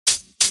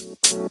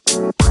Hey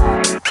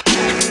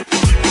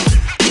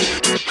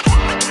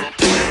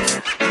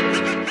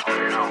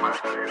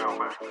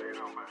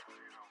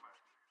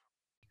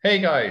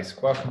guys,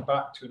 welcome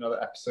back to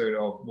another episode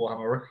of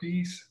Warhammer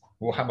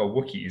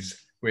Wookiees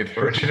with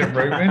Richard and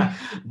Roman.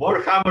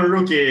 Warhammer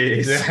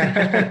Rookies!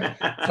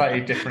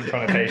 Slightly different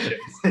connotations.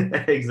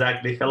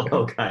 Exactly.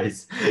 Hello,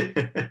 guys.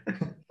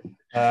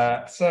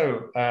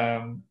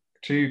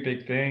 Two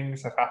big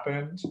things have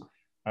happened.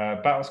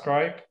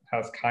 Battlescribe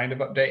has kind of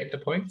updated the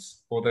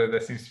points, although there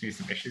seems to be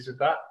some issues with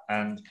that.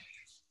 And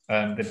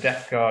the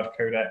Death Guard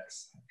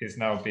Codex is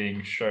now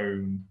being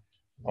shown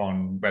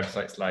on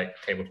websites like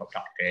Tabletop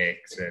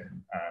Tactics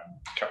and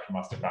Chapter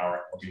Master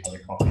Barrett, probably has a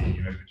copy,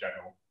 the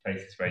general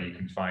places where you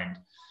can find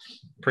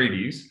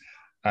previews,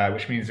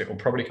 which means it will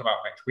probably come out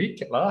next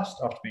week at last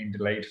after being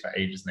delayed for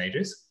ages and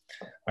ages.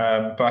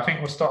 But I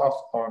think we'll start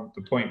off on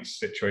the points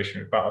situation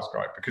with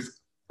Battlescribe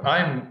because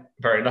I'm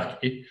very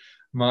lucky.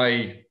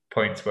 My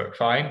points work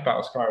fine.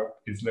 Battlescribe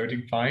is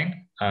loading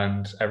fine,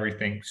 and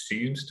everything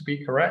seems to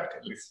be correct,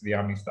 at least for the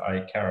armies that I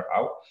care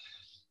about.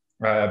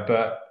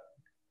 But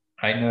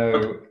I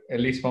know at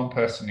least one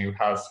person who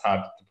has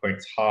had the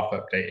points half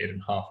updated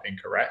and half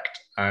incorrect,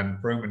 and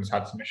Roman's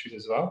had some issues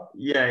as well.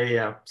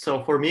 Yeah.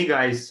 So for me,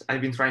 guys, I've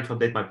been trying to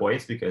update my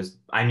points because,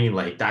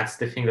 that's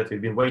the thing that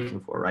we've been waiting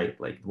for, right?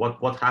 Like,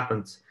 what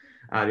happened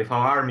with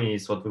our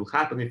armies, what will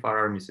happen with our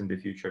armies in the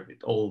future,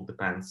 it all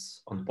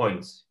depends on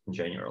points in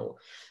general.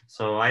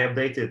 So I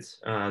updated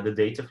the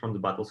data from the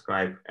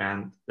Battlescribe,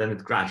 and then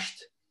it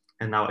crashed.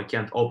 And now I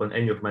can't open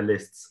any of my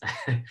lists.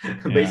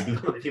 Basically,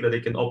 the only thing that I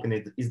can open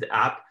it is the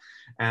app.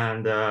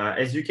 And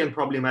as you can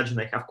probably imagine,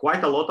 I have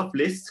quite a lot of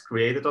lists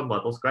created on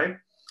Battlescribe,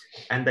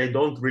 and I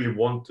don't really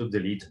want to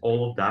delete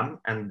all of them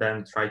and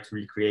then try to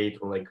recreate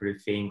or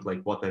rethink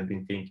what I've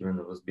been thinking when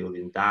I was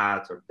building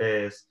that or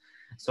this.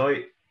 So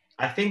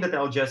I think that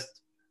I'll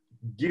just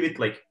give it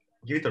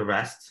a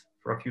rest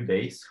for a few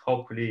days.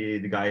 Hopefully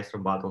the guys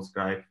from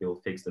Battlescribe will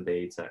fix the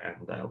data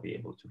and I'll be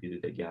able to build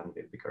it again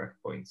with the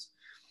correct points.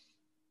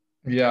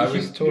 Yeah, I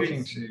was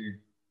talking to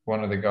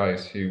one of the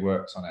guys who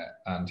works on it,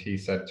 and he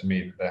said to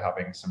me that they're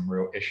having some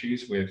real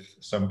issues with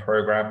some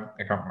program.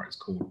 I can't remember what it's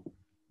called,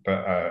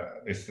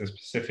 but this is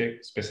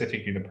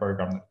specifically the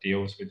program that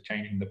deals with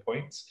changing the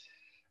points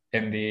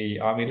in the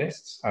army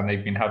lists, and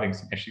they've been having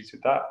some issues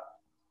with that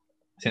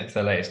since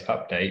their latest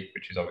update,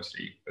 which is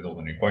obviously with all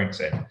the new points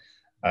in.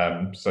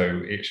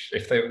 So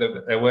if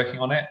they're working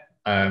on it,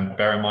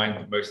 bear in mind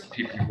that most of the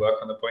people who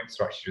work on the points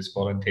are actually just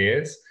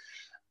volunteers,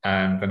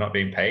 and they're not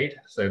being paid,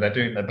 so they're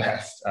doing their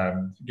best.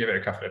 Give it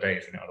a couple of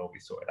days and it'll all be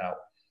sorted out.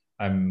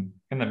 In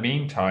the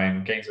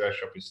meantime, Games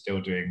Workshop is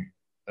still doing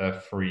a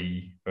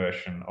free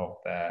version of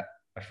a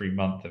free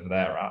month of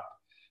their app.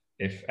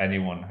 If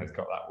anyone has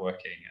got that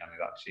working and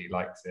it actually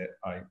likes it,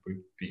 I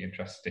would be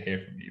interested to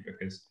hear from you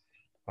because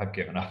I've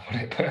given up on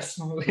it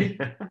personally.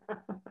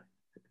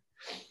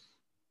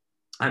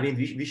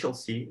 We shall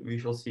see.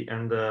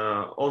 And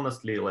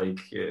honestly,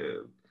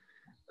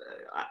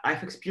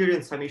 I've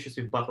experienced some issues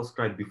with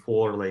Battlescribe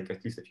before,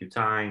 at least a few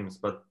times,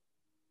 but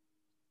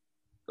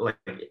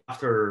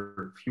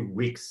after a few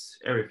weeks,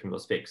 everything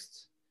was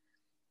fixed.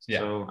 Yeah.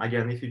 So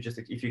again, if you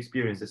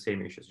experience the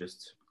same issues,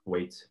 just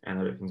wait and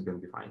everything's going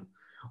to be fine.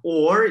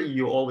 Or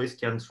you always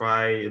can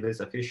try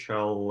this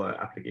official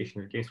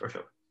application with Games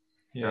Workshop,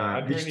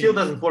 which still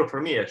doesn't work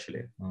for me,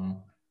 actually.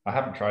 I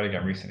haven't tried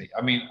again recently.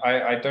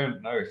 I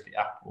don't know if the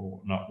app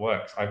will not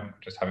works. I'm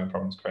just having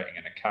problems creating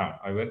an account.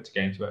 I went to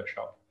Games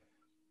Workshop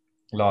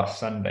last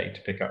Sunday to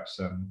pick up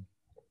some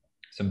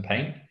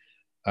paint,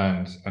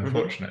 and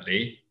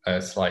unfortunately, a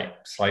slight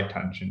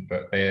tangent,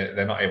 but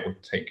they're not able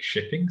to take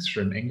shippings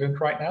from England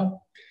right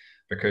now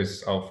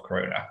because of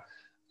Corona.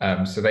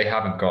 So they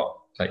haven't got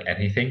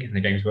anything in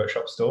the Games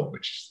Workshop store,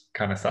 which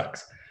kind of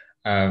sucks.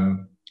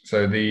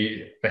 So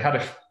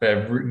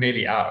they're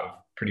nearly out of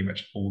pretty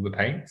much all the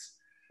paints.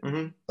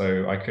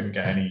 So I couldn't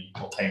get any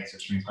more paints,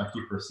 which means my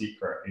Keeper of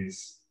Secret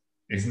is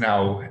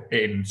now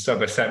in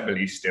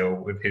sub-assembly still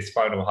with his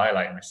final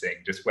highlight missing,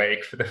 just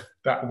waiting for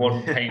that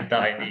one paint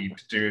that I need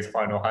to do his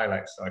final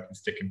highlights so I can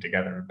stick him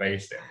together and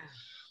base it.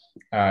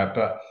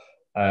 So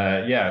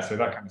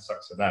that kind of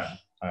sucks for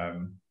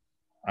them.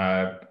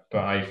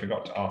 But I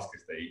forgot to ask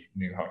if they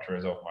knew how to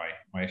resolve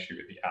my issue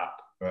with the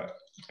app. But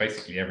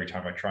basically every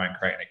time I try and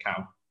create an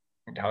account,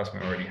 it tells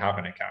me I already have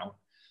an account.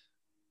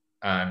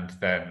 And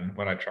then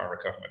when I try and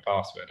recover my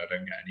password, I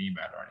don't get an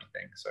email or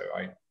anything. So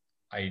I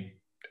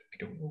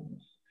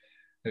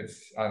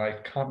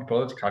can't be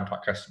bothered to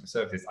contact customer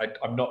services.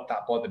 I'm not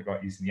that bothered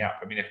about using the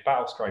app. If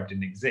Battlescribe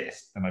didn't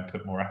exist, then I'd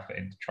put more effort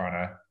into trying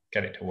to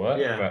get it to work.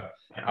 But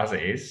as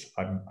it is,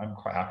 I'm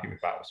quite happy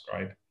with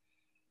Battlescribe.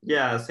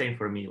 Yeah, same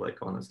for me.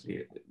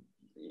 Honestly,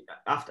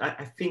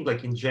 I think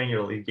in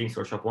general, Games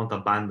Workshop won't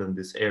abandon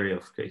this area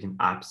of creating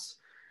apps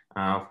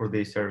for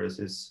these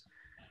services.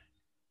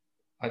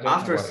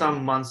 After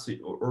some months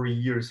or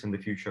years in the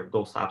future,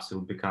 those apps will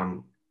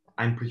become.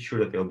 I'm pretty sure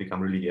that they'll become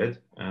really good,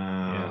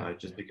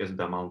 just because of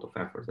the amount of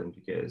effort and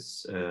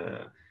because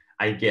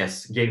I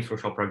guess Games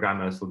Workshop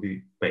programmers will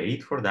be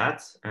paid for that,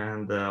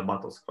 and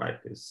Battlescribe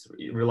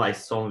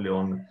relies solely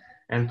on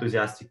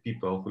enthusiastic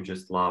people who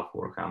just love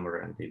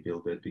Warhammer and they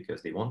build it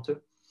because they want to.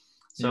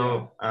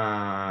 So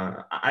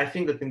I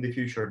think that in the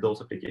future,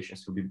 those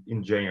applications will be,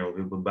 in general,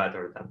 will be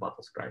better than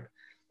Battlescribe.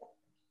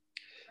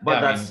 But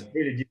that's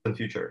really distant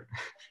future.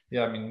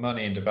 Yeah, I mean,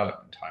 money and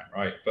development time,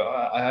 right? But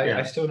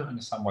I still don't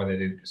understand why they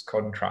didn't just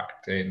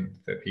contract in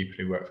the people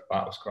who work for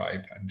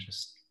Battlescribe and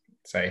just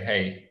say,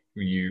 hey,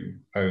 you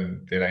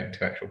own the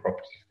intellectual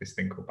property of this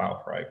thing called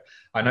Battlescribe.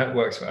 I know it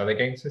works for other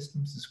game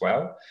systems as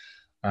well,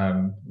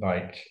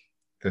 like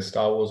the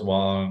Star Wars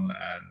one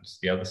and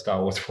the other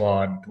Star Wars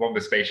one, the one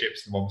with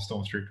spaceships, the one with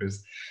stormtroopers,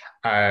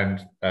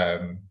 and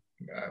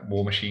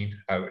War Machine,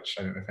 which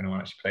I don't know if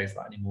anyone actually plays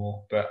that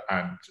anymore,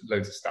 and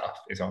loads of stuff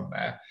is on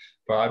there.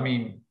 But I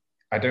mean,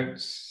 I don't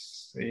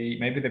see,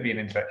 maybe there'd be an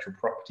intellectual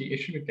property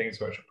issue with Games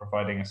Workshop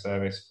providing a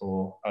service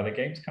for other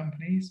games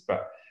companies,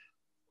 but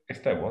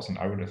if there wasn't,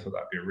 I would have thought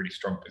that'd be a really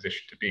strong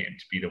position to be in,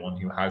 to be the one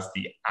who has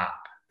the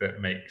app that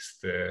makes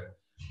the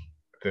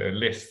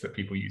list that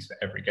people use for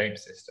every game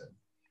system.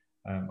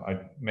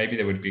 Maybe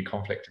there would be a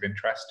conflict of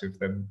interest of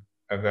them,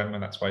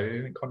 and that's why they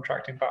didn't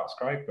contract in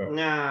Battlescribe. But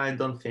no, I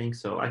don't think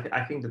so.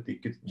 I think that they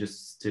could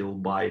just still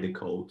buy the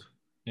code.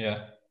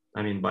 Yeah.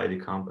 I mean, buy the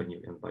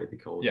company and buy the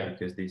code,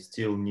 because they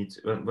still need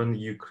to, when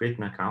you create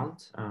an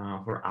account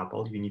for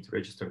Apple, you need to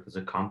register as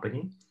a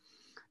company,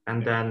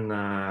 and then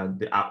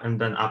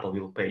Apple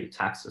will pay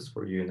taxes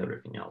for you and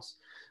everything else.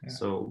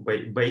 So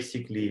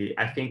basically,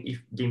 I think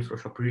if Games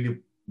Workshop really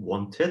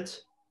wanted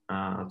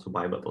to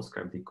buy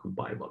Battlescribe, they could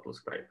buy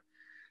Battlescribe.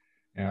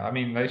 Yeah, I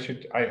mean, they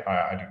should. I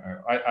don't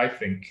know. I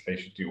think they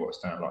should do what's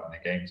done a lot in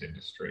the games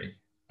industry,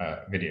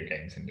 video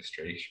games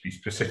industry. Should be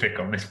specific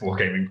on this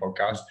wargaming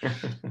podcast.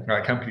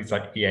 Right, companies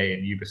like EA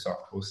and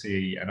Ubisoft will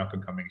see an up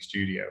and coming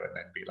studio and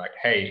then be like,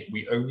 "Hey,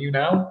 we own you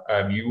now.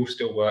 You will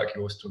still work.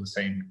 You're still the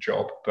same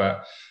job,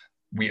 but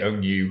we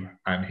own you,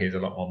 and here's a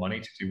lot more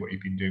money to do what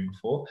you've been doing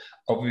before."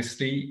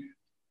 Obviously,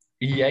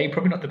 EA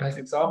probably not the best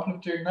example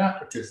of doing that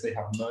because they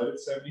have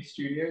murdered so many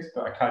studios.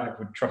 But I kind of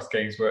would trust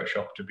Games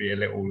Workshop to be a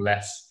little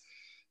less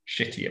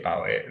shitty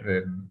about it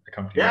than a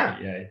company like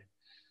EA.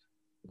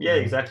 Yeah,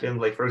 exactly. And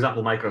like, for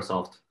example,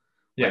 Microsoft.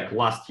 Like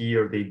last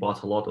year, they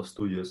bought a lot of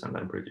studios, and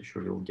I'm pretty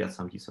sure you'll get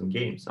some decent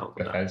games out of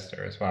that.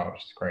 Bethesda as well,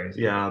 which is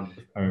crazy. Yeah,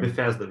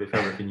 Bethesda with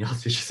everything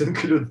else, which is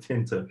included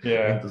into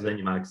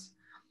ZeniMax.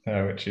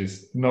 Which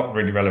is not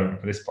really relevant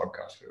for this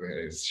podcast, but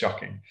it is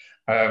shocking.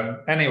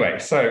 Anyway,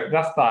 so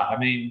that's that. I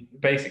mean,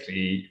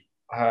 basically,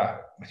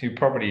 you're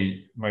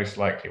probably most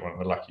likely one of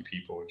the lucky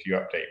people. If you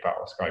update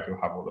Battlescribe,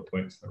 you'll have all the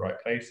points in the right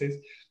places.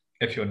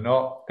 If you're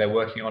not, they're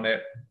working on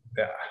it.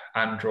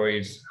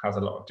 Android has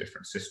a lot of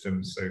different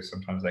systems, so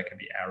sometimes there can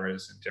be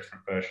errors in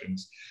different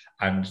versions.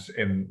 And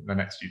in the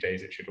next few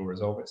days, it should all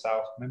resolve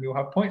itself, and then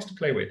we'll have points to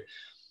play with.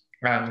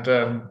 And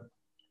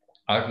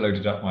I've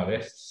loaded up my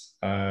lists.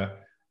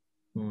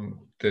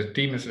 The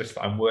Demons list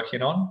that I'm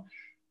working on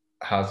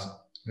has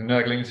the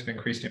Nurglings have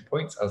increased in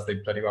points, as they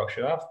bloody well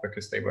should have,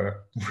 because they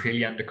were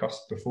really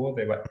undercosted before.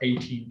 They were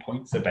 18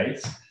 points a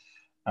base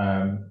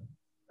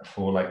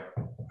for like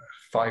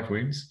 5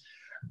 wounds,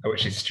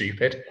 which is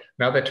stupid.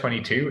 Now they're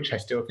 22, which I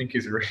still think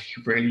is really,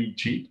 really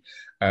cheap.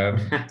 And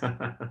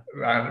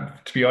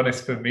to be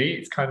honest, for me,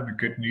 it's kind of a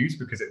good news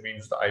because it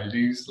means that I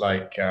lose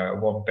like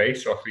 1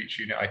 base off each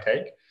unit I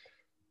take.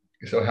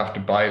 So I have to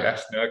buy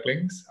less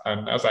Nurglings.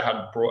 And as I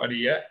hadn't brought any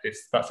yet,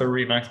 that's a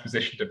really nice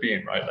position to be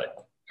in, right? Like,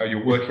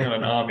 you're working on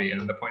an army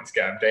and the points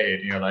get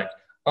updated and you're like,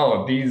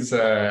 oh, these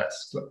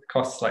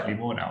cost slightly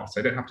more now, so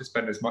I don't have to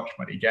spend as much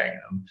money getting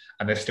them,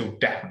 and they're still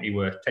definitely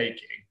worth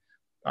taking.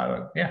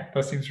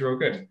 That seems real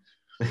good.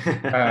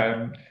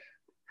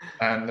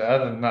 And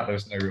other than that,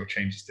 there's no real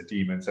changes to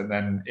Demons. And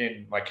then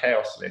in my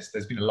Chaos list,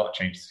 there's been a lot of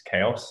changes to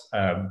Chaos.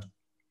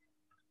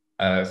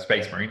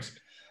 Space Marines.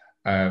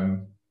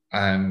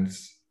 And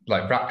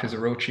like Raptors are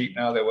real cheap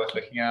now, they're worth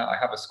looking at. I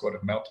have a squad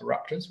of Melter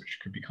Raptors, which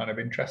could be kind of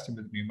interesting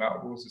with the new Melter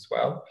rules as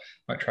well.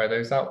 Might try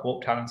those out.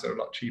 Warp Talons are a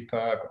lot cheaper.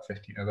 I've got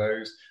 15 of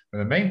those. And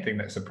the main thing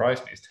that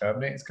surprised me is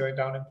Terminate is going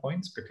down in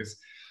points because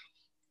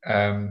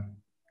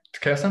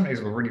Chaos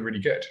Terminators were really, really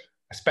good,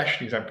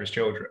 especially as Emperor's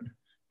Children,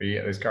 where you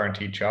get those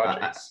guaranteed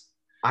charges.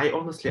 I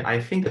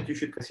think that you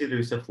should consider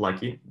yourself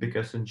lucky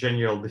because in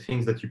general, the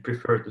things that you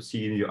prefer to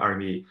see in your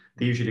army,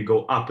 they usually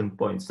go up in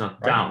points,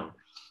 not down.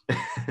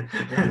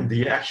 And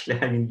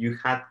you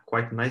had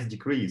quite a nice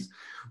decrease.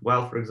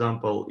 Well, for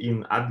example,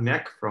 in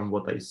AdMech, from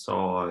what I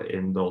saw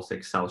in those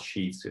Excel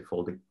sheets with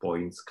all the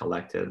points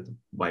collected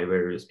by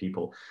various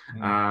people,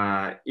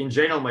 in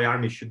general, my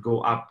army should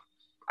go up,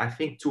 I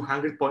think,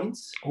 200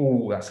 points.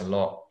 Oh, that's a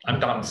lot.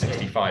 I'm down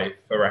 65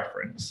 for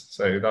reference.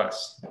 So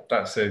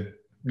that's a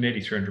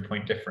nearly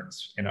 300-point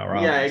difference in our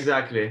armies. Yeah,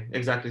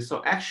 exactly.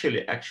 So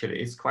actually,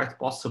 it's quite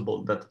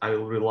possible that I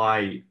will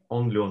rely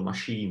only on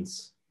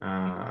machines.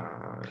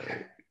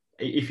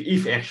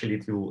 If actually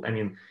it will,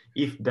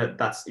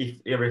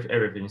 if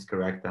everything is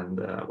correct, and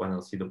when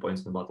I'll see the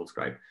points in the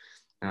Battlescribe,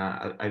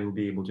 I will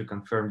be able to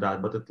confirm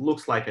that, but it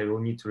looks like I will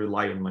need to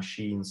rely on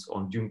machines,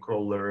 on doom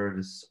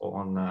crawlers,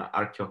 on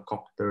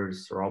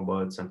archaeocopters,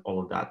 robots, and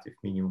all of that with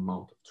minimum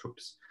amount of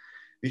troops,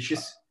 which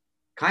is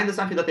kind of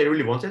something that I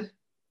really wanted.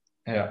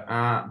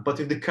 Yeah. But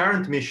with the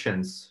current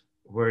missions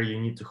where you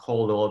need to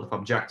hold a lot of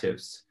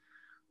objectives,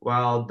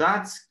 well,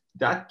 that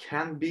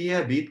can be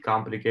a bit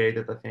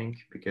complicated, I think,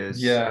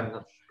 because I'm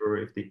not sure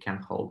if they can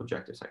hold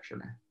objectives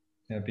actually.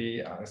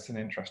 Yeah, it's an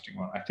interesting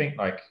one. I think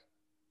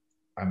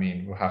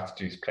we'll have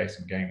to play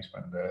some games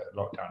when the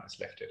lockdown is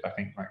lifted. I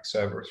think like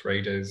Cerberus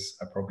Raiders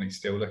are probably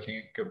still worth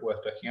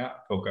looking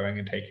at for going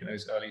and taking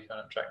those early turn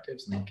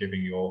objectives and then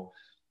giving your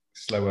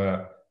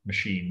slower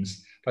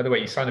machines. By the way,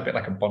 you sound a bit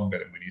like a Bond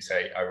villain when you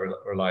say I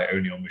rely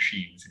only on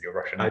machines in your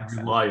Russian accent.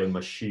 I rely on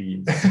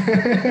machines.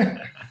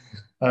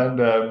 And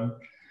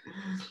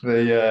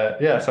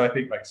so I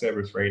think like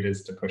Cerberus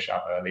Raiders to push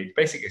out early,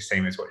 basically the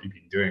same as what you've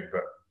been doing,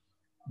 but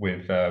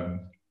with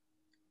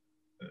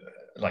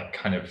like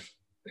kind of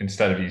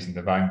instead of using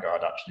the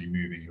Vanguard, actually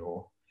moving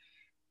your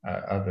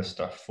other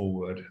stuff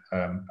forward.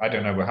 I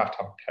don't know. We'll have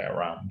to play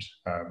around,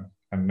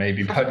 and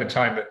maybe by the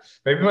time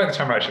we're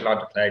actually allowed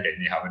to play again,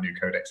 you have a new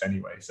codex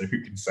anyway. So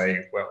who can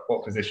say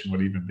what position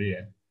we'll even be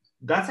in?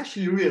 That's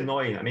actually really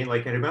annoying. I mean,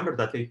 like I remember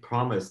that they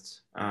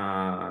promised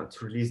to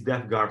release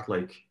Death Guard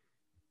like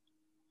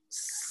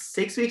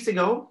 6 weeks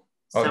ago.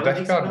 Oh,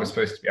 Death Guard was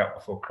supposed to be out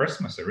before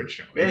Christmas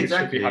originally. Yeah,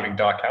 exactly. We should be having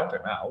Dark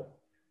Elder now.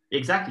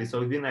 Exactly.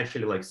 So it's been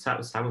actually like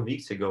 7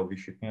 weeks ago we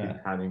should be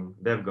having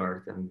Death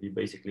Guard, and we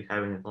basically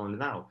having it only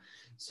now.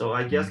 So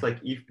I guess like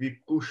if we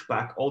push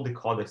back all the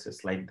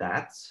codexes like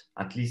that,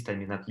 at least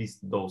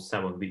those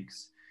 7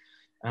 weeks,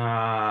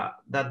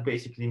 that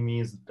basically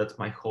means that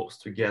my hopes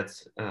to get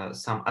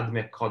some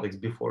AdMech codex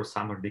before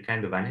summer, they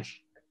kind of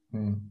vanish.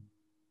 I'm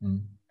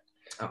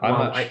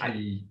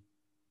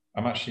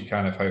actually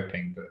kind of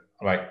hoping that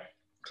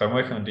because I'm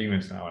working on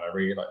Demons now and I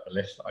really like the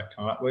list that I've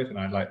come up with and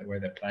I like the way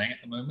they're playing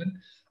at the moment.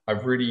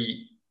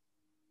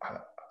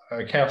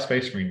 Chaos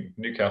Space Marine,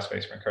 new Chaos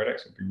Space Marine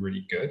Codex would be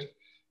really good,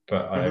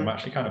 but I'm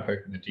actually kind of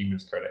hoping the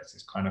Demons Codex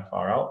is kind of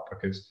far out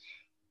because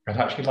I'd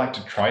actually like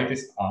to try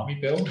this army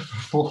build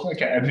before I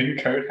get a new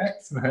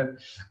Codex, and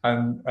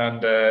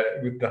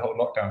with the whole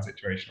lockdown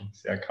situation,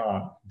 obviously I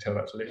can't until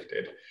that's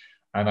lifted.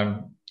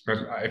 And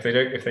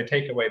if they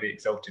take away the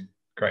Exalted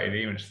Creative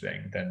Demons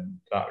thing, then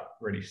that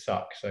really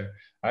sucks. So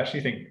I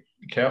actually think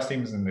Chaos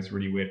Team is in this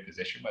really weird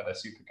position where they're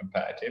super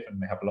competitive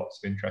and they have lots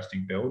of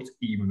interesting builds,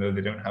 even though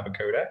they don't have a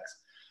Codex.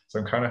 So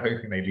I'm kind of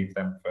hoping they leave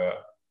them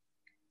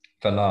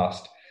for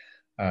last.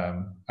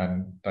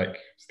 And like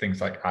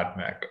things like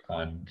AdMech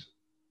and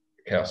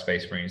Chaos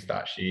Space Marines that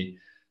actually,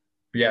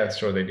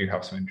 sure, they do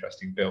have some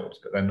interesting builds,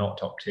 but they're not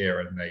top tier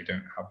and they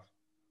don't have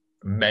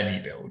many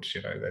builds.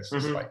 There's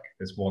just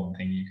there's one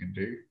thing you can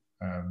do,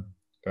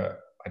 but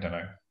I don't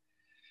know.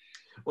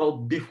 Well,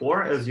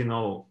 before, as you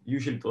know,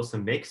 usually it was a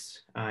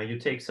mix. You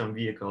take some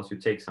vehicles, you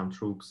take some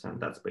troops, and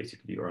that's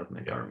basically your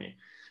AdMech army.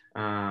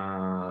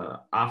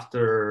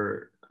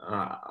 After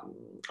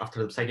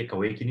the Psychic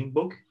Awakening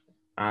book,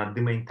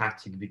 the main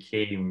tactic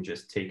became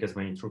just take as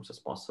many troops as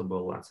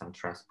possible and some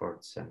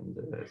transports and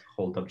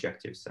hold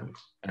objectives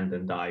and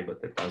then die,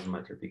 but it doesn't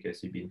matter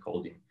because you've been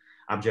holding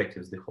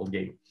objectives the whole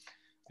game.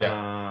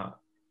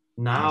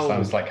 Now that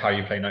sounds like how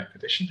you play 9th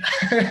edition.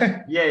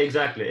 Yeah,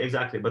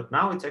 exactly. But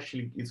now it's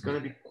going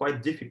to be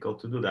quite difficult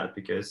to do that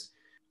because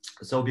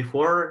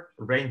before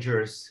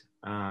Rangers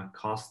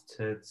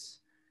costed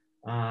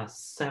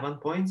 7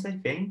 points, I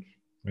think,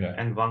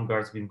 and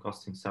Vanguard's been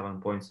costing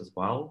 7 points as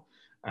well.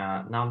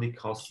 Now they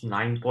cost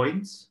 9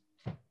 points,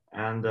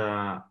 and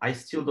I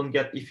still don't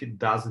get if it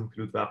does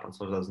include weapons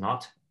or does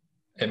not.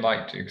 It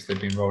might do because they've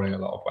been rolling a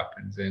lot of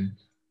weapons in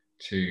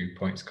to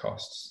points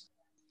costs.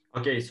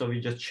 Okay, so we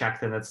just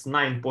checked and it's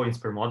 9 points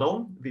per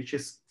model, which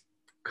is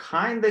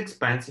kind of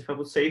expensive, I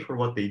would say, for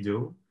what they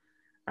do.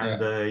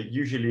 And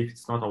usually if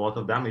it's not a lot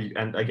of them,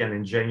 and again,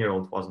 in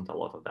general, it wasn't a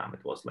lot of them.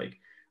 It was like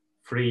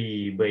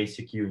 3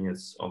 basic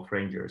units of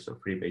Rangers or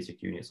 3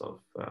 basic units of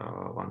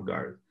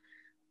Vanguard.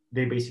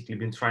 They basically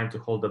been trying to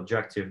hold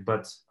objective,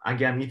 but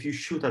again, if you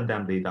shoot at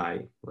them, they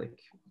die. Like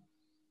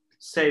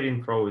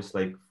saving throw is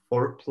like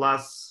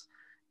 4+,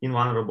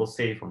 invulnerable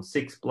save on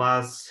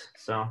 6+.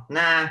 So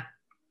nah.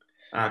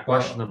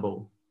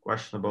 Questionable.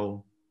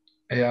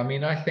 Yeah, I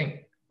mean, I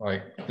think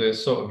like the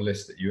sort of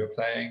list that you were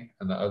playing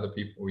and that other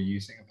people were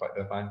using, like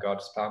the Vanguard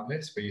spam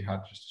list, where you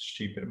had just a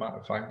stupid amount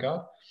of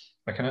Vanguard.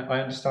 I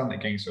understand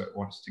that Games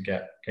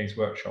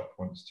Workshop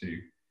wants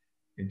to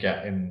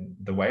get in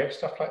the way of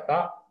stuff like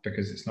that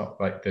because it's not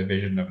like the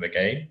vision of the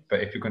game.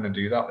 But if you're going to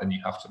do that, then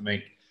you have to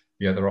make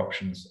the other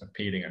options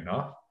appealing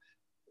enough.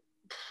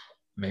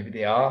 Maybe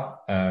they are.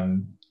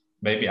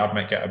 Maybe I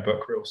might get a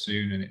book real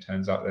soon and it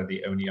turns out they're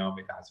the only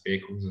army that has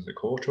vehicles as a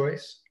core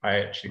choice. I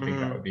actually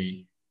think that would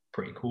be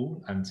pretty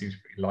cool and seems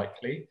pretty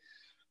likely.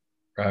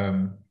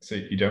 So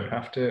you don't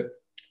have to,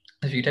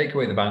 if you take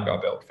away the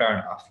Vanguard build, fair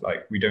enough.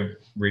 Like we don't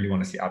really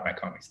want to see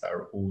AdMech armies that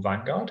are all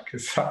Vanguard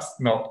because that's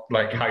not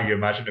like how you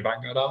imagine a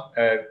Vanguard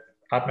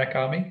AdMech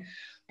army.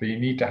 but you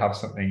need to have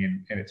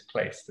something in its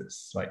place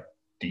that's like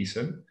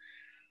decent.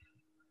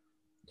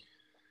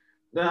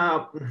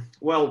 Uh,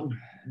 well,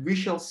 we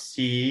shall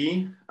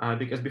see.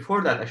 Because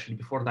before that, actually,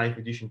 before Ninth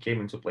Edition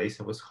came into place,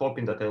 I was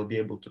hoping that I'll be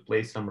able to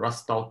play some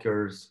Rust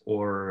Stalkers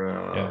or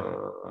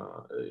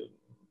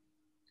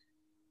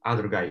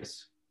other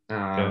guys.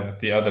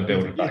 The other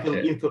builder back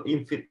here.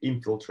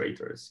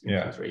 Infiltrators.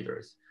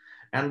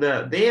 And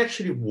they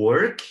actually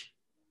work,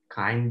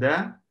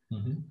 kinda.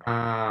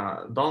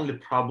 The only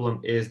problem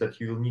is that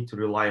you will need to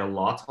rely a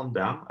lot on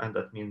them, and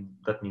that mean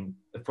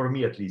for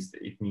me at least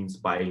it means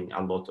buying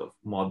a lot of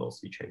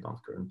models which I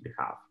don't currently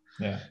have.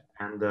 Yeah.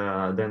 And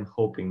then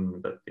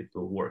hoping that it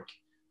will work.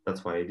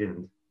 That's why I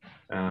didn't.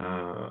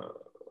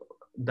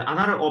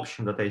 Another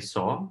option that I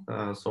saw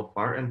so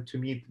far, and to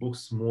me it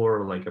looks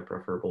more like a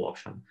preferable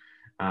option,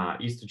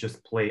 is to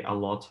just play a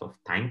lot of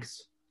tanks.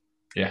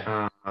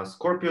 Yeah.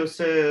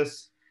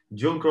 Scorpiuses,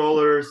 Dune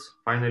Crawlers,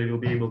 finally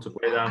we'll be able to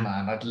play them.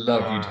 Man, I'd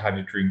love you to have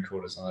your Dune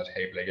Crawlers on the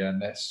table again.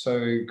 They're so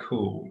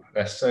cool.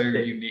 They're so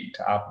unique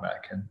to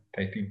AdMech, and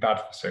they've been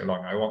bad for so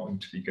long. I want them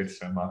to be good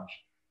so much.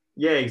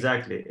 Yeah,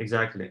 exactly.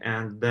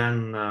 And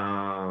then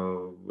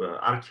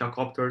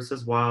Archaeocopters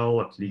as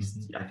well. At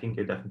least I think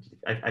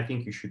I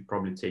think you should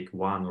probably take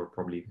one or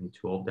probably even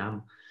two of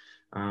them.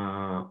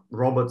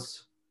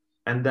 Robots,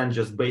 and then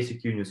just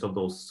basic units of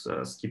those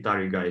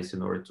Skitarii guys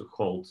in order to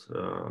hold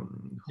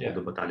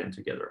the battalion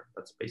together.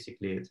 That's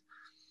basically it.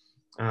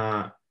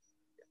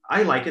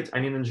 I like it.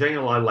 I mean, in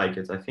general, I like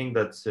it. I think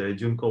that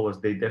Dune Crawlers,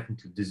 they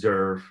definitely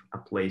deserve a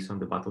place on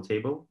the battle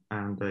table,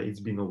 and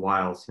it's been a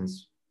while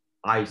since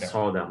I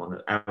saw them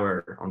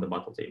ever on the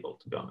battle table,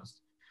 to be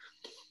honest.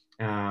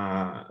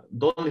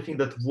 The only thing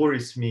that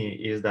worries me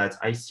is that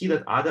I see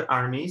that other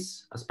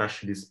armies,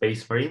 especially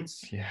Space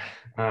Marines,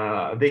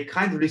 they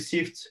kind of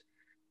received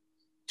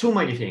too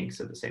many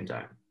things at the same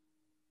time.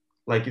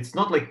 Like, it's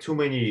not like too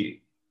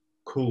many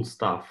cool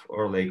stuff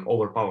or like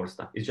overpowered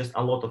stuff. It's just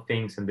a lot of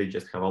things, and they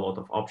just have a lot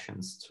of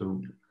options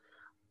to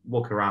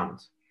walk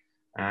around.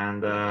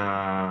 And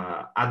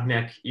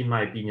AdMech, in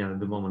my opinion, at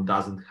the moment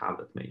doesn't have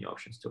that many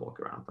options to walk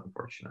around,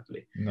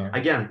 unfortunately. No.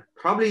 Again,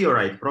 probably you're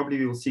right.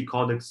 Probably we'll see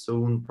Codex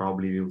soon.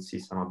 Probably we'll see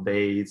some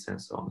updates and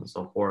so on and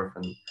so forth.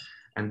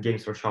 And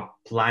Games Workshop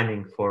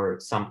planning for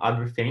some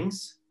other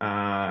things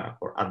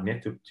for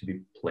AdMech to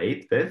be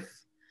played with.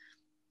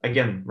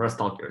 Again, Rust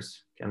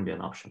Stalkers can be an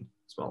option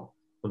as well.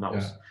 Who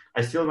knows? Yeah.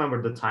 I still remember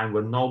the time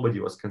when nobody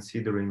was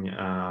considering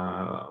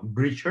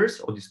breachers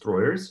or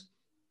destroyers.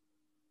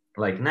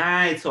 Like,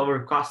 nah, it's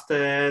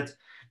overcosted,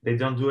 they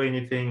don't do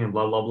anything, and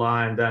blah blah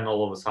blah. And then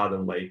all of a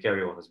sudden, like,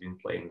 everyone has been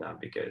playing them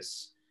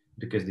because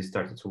they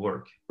started to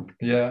work.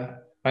 Yeah,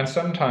 and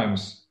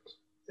sometimes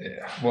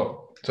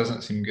what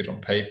doesn't seem good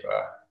on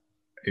paper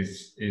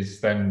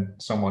is then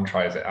someone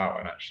tries it out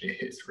and actually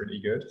it's really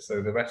good.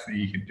 So the best thing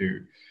you can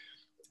do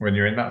when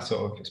you're in that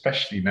sort of,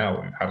 especially now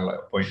when we've had a lot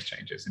of points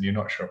changes and you're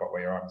not sure about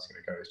where your arm's going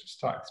to go, is just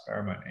start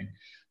experimenting.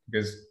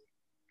 Because,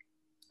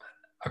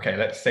 okay,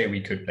 let's say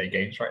we could play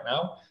games right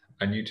now,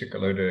 and you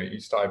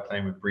started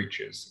playing with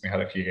breaches. We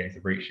had a few games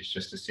of breaches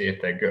just to see if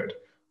they're good.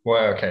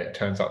 Well, okay, it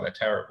turns out they're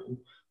terrible.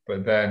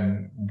 But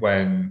then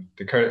when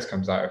the codex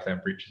comes out, if their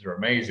breaches are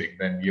amazing,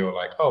 then you're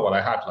like, oh, well, I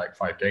had like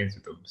 5 games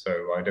with them,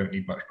 so I don't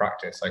need much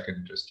practice. I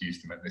can just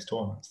use them in this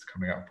tournament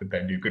coming up with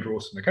their new good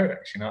rules from the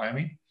codex. You know what I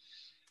mean?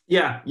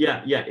 Yeah,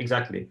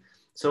 exactly.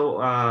 So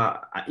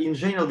in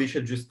general, we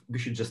should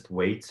just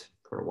wait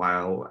for a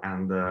while.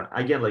 And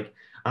again, like,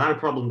 another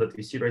problem that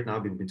we see right now,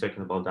 we've been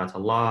talking about that a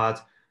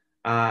lot.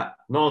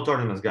 No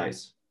tournaments,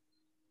 guys.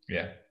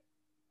 Yeah.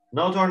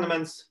 No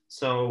tournaments.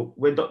 So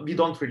we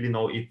don't really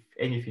know if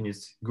anything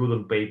is good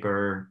on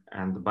paper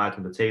and bad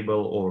on the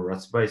table, or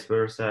vice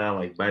versa,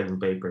 like bad on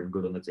paper and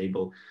good on the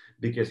table,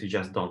 because we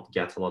just don't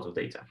get a lot of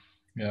data.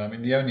 Yeah, I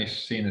mean, the only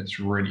scene that's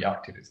really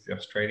active is the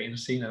Australian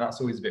scene, and that's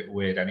always a bit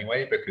weird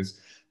anyway, because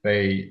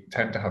they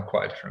tend to have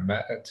quite a different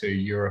meta to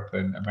Europe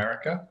and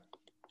America,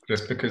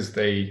 just because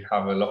they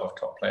have a lot of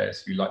top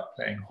players who like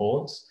playing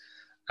hordes.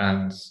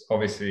 And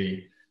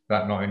obviously,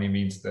 that not only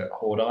means that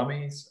horde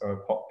armies are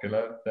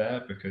popular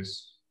there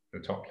because the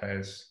top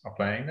players are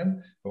playing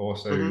them, but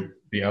also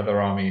the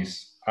other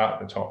armies at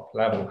the top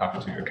level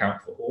have to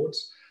account for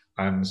hordes.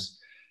 And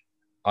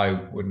I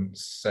wouldn't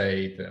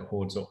say that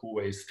hordes are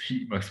always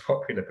the most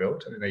popular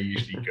build. I mean, they're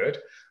usually good,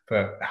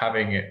 but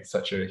having it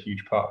such a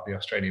huge part of the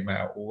Australian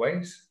meta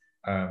always,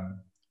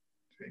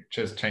 it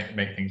just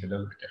make things a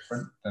little bit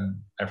different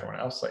than everyone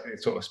else. Like, the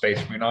sort of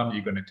Space Marine army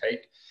you're going to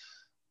take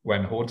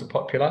when hordes are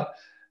popular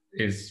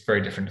is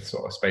very different to the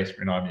sort of Space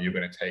Marine army you're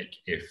going to take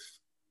if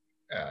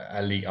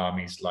elite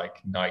armies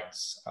like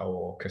Knights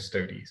or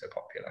Custodies are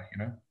popular, you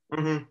know?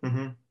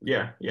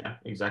 Yeah,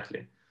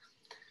 exactly.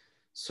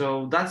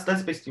 So that's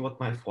basically what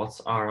my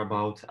thoughts are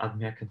about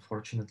AdMech,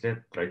 unfortunately,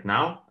 right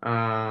now.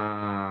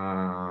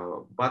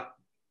 But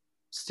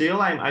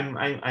still,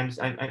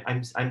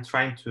 I'm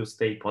trying to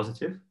stay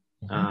positive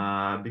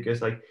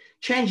because, like,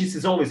 changes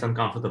is always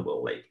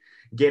uncomfortable. Like,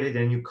 getting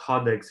a new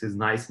codex is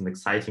nice and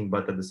exciting,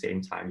 but at the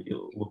same time,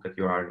 you look at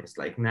your army, it's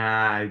like,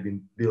 nah, I've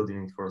been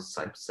building it for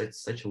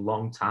such a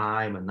long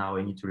time, and now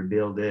I need to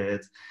rebuild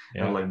it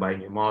and like buy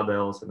new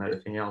models and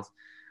everything else.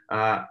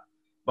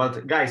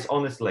 But guys,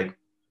 honestly, like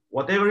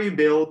whatever you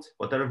build,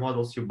 whatever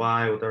models you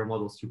buy, whatever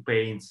models you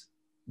paint,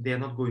 they're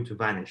not going to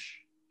vanish.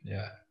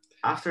 Yeah.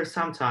 After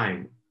some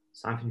time,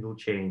 something will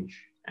change,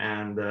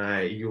 and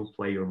you'll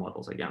play your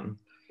models again.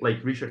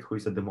 Like Richard, who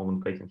is at the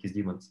moment painting his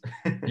demons.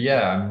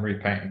 Yeah, I'm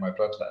repainting my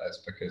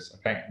bloodletters because I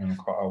painted them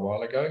quite a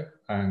while ago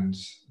and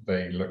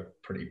they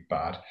look pretty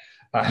bad.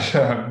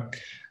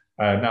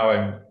 And now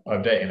I'm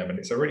updating them, and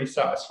it's a really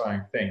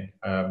satisfying thing.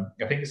 I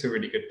think it's a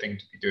really good thing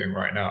to be doing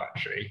right now,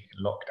 actually,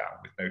 in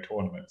lockdown with no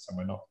tournaments, and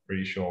we're not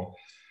really sure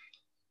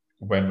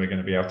when we're going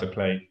to be able to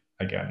play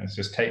again. Is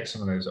just take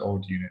some of those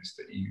old units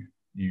that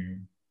you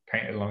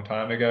painted a long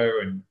time ago,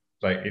 and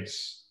like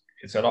it's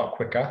a lot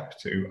quicker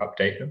to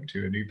update them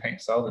to a new paint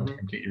style than to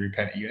completely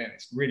repaint a unit.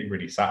 It's really,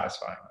 really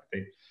satisfying.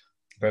 Like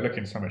they're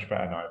looking so much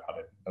better now. I've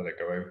had to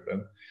go over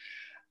them.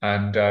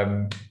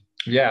 And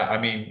yeah, I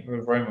mean,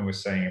 Roman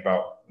was saying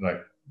about like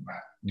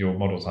your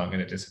models aren't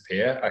going to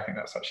disappear. I think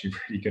that's actually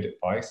really good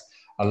advice.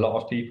 A lot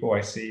of people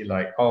I see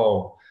like,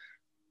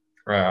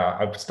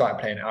 I started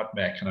playing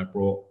Admech and I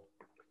brought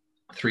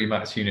 3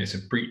 max units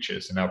of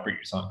breaches, and now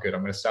breaches aren't good.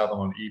 I'm going to sell them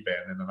on eBay,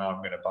 and then now I'm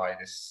going to buy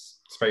this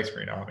Space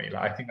Marine army.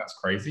 Like, I think that's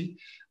crazy.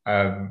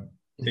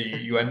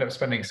 You end up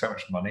spending so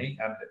much money,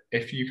 and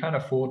if you can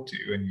afford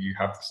to, and you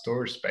have the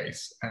storage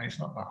space, and it's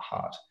not that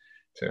hard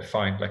to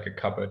find like a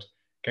cupboard.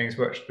 Games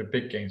Workshop, the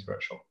big Games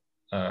Workshop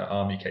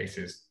army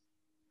cases,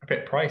 a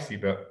bit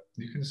pricey, but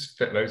you can just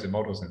fit loads of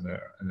models in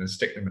there and then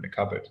stick them in the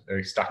cupboard.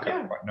 They stack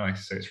up quite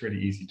nice, so it's really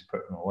easy to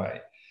put them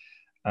away.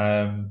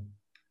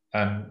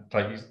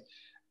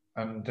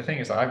 And the thing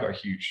is, I've got a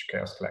huge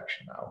Chaos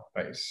collection now,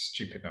 like a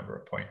stupid number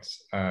of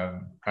points,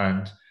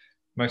 and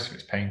most of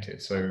it's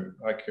painted. So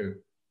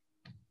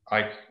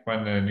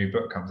when the new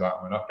book comes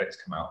out, when updates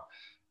come out,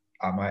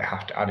 I might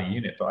have to add a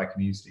unit, but I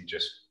can easily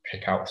just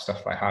pick out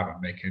stuff I have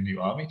and make a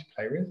new army to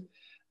play with.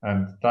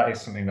 And that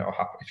is something that will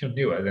happen. If you're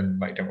newer, then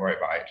like don't worry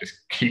about it.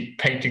 Just keep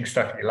painting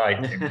stuff you like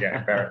and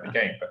getting better at the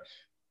game.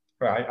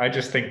 But I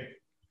just think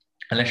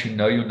unless you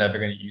know you're never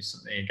going to use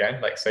something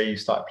again, like say you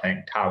start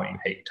playing Tau and you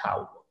hate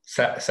Tau,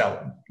 sell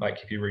them.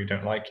 Like if you really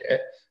don't like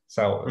it,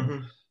 sell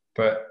them.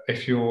 But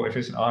if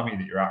it's an army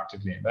that you're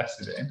actively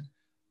invested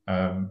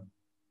in,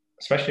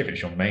 especially if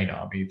it's your main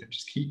army, then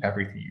just keep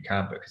everything you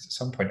can, because at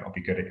some point it'll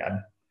be good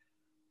again.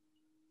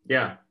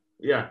 Yeah,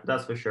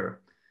 that's for sure.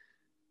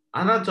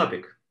 Another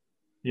topic.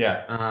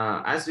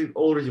 Yeah. As we've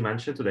already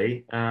mentioned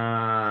today,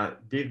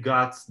 we've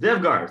got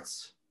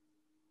DevGuards.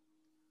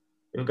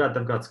 You've got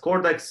DevGuards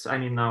Codex. I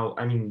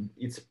mean,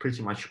 it's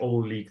pretty much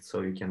all leaked,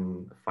 so you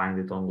can find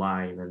it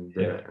online and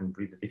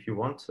read it if you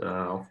want.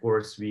 Of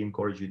course, we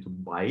encourage you to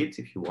buy it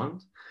if you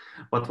want.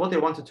 But what I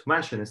wanted to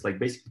mention is like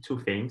basically 2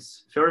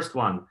 things. First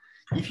one,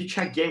 if you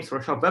check Games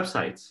Workshop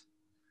websites,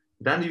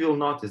 then you will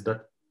notice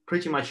that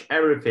pretty much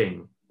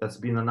everything that's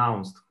been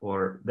announced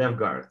for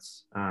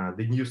DevGuards,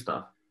 the new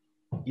stuff,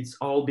 it's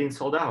all been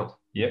sold out.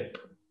 Yep.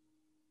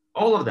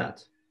 All of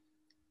that.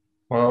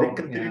 Well, the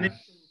continuation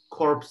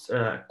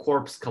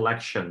Corpse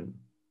collection,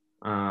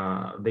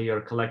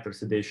 their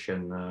collector's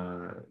edition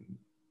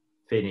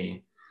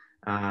thingy,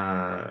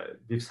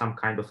 with some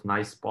kind of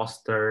nice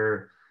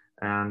poster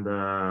and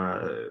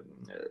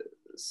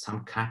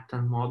some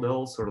captain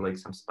models or like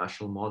some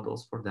special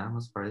models for them,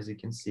 as far as you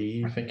can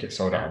see. I think it's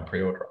sold out on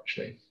pre-order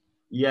actually.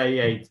 Yeah,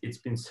 it's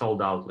been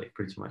sold out like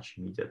pretty much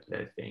immediately,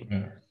 I think.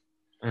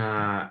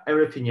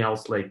 Everything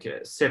else, like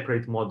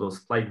separate models,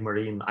 Plague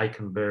Marine,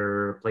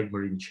 Iconbearer, Plague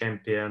Marine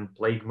Champion,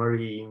 Plague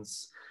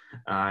Marines,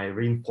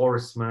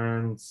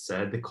 reinforcements,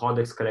 the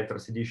Codex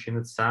Collector's Edition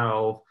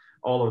itself,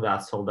 all of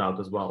that sold out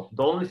as well.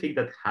 The only thing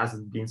that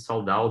hasn't been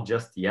sold out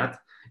just yet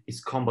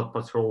is Combat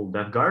Patrol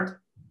DevGuard.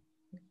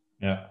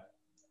 Yeah.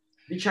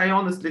 Which I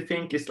honestly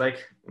think is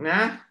like,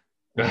 nah.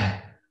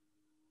 I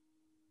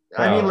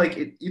mean, like,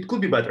 it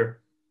could be better.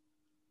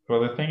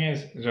 Well, the thing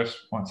is,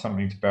 just want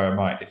something to bear in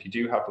mind. If you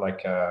do have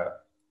like a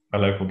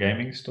local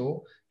gaming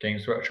store,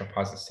 Games Workshop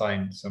has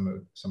assigned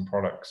some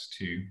products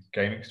to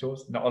gaming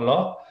stores. Not a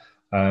lot,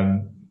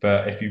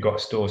 but if you've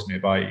got stores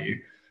nearby you,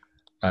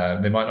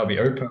 they might not be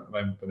open at the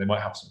moment, but they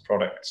might have some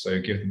products. So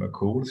give them a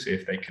call, see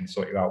if they can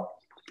sort you out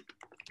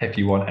if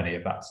you want any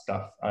of that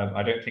stuff.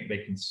 I don't think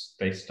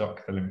they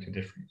stock the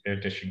limited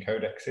edition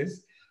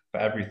codexes,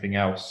 but everything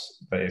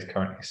else that is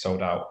currently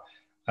sold out,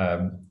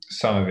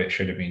 some of it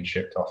should have been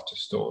shipped off to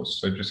stores.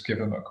 So just give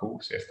them a call,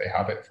 see if they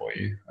have it for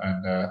you,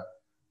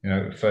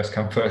 and first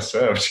come, first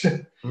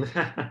served.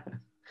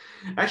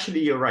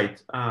 Actually, you're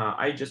right.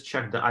 I just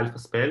checked the Alpha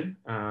Spell,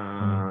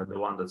 the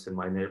one that's in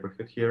my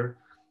neighborhood here,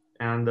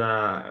 and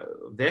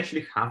they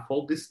actually have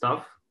all this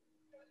stuff.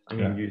 I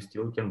mean, you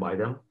still can buy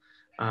them.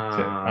 But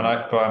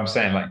I'm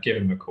saying, like, give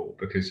them a call,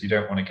 because you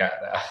don't want to get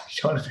there.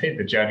 You don't want to take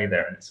the journey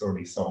there and it's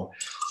already sold.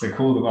 So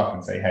call them up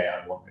and say, hey,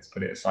 I want this,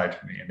 put it aside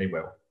for me, and they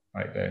will.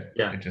 Like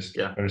they'll just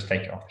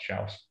take it off the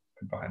shelves.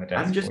 behind the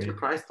desk I'm just for you.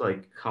 surprised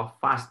like how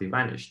fast they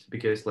vanished,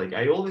 because like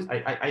I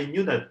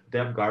knew that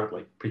DevGuard,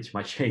 like pretty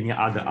much any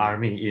other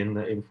army in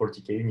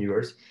 40k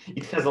universe,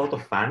 it has a lot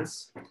of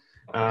fans.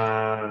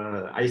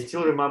 I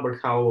still remember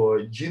how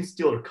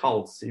Genestealer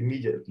cults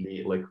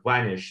immediately like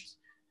vanished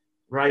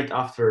right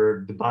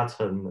after the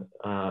button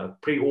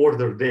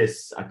pre-order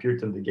this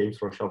appeared on the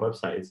Games Workshop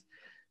website,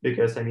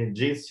 because I mean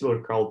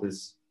Genestealer cult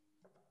is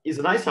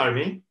a nice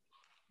army.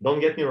 Don't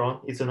get me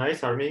wrong, it's a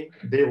nice army.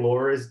 Their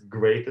lore is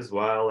great as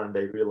well, and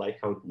I really like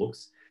how it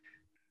looks.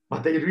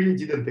 But I really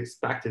didn't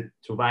expect it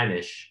to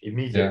vanish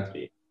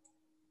immediately.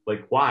 Yeah.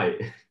 Like, why?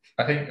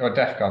 I think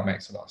Death Guard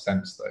makes a lot of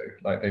sense though.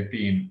 Like they've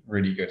been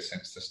really good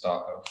since the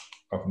start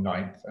of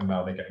ninth, and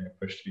now they're getting a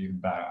push to be even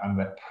better. And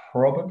they're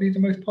probably the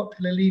most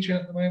popular Legion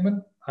at the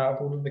moment out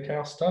of all of the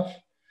Chaos stuff.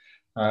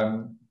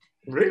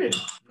 Really?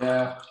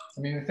 Yeah.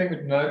 I mean, the thing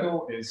with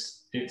Nurgle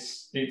is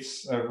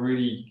it's a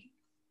really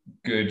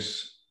good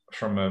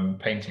from a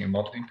painting and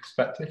modeling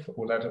perspective for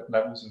all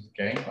levels of the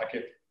game. Like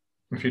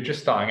if you're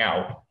just starting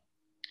out,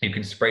 you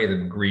can spray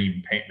them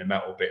green, paint the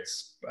metal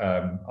bits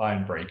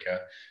Ironbreaker,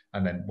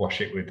 and then wash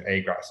it with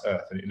Agrax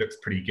Earth, and it looks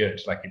pretty good.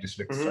 Like it just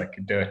looks like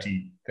a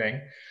dirty thing.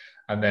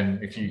 And then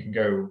if you can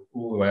go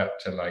all the way up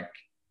to like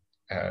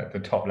the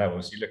top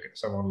levels, you look at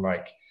someone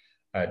like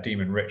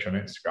Demon Rich on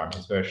Instagram,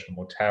 his version of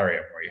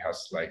Mortarion, where he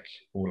has like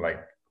all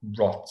like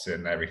rots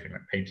and everything,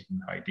 like painted in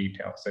high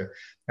detail. So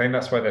I think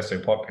that's why they're so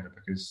popular,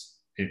 because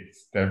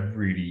they're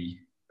really,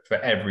 for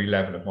every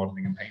level of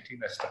modeling and painting,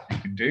 there's stuff you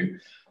can do.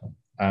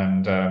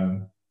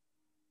 And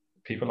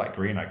people like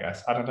green, I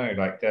guess. I don't know,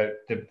 like the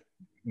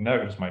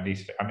Nurgle's my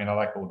least favorite. I mean, I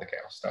like all the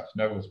Chaos stuff.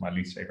 Nurgle's my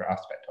least favorite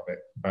aspect of it.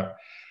 But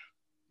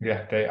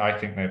yeah, I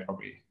think they're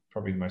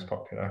probably the most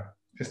popular.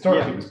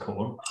 Historically, it was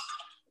cool.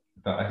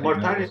 But I think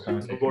Mortarion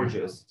is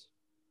gorgeous.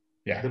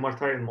 Yeah. The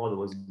Mortarion model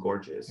was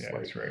gorgeous. Yeah,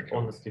 like, it's very cool.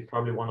 Honestly,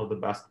 probably one of the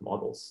best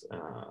models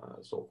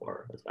so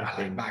far.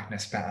 I like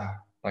Magnus better,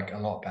 like a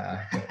lot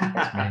better. But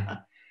that's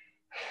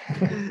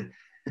me.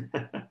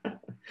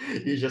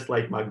 You just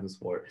like Magnus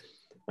more.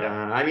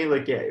 Yeah. I mean,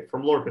 like, yeah,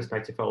 from lore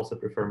perspective, I also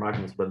prefer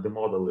Magnus, but the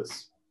model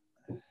is,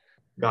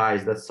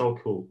 guys, that's so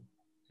cool.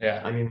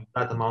 Yeah. I mean,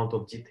 that amount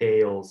of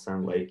details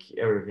and like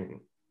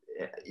everything,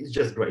 it's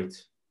just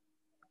great.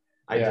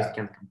 I just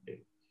can't complain.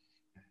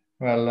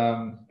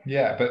 Well,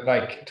 yeah, but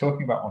like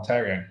talking about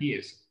Mortarion, he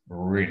is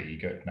really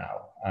good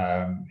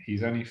now.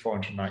 He's only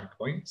 490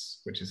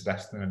 points, which is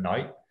less than a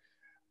knight.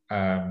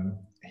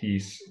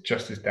 He's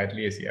just as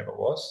deadly as he ever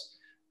was.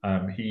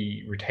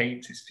 He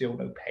retains his feel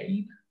no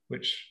pain,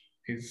 which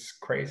is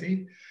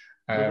crazy.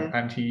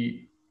 And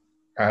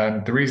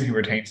the reason he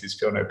retains his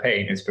feel no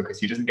pain is because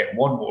he doesn't get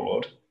one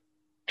warlord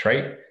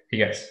trait, he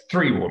gets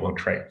 3 warlord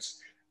traits.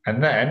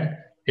 And then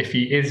if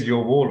he is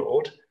your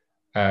warlord,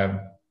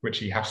 which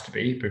he has to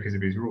be because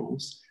of his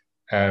rules,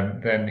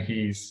 then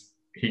he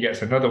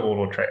gets another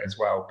warlord trait as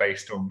well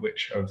based on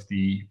which of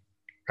the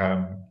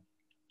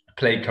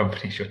plague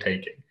companies you're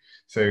taking.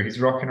 So he's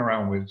rocking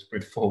around with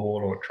 4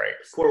 warlord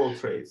traits. 4 warlord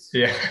traits.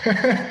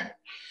 Yeah.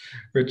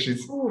 Which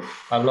is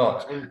a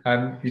lot.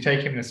 And you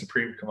take him in a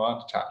Supreme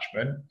Command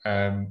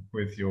detachment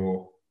with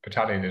your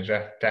battalion of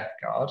Death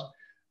Guard,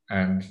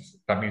 and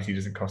that means he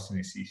doesn't cost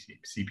any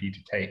CP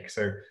to take.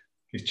 So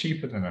he's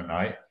cheaper than a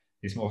knight,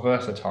 he's more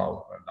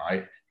versatile than a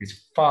knight,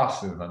 he's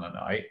faster than a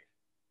knight,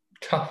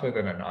 tougher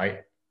than a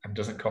knight, and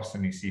doesn't cost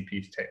any CP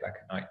to take like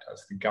a knight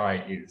does. The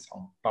guy is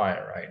on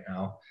fire right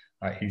now.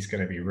 He's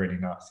going to be really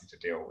nasty to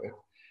deal with.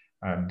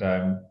 And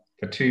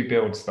the 2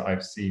 builds that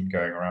I've seen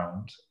going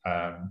around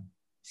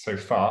so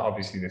far,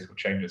 obviously this will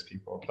change as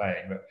people are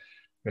playing, but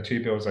the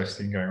 2 builds I've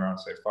seen going around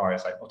so far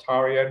is like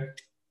Mortarion,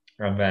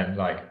 and then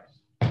like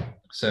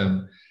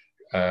some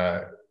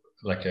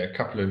like a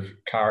couple of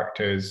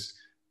characters,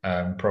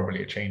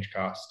 probably a change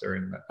caster,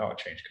 and not a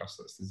change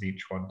caster, that's the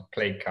Zeech one,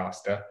 plague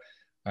caster,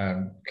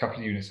 a couple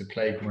of units of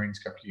plague marines,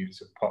 a couple of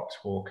units of pox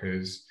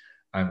walkers,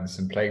 and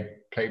some plague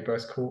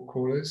burst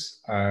callers.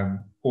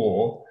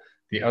 Or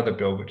the other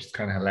build, which is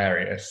kind of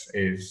hilarious,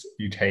 is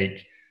you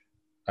take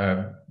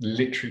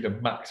literally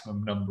the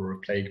maximum number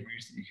of plague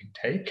marines that you can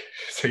take.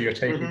 So you're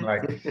taking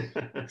like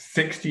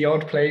 60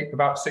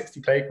 about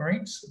 60 plague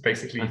marines.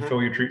 Basically,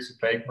 fill your troops with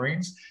plague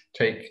marines,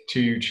 take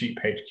 2 cheap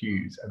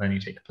HQs, and then you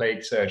take a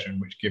plague surgeon,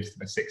 which gives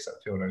them a 6-up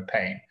feel no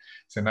pain.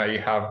 So now you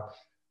have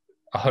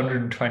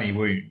 120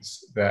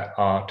 wounds that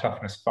are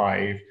toughness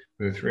 5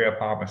 with a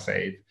 3-up armor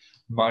save,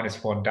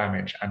 -1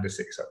 damage, and a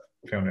 6-up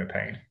feel no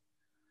pain.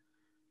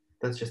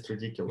 That's just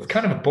ridiculous. It's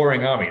kind of a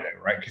boring army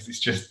though, right? Because it's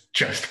just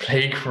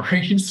plague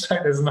marines.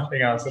 Like there's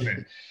nothing else in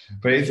it.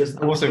 But it's just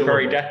also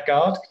very Death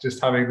Guard,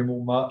 just having them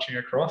all marching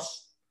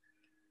across.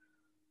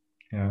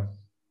 Yeah.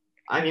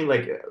 I mean,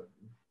 like,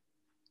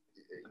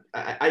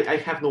 I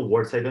have no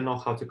words. I don't know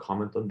how to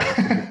comment on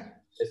that.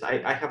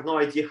 I have no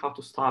idea how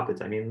to stop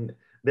it. I mean,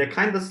 they're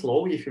kind of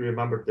slow. If you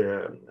remember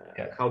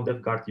how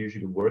Death Guard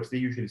usually works, they're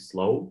usually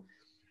slow.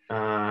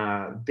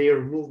 Their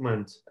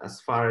movement,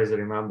 as far as I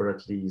remember,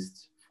 at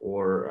least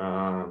for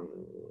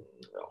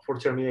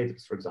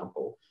Terminators, for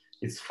example,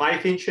 it's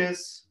 5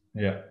 inches.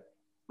 Yeah.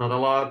 Not a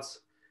lot.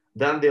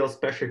 Then there are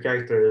special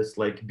characters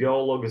like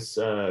Biologus,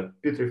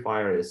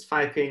 Putrifier is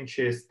 5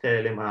 inches,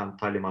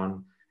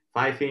 Taliman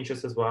 5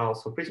 inches as well.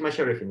 So pretty much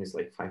everything is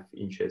like 5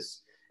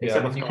 inches, Yeah, I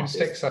except mean, of you can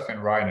stick cultists. stuff in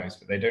rhinos,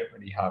 but they don't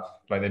really have,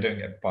 like, they don't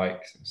get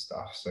bikes and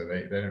stuff, so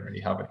they don't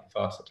really have any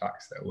fast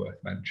attacks that are worth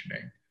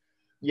mentioning.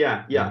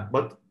 Yeah, yeah, Um,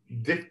 but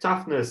with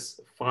toughness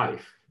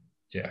 5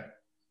 yeah,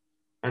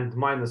 and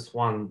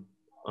 -1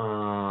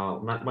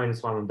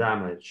 on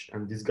damage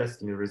and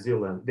disgustingly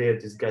resilient. They are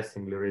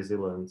disgustingly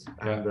resilient,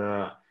 yeah,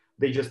 and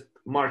they just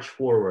march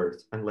forward,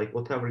 and like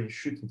whatever you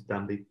shoot into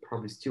them, they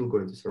probably still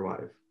going to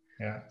survive.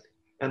 yeah.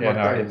 And Yeah, no,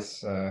 Mortarion,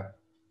 it's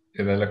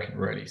yeah, they're looking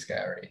really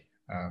scary.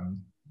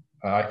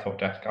 I thought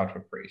Death Guard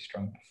were pretty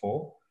strong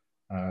before,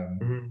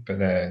 mhm. but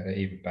they're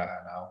even better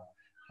now.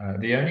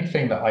 The only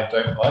thing that I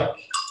don't like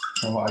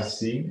from what I've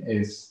seen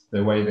is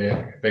the way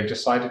they've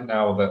decided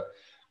now that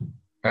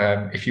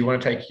if you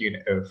want to take a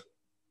unit of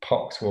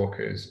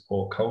poxwalkers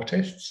or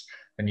cultists,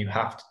 then you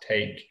have to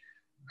take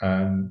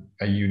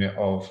a unit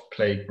of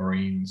plague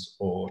marines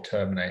or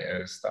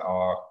terminators that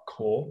are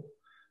core.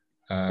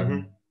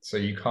 Mhm. So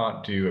you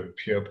can't do a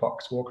pure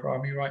poxwalker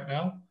army right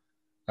now,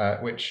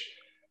 which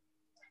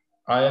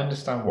I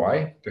understand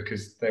why,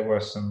 because there were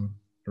some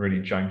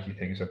really janky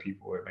things where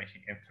people were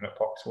making infinite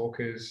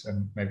poxwalkers,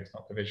 and maybe it's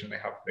not the vision they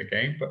have for the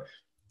game, but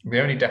the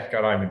only Death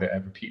Guard army that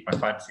ever piqued my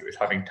fancy was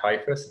having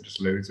Typhus and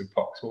just loads of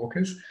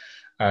poxwalkers.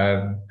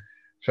 Um,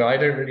 so I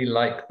don't really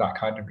like that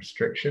kind of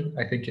restriction.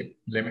 I think it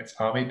limits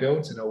army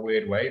builds in a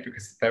weird way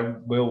because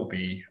there will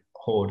be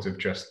hordes of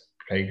just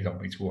plague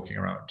zombies walking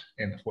around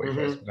in the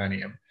 41st Mhm.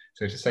 millennium.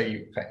 So to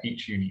say for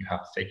each unit you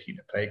have to take a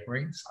unit plague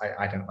marines,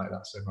 I don't like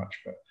that so much,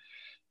 but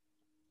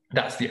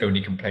that's the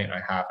only complaint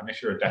I have. And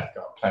if you're a Death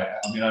Guard player,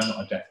 I mean, I'm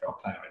not a Death Guard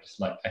player.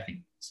 I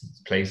think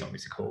play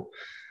zombies are cool.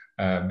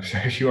 So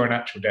if you're an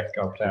actual Death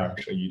Guard player, I'm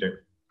sure you don't.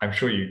 I'm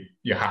sure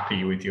you're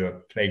happy with your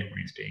Plague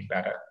Marines being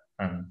better.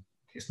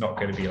 It's not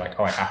going to be like,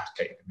 oh, I have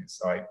to take them.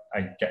 It's I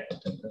get to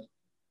take them.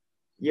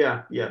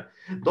 Yeah, yeah.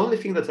 The only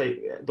thing that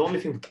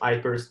I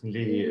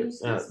personally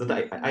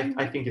that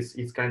I think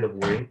it's kind of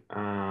worrying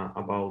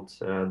about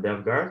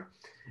Death Guard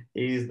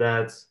is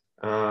that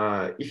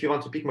if you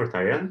want to pick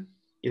Mortarion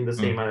in the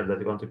same Mm. manner that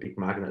you want to pick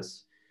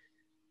Magnus,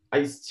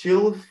 I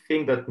still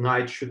think that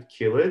Knight should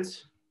kill it.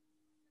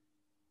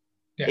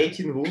 Yeah.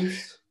 18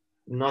 wounds,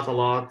 not a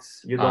lot.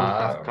 You don't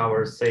have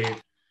cover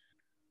save.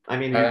 I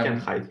mean, you can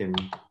hide him.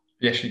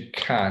 Yes, you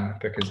can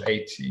because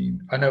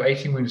 18. I know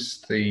 18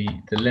 wounds the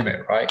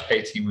limit, right?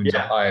 18 wounds or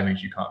Yeah, higher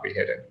means you can't be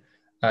hidden.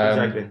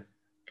 exactly.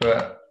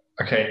 But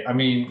okay, I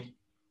mean,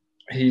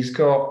 he's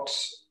what,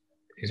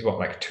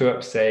 like 2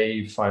 up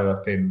save, 5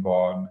 up in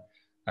one,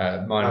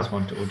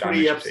 -1 to all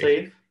Free damage up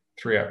save.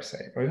 3 up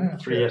save. Oh, yeah,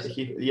 3 Free, up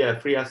save. yeah,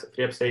 free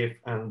up save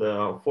and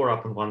 4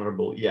 up and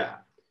vulnerable. Yeah,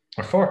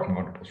 Well, 4 up and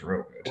vulnerable is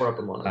real good. 4 up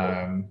and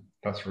vulnerable.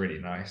 That's really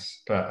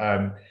nice. But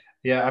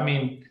yeah, I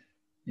mean,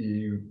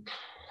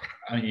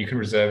 you can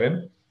reserve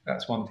him.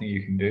 That's one thing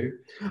you can do.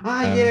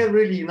 Yeah,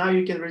 really. Now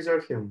you can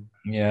reserve him.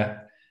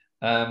 Yeah.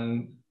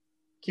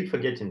 Keep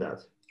forgetting that.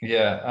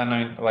 Yeah, and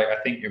I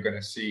think you're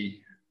going to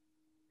see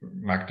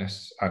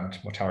Magnus and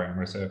Mortarion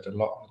reserved a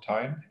lot of the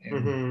time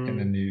in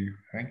the new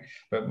thing.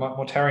 But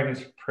Mortarion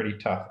is pretty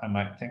tough, and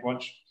I think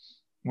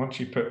once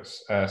you put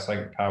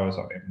psychic powers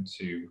on him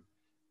to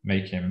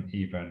make him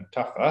even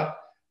tougher,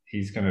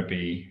 he's going to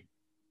be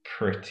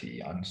pretty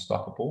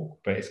unstoppable.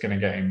 But it's going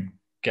to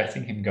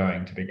getting him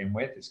going to begin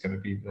with. It's going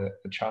to be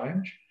the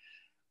challenge.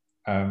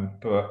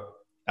 But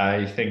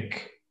I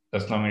think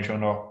as long as you're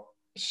not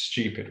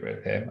stupid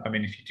with him, I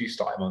mean, if you do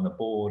start him on the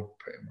board,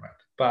 put him right at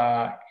the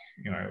back,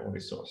 all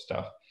this sort of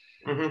stuff.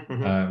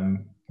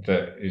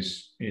 That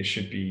it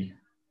should be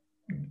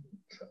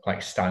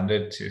like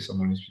standard to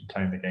someone who's been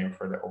playing the game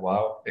for a little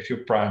while. If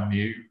you're brand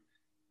new,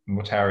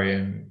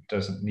 Mortarion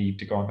doesn't need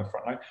to go on the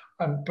front line.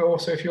 But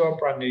also, if you are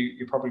brand new,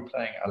 you're probably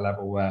playing at a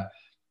level where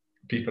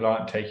people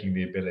aren't taking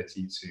the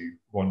ability to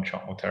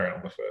one-shot Mortarion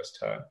on the first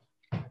turn.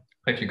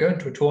 If you go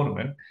into a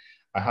tournament,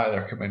 I highly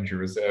recommend you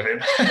reserve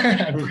him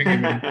and bring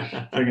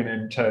him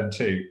in turn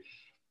 2,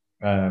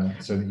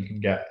 so that you can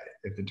get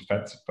the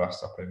defensive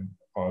bust up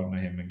on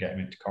him and get him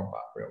into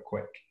combat real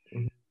quick.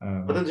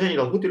 But in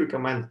general, would you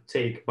recommend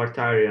take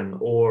Mortarion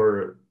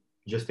or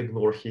just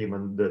ignore him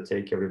and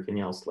take everything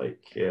else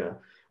like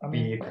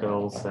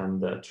vehicles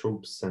and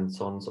troops and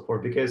so on and so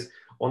forth? Because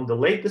on the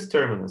latest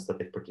tournaments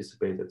that I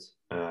participated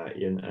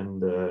in,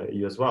 and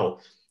you as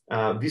well,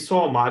 we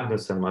saw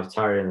Magnus and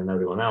Mortarion and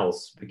everyone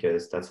else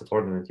because that's a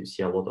tournament you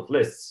see a lot of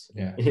lists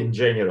in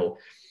general.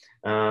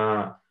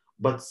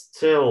 But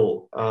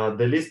still,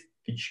 the list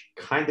which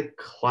kind of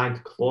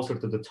climbed closer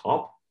to the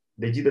top,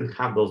 they didn't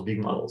have those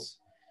big models.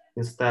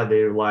 Instead,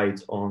 they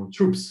relied on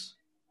troops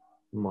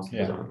most of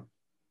the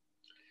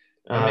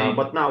time.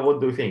 But now, what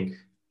do you think?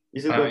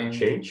 Is it going to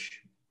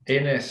change?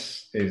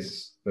 Innes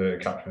is the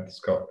captain of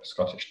the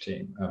Scottish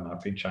team, and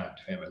I've been chatting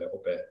to him a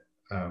little bit.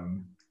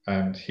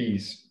 And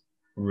he's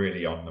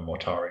really on the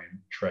Mortarion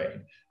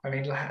train. I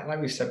mean, like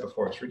we said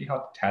before, it's really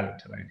hard to tell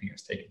until anything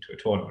gets taken to a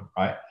tournament,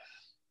 right?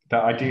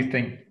 But I do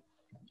think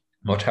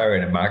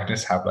Mortarion and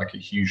Magnus have like a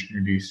huge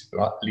new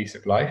lease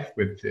of life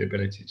with the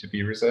ability to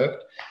be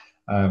reserved.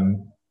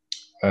 Um,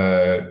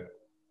 uh,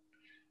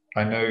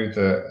 I know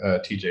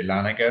that TJ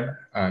Lanigan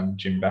and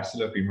Jim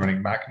Bessel have been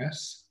running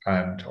Magnus,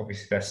 and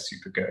obviously they're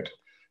super good,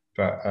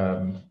 but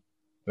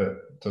that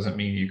doesn't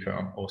mean you can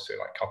also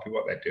like copy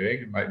what they're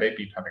doing. And like they've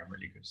been having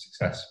really good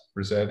success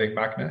reserving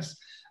Magnus,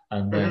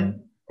 and Mm-hmm.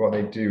 then what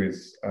they do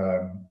is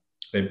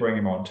they bring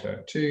him on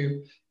turn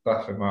two,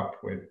 buff him up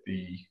with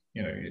the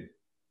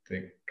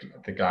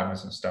the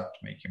glamours and stuff to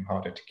make him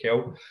harder to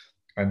kill,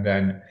 and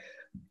then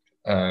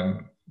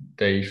um,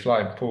 they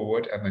fly him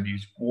forward and then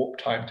use warp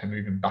time to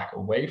move him back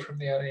away from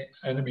the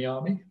enemy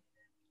army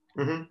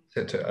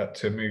Mm-hmm.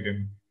 to move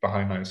him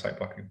behind line of sight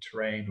blocking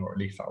terrain or at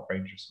least out of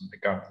range of some of the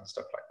guns and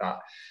stuff like that.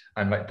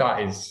 And like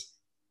that is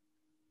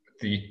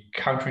the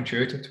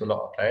counterintuitive to a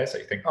lot of players. So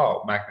you think,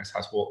 oh, Magnus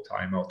has warp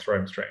time, I'll throw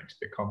him straight into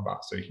the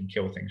combat so he can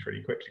kill things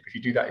really quickly. But if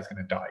you do that, he's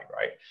going to die,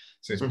 right?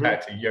 So it's Mm-hmm.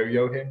 better to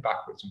yo-yo him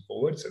backwards and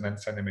forwards and then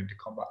send him into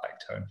combat like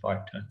turn 5,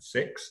 turn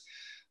 6,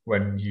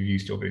 when you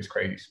used all those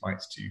crazy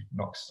smites to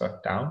knock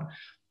stuff down.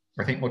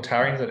 I think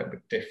Mortarion's a little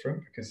bit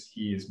different because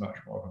he is much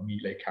more of a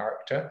melee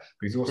character,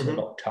 but he's also a Mm-hmm.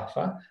 lot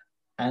tougher.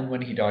 And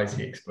when he dies,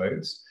 he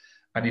explodes.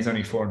 And he's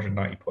only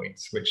 490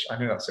 points, which I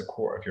know that's a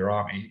quarter of your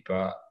army,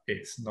 but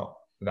it's not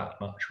that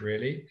much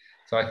really.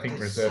 So I think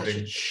That's such a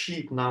reserving,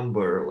 cheap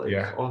number, like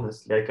yeah,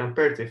 honestly. I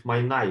compared with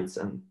my knights,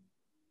 and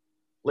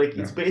like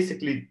yeah, it's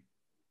basically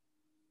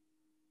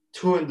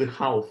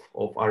 2.5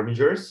 of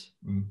armigers,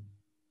 mm,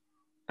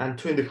 and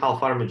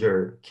 2.5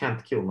 armiger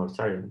can't kill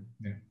Mortarion.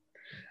 yeah.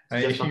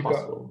 It's And just not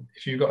possible.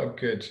 if you've got a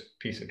good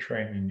piece of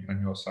training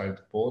on your side of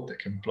the board that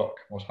can block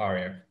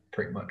Mortario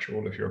pretty much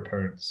all of your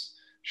opponent's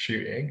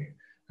shooting,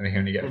 and you can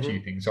only get a Mm-hmm.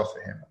 few things off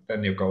of him,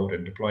 then you're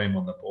golden. Deploy him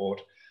on the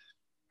board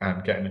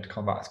and get him into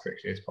combat as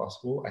quickly as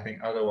possible. I think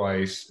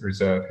otherwise,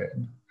 reserve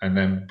him and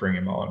then bring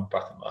him on,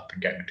 buff him up,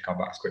 and get him into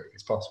combat as quickly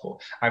as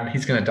possible. And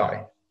he's going to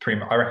die.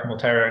 Pretty much, I reckon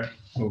Mortarion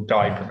will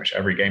die pretty much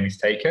every game he's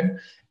taken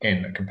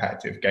in a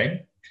competitive game.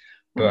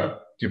 Mm-hmm.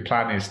 But your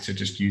plan is to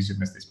just use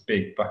him as this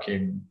big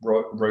fucking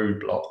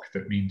roadblock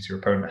that means your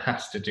opponent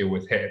has to deal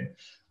with him,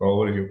 while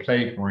all of your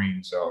Plague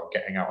Marines are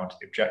getting out onto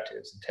the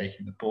objectives and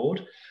taking the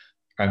board.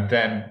 And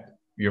then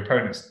your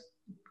opponents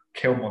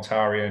kill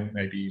Mortarion,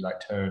 maybe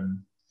like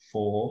turn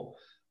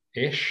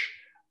 4-ish.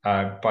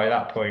 By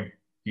that point,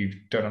 you've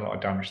done a lot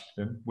of damage to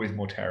them with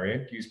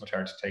Mortarion. Use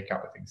Mortarion to take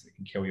out the things that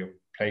can kill your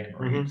Plague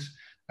Mm-hmm. Marines.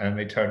 And then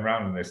they turn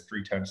around and there's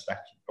 3 turns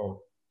left, or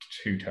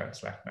 2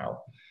 turns left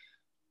now.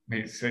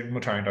 So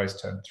Mortarion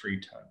dies turn 3,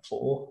 turn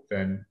 4,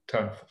 then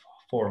turn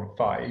 4 and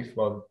 5.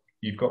 Well,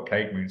 you've got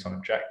Plague Marines on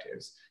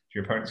objectives.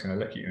 Your opponent's going to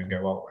look at you and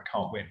go, well, I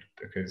can't win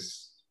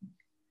because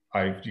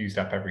I've used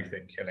up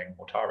everything killing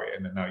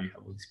Mortarion, and now you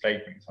have all these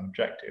Plague Marines on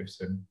objectives,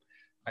 and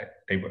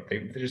they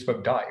just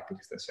won't die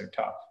because they're so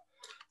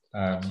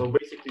tough. So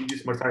basically,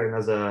 use Mortarion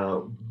as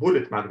a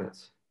bullet magnet.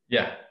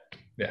 Yeah,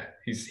 yeah.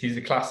 He's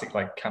a classic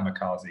like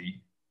kamikaze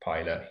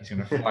pilot. He's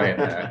going to fly in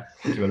there,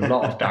 do a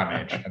lot of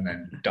damage, and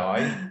then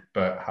die,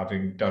 but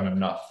having done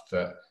enough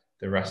that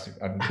the rest of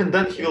and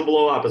then he will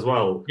blow up as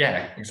well.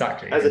 Yeah,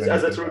 exactly. As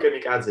a true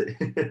kamikaze.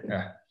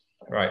 Yeah,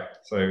 right.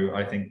 So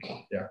I think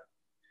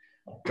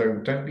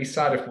don't be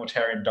sad if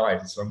Mortarion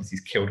dies as long as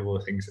he's killed all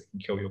the things that can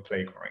kill your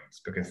Plague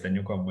Marines, because then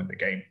you'll go and win the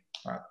game.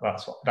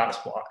 That's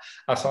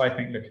how I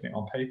think. Looking at it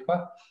on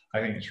paper, I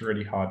think it's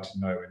really hard to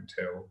know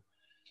until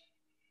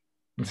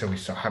we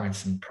start having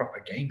some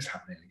proper games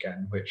happening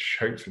again, which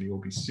hopefully will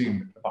be soon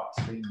with the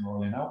vaccine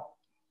rolling out.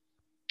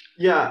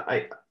 Yeah,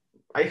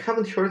 I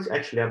haven't heard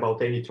actually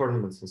about any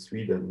tournaments in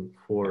Sweden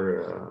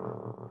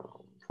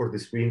for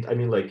this wind. I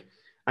mean, like,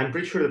 I'm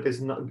pretty sure that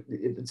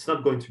it's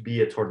not going to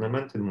be a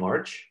tournament in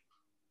March.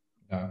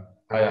 No,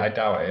 I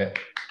doubt it.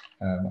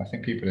 I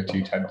think people are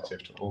too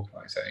tentative to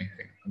organise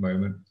anything at the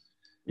moment.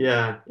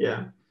 Yeah.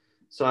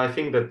 So I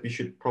think that we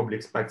should probably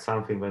expect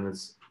something when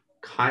it's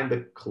kind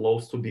of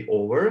close to be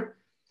over.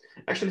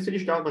 Actually, the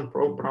Swedish government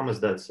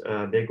promised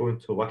that they're going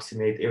to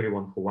vaccinate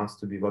everyone who wants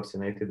to be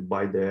vaccinated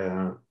by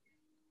the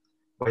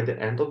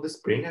end of the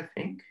spring, I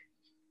think.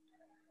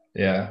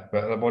 Yeah,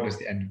 but what does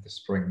the end of the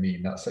spring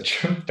mean? That's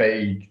such a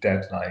vague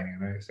deadline,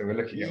 you know. So we're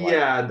looking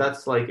at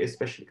that's like,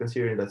 especially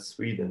considering that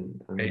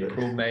Sweden and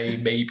April, May,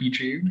 maybe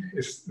June.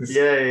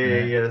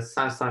 Yeah.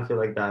 Something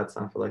like that.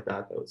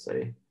 I would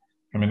say.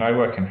 I mean, I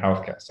work in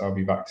healthcare, so I'll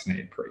be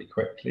vaccinated pretty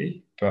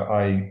quickly, but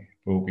I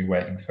will be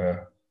waiting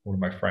for all of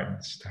my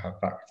friends to have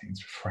vaccines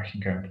before I can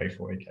go and play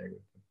 40k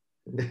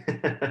with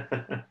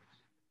them.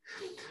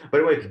 By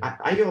the way,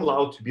 are you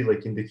allowed to be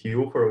like in the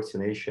queue for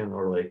vaccination,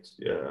 or like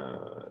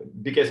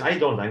because I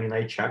don't? I mean,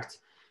 I checked,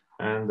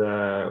 and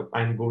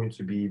I'm going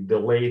to be the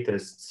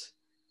latest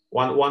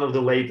one of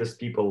the latest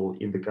people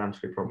in the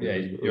country, probably.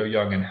 Yeah, you're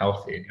young and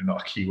healthy, and you're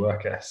not a key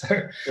worker, so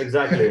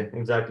exactly.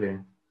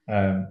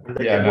 And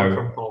I can work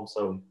from home,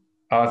 so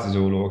ours is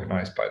all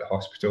organised by the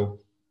hospital.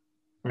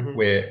 Mm-hmm.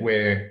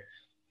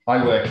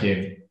 I work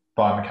in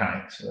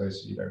biomechanics, for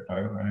those of you who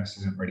don't know, and this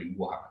isn't really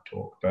what I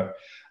talk, but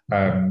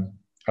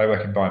I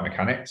work in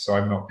biomechanics, so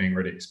I'm not being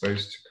really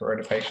exposed to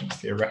corona patients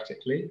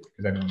theoretically,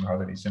 because anyone who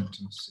has any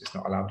symptoms is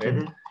not allowed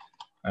in.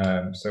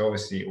 So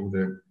obviously all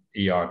the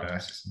ER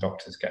nurses and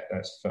doctors get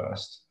theirs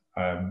first,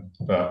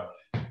 but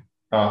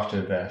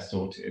after they're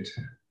sorted,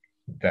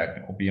 then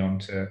it will be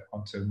onto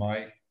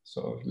my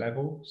sort of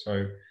level.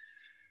 So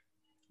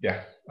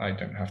yeah, I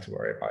don't have to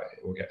worry about it.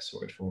 It will get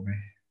sorted for me.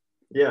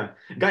 Yeah,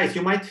 guys,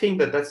 you might think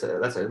that that's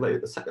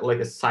like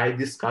a side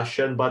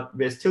discussion, but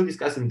we're still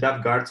discussing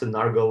DevGuards and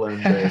Nargle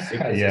and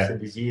sicknesses Yeah. and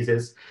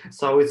diseases.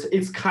 So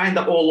it's kind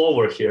of all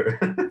over here.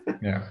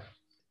 Yeah.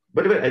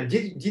 By the way,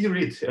 did you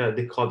read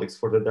the codex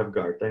for the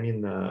DevGuard? I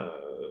mean,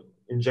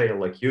 in general,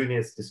 like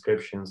units,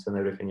 descriptions, and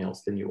everything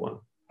else, the new one.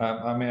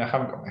 I mean, I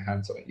haven't got my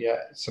hands on it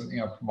yet. It's something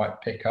I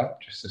might pick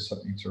up just as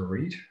something to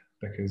read,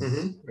 because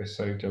we're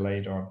so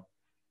delayed on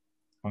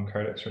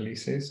codex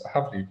releases. I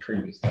have the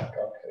previous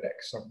DevGuard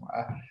codex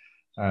somewhere.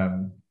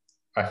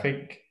 I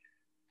think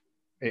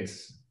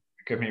it's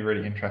going to be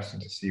really interesting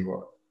to see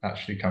what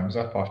actually comes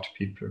up after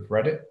people have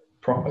read it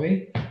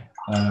properly.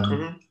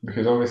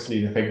 Because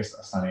obviously the things that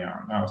are standing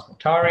out now is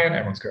Mortarion.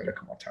 Everyone's going to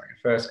look at Mortarion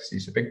first because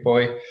he's a big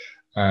boy.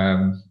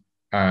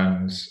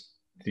 And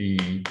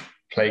the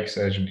plague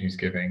surgeon who's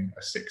giving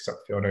a 6-up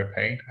Feel No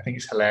Pain. I think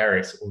it's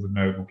hilarious, all the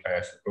noble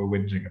players that were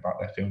whinging about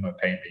their Feel No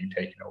Pain being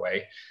taken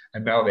away.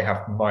 And now they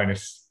have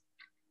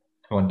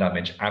 -1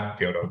 damage and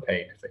Feel No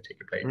Pain if they take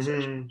a plague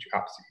surgeon, which you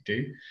absolutely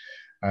do.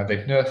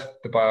 They've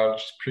nerfed the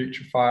biologist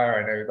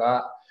Putrefier, I know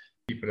that.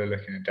 People are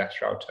looking at Death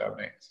Shroud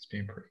Terminators. It's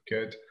been pretty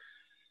good.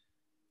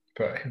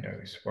 But who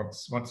knows?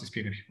 Once it's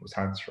been in people's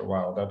hands for a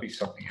while, there'll be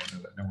something in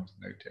there that no one's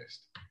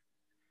noticed.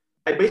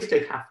 I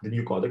basically have the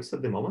new codex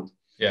at the moment.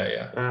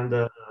 Yeah. And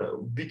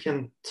we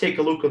can take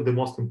a look at the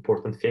most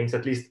important things,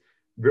 at least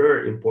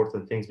very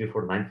important things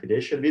before 9th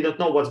edition. We don't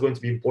know what's going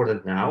to be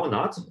important now or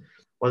not,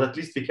 but at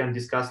least we can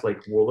discuss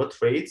like warlord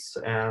traits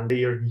and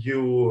their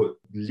new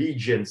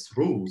legions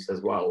rules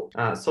as well.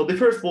 So the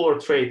first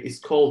warlord trait is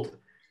called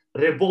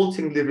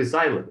Revoltingly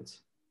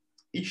Resilient.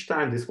 Each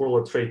time this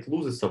warlord trait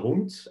loses a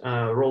wound,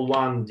 roll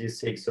 1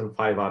 d6 and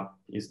 5 up.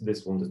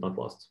 This wound is not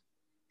lost.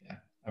 Yeah,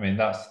 I mean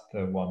that's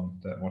the one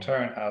that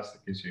Mortarion has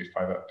that gives you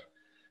 5 up.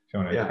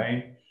 Feel No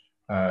Pain.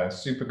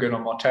 Super good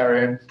on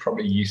Mortarion,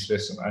 probably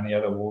useless on any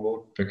other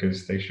warlord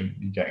because they shouldn't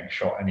be getting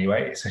shot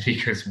anyway. It's only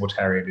because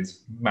Mortarion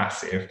is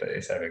massive that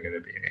it's ever going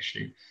to be an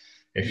issue.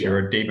 If you're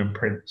a Demon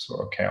Prince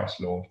or a Chaos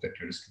Lord, then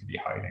you're just going to be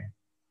hiding.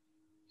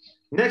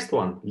 Next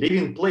one,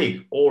 Living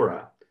Plague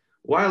Aura.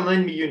 While an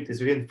enemy unit is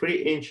within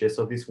 3 inches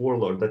of this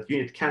warlord, that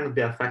unit cannot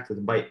be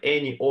affected by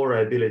any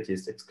aura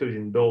abilities,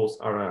 excluding those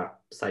aura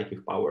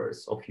psychic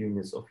powers of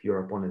units of your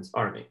opponent's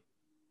army.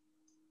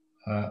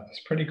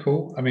 It's pretty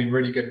cool. I mean,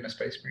 really good in a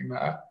Space Marine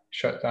meta.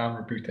 Shut down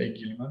Rebrute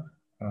Guilliman.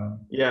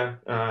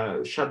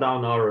 Shut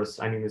down auras.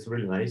 I mean, it's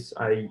really nice.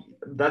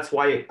 That's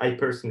why I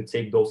personally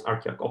take those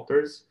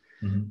Archaeocopters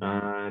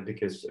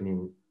because I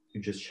mean,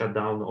 you just shut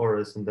down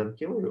auras and then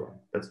kill everyone.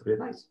 That's really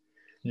nice.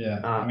 Yeah,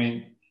 I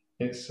mean,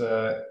 it's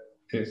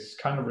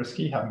kind of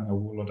risky having a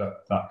warlord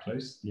up that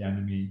close to the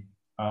enemy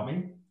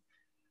army,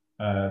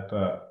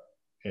 but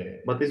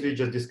as we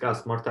just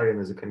discussed, Mortarion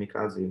is a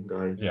kamikaze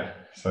guy. Yeah,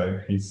 so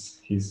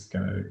he's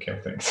gonna kill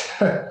things.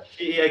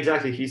 Yeah,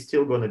 exactly. He's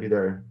still gonna be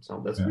there,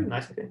 so that's really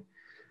nice. Okay.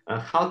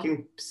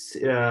 Hulking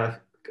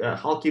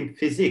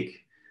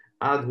Physique.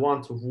 Add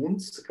 1 to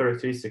wounds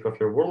characteristic of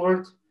your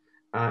warlord.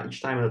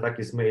 Each time an attack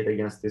is made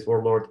against this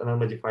warlord, an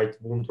unmodified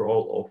wound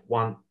roll of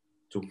 1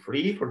 to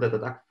 3 for that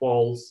attack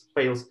fails,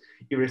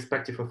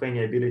 irrespective of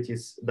any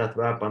abilities that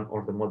weapon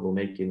or the model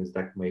making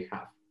deck may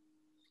have.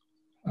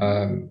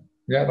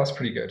 Yeah, that's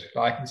pretty good.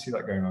 I can see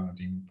that going on a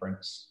Demon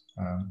Prince.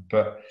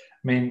 But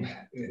I mean,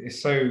 it's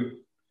so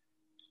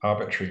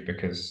arbitrary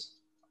because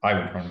I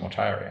would run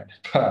Mortarion.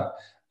 But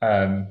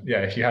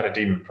yeah, if you had a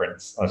Demon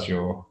Prince as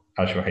your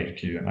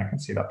HQ, then I can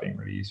see that being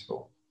really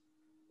useful.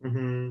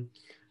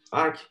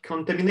 Arc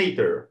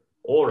Contaminator.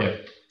 Or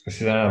this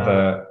is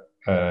another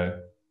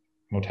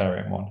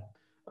Mortarion one.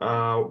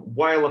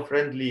 While a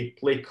friendly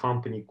Plague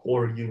Company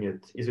core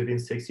unit is within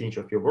 6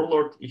 inches of your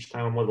warlord, each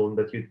time a model in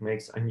that unit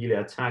makes a melee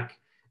attack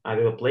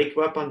with a plague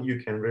weapon, you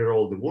can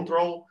reroll the wound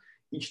roll.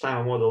 Each time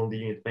a model in the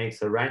unit makes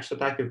a ranged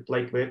attack with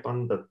plague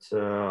weapon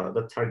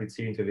that targets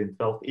unit within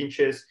 12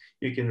 inches,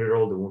 you can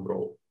reroll the wound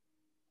roll.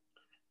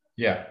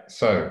 Yeah,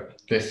 so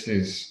this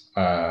is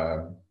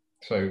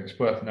so it's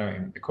worth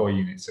noting that the core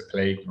units are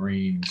Plague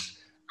Marines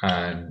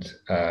and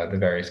the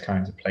various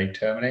kinds of Plague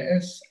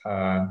Terminators,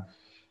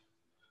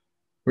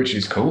 which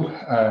is cool.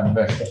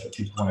 They're stuff that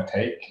people want to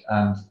take.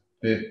 And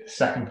the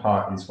second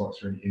part is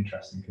what's really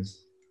interesting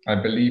because I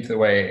believe the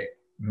way it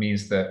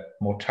means that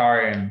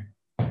Mortarion,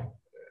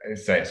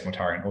 say it's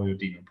Mortarion or your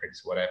Demon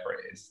Prince, whatever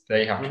it is,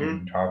 they have to be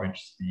within 12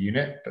 inches of the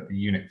unit, but the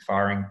unit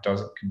firing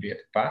can be at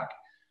the back.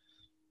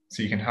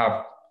 So you can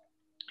have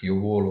your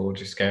warlord,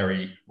 your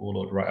scary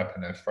warlord, right up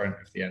in the front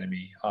of the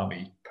enemy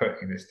army,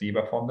 putting this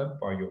debuff on them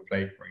while your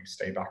Plague Marines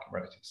stay back in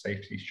relative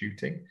safety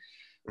shooting,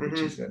 which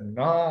is a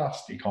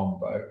nasty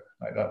combo.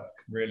 Like that's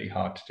really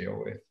hard to deal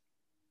with.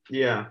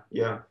 Yeah.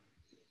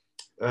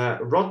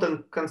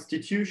 Rotten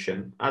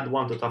Constitution. Add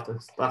 1 to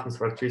toughness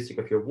characteristic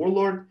of your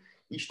warlord.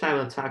 Each time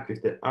an attack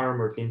with the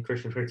armor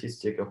penetration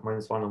characteristic of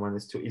 -1 or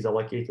 -2 is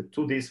allocated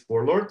to these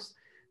warlords,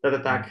 that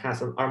attack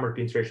has an armor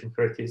penetration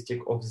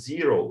characteristic of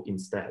 0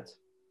 instead.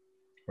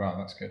 Wow,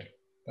 that's good.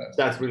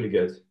 That's really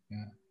good.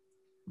 Yeah.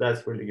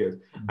 That's really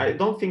good. I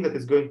don't think that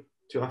it's going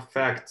to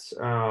affect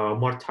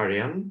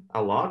Mortarion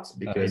a lot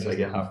because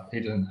he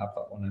doesn't have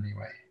that one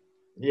anyway.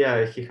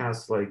 Yeah, he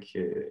has like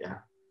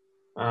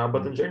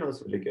but in general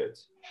it's really good.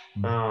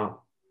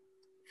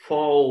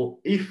 Fall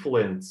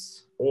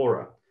Iflin's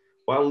aura.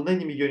 While an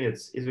enemy unit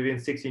is within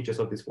 6 inches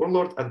of this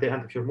warlord, at the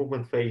end of your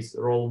movement phase,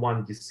 roll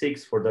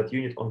 1d6 for that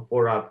unit. On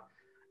 4-up.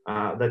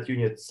 That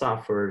unit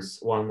suffers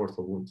 1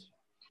 mortal wound.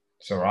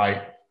 It's all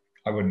right.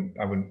 I wouldn't.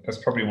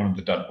 That's probably one of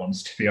the dud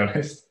ones, to be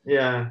honest.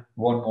 Yeah.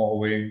 1 mortal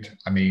wound.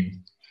 I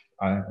mean,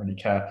 I don't really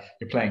care.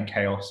 You're playing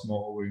Chaos.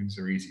 Mortal wounds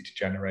are easy to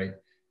generate.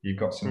 You've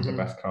got some of the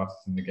best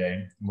casters in the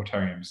game.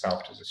 Mortarion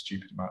himself does a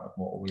stupid amount of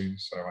mortal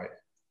wounds, so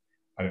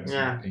I don't see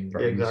it being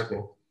very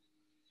useful.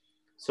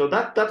 So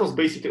that was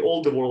basically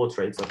all the warlord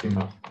traits that we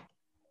have.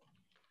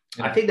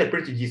 Yeah. I think they're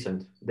pretty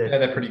decent.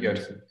 They're pretty good.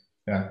 Decent.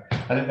 Yeah,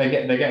 I think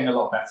they're getting a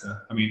lot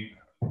better. I mean,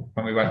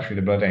 when we went through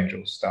the Blood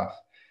Angels stuff,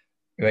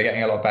 they're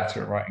getting a lot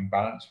better at writing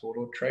balanced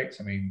warlord traits.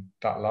 I mean,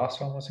 that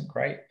last one wasn't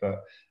great,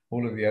 but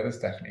all of the others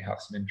definitely have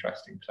some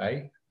interesting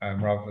play.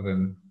 Rather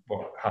than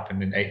what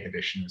happened in 8th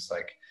edition, was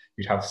like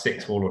you'd have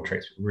 6 warlord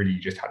traits, but really you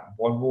just had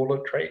 1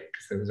 warlord trait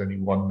because there was only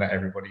 1 that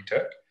everybody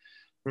took.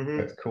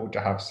 It's cool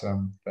to have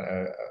some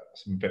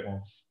bit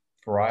more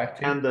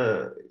variety.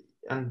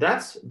 And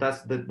that's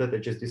that I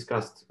just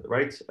discussed,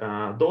 right?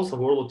 Those are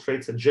warlord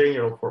traits in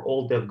general for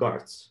all dev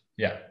guards.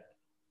 Yeah.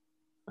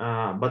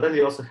 But then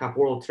we also have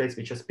warlord traits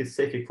which are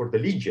specific for the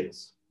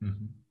legions.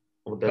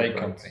 Of play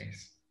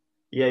companies.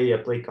 Yeah,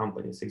 play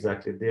companies,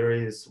 exactly. There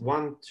is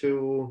 1,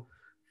 2,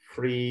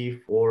 3,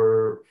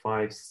 4,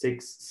 5,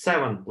 6,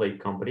 7 play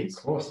companies.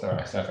 Of course there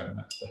are 7.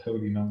 That's the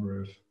holy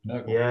number of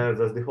Nurgle. Yeah,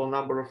 that's the whole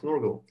number of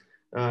Nurgle.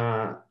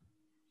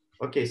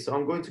 Okay, so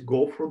I'm going to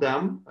go through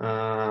them.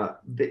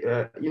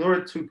 In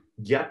order to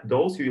get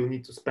those, you will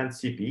need to spend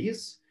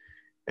CPs,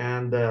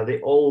 and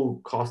they all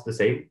cost the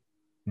same.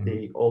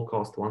 They all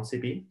cost 1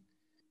 CP.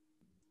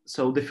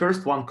 So the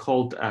first one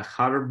called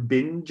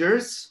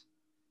Harbingers.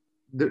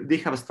 They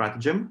have a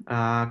stratagem,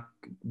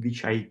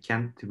 which I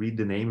can't read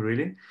the name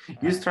really.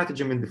 Use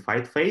stratagem in the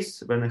fight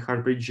phase. When a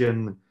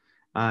Harbinger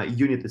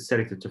unit is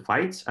selected to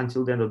fight,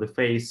 until the end of the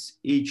phase,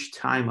 each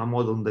time a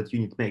model in that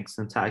unit makes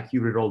an attack,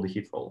 you reroll the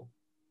hit roll.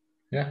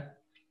 Yeah.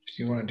 If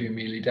you want to do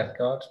melee Death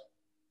Guard.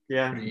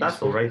 Yeah,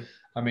 that's all right.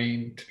 I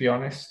mean, to be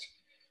honest,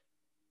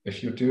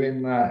 if you're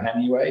doing that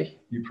anyway,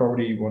 you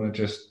probably want to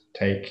just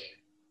take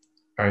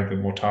either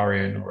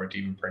Mortarion or a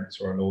Demon Prince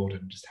or a Lord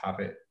and just have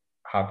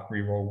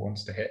reroll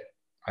ones to hit.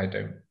 I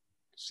don't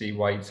see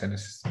why you'd spend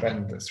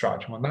a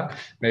stratagem on that.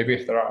 Maybe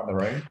if they're out on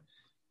their own.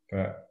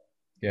 But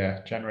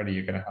yeah, generally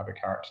you're going to have a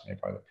character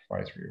nearby that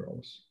provides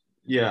rerolls.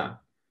 Yeah.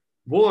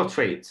 Warlord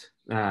trait,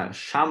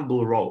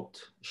 Shamble Road.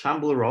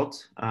 Shamble Road,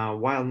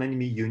 while an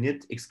enemy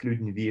unit,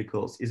 excluding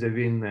vehicles, is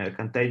within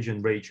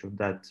contagion range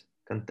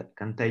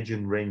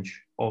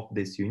of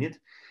this unit,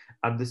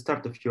 at the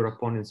start of your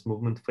opponent's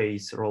movement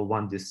phase, roll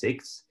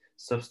 1d6,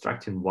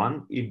 subtracting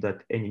 1 if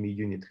that enemy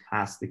unit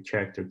has the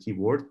character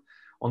keyword.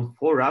 On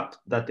 4-up,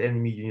 that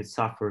enemy unit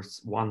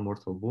suffers 1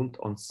 mortal wound.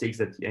 On 6,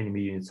 that the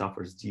enemy unit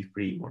suffers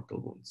D3 mortal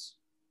wounds.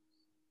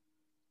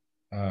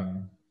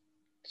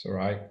 It's all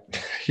right.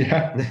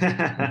 Yeah.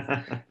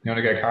 You want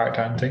to go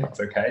character hunting? It's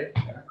okay.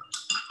 Yeah.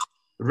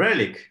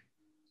 Relic.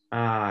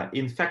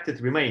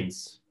 Infected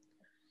Remains.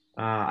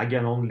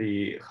 Again,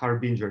 only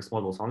Harbingers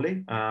models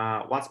only.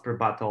 Once per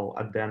battle,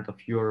 at the end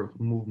of your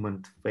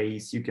movement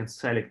phase, you can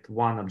select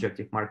 1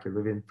 objective marker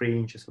within 3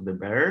 inches of the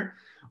bearer.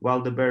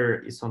 While the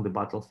bearer is on the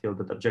battlefield,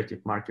 that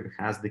objective marker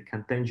has the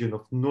contagion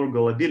of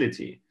Nurgle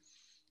ability,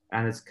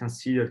 and it's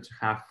considered to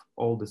have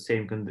all the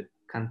same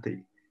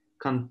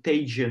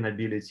contagion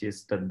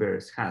abilities that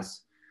bearers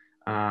has.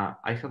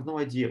 I have no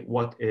idea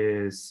what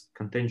is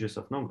contagious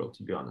of Nurgle,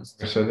 to be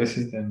honest. So this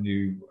is the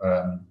new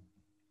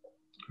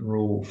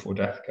rule for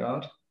Death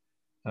Guard.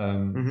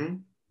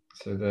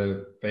 So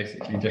the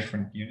basically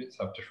different units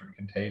have different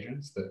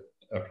contagions that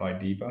apply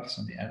debuffs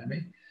on the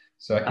enemy.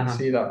 So I can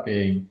see that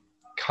being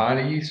kind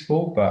of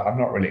useful, but I'm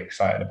not really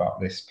excited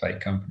about this play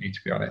company, to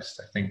be honest.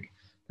 I think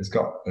there's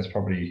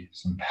probably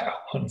some better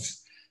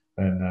ones,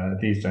 and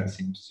these don't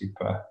seem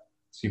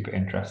super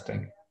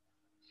interesting.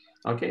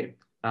 Okay.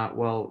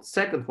 Well,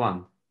 second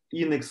one,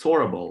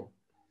 Inexorable.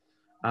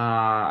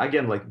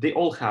 Again, like they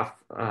all have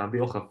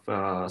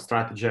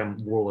stratagem,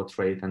 warlord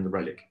trait, and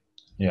relic.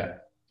 Yeah.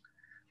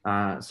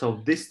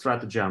 So this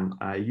stratagem,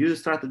 use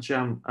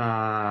stratagem,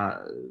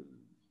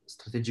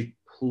 strategic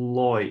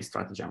ploy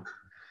stratagem.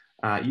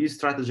 Use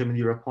stratagem in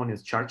your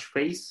opponent's charge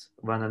phase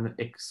when an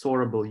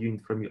exorable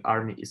unit from your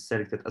army is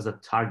selected as a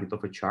target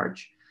of a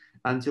charge.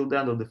 Until the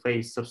end of the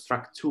phase,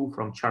 subtract 2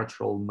 from charge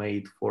roll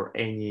made for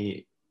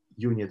any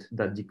unit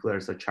that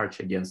declares a charge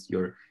against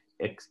your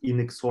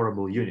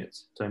inexorable unit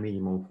to a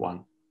minimum of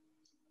 1.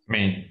 I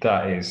mean,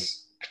 that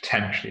is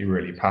potentially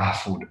really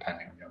powerful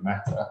depending on your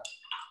meta.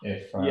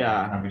 If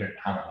Yeah. and we don't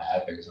have a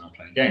meta because I'm not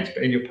playing games,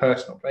 but in your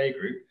personal play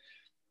group,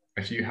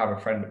 if you have a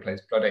friend that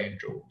plays Blood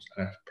Angels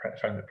and a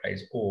friend that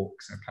plays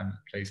Orcs and a friend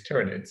that plays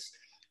Tyranids,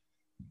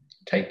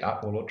 take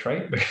that Warlord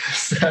trait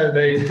because they're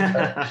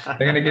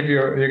going to give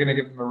you're going to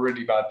give them a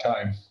really bad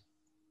time.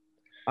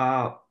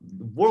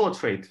 Warlord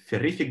trait,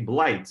 Terrific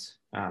Blight.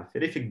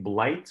 Terrific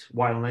Blight,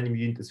 while an enemy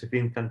unit is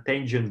within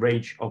contagion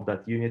range of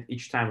that unit,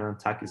 each time an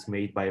attack is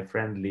made by a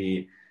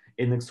friendly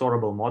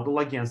inexorable model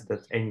against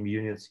that enemy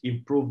unit,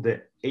 improve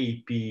the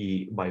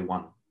AP by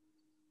 1.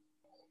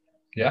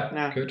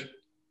 Yeah, good.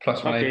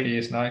 +1 AP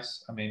is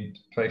nice. I mean,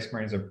 Space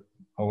Marines are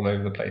all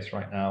over the place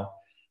right now.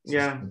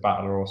 Yeah. The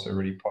battle are also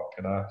really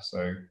popular.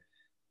 So,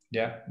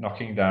 yeah,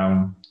 knocking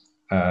down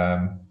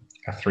a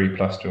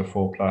 3+ to a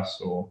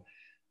 4+, or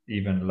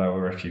even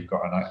lower if you've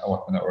got a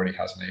weapon that already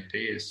has an AP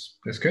is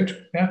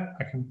good. Yeah,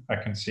 I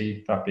can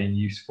see that being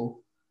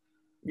useful.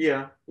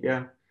 Yeah.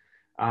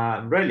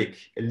 Relic,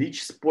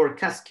 Leech Spore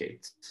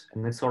Cascade,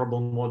 inexorable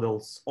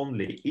models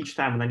only. Each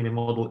time an enemy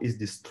model is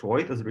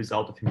destroyed as a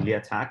result of a melee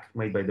attack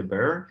made by the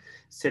bearer,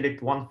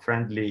 select one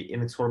friendly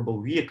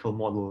inexorable vehicle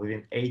model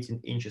within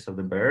 18 inches of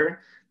the bearer.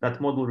 That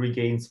model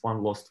regains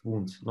 1 lost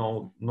wound.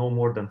 No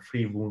more than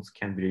 3 wounds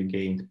can be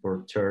regained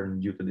per turn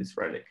due to this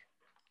relic.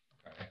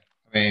 Okay.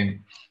 I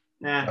mean,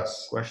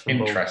 that's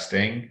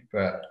interesting,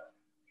 but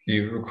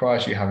it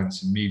requires you having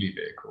some melee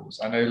vehicles.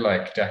 I know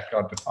like Death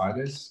Guard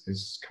Defilers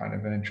is kind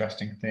of an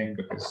interesting thing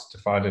because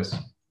Defilers'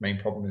 main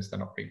problem is they're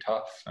not very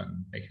tough,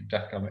 and making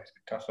Death Guard makes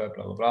it tougher,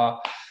 blah, blah,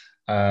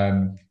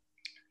 blah.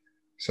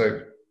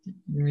 So,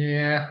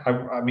 yeah,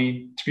 I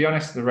mean, to be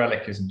honest, the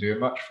Relic isn't doing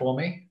much for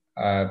me,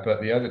 but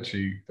the other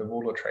two, the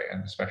Warlord trait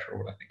and the Special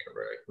Order, I think are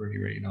really,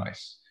 really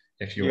nice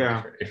if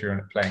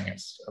you're playing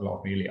against a lot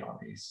of melee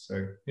armies.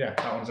 So, yeah,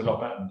 that one's a lot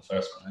better than the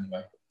first one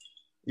anyway.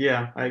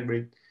 Yeah, I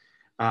agree.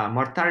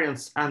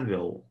 Martarian's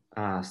Anvil,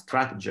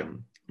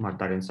 stratagem,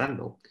 Martarian's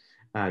Anvil.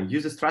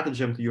 Use a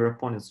stratagem to your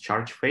opponent's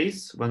charge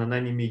phase. When an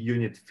enemy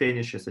unit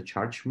finishes a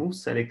charge move,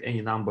 select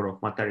any number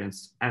of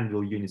Martarian's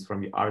Anvil units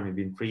from your army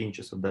within 3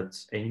 inches of that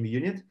enemy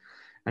unit.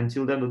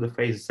 Until the end of the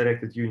phase,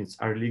 selected units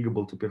are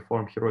eligible to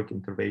perform heroic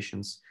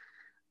interventions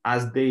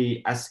as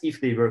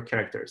if they were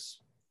characters.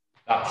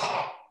 That's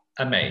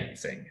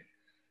amazing.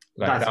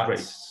 That's great.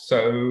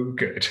 So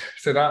good.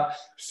 So that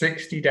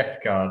 60 Death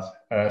Guard,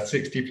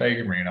 60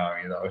 Plague Marine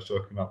army that I was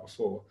talking about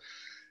before.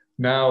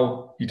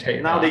 Now you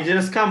take now they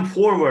just come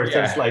forward. Yeah.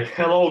 And it's like,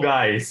 hello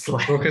guys. Well,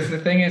 because the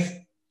thing is,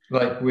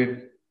 like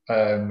with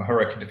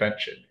heroic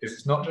intervention, is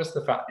it's not just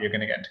the fact that you're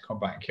going to get into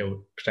combat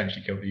and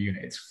potentially kill the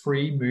unit. It's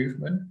free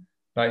movement.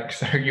 Like,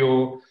 so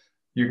you're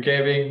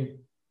giving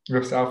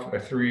yourself a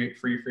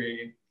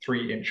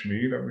 3-inch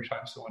move every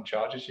time someone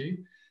charges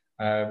you.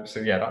 So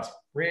yeah, that's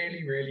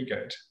really, really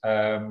good.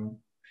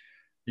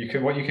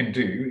 What you can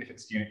do if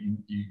it's unit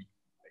you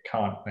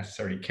can't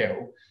necessarily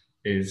kill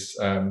is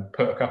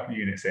put a couple of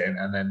units in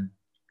and then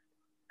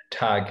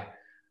tag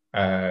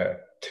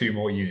 2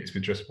 more units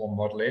with just 1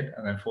 model in,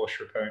 and then force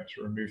your opponent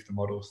to remove the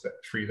models that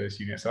free those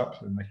units up,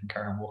 so then they can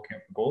carry on walking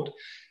up the board.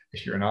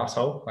 If you're an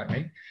asshole like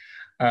me.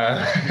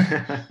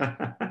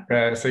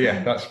 So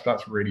yeah,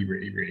 that's really,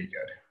 really, really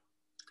good.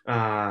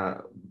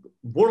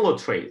 Warlord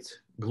trait,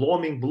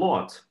 Gloaming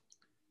Blood.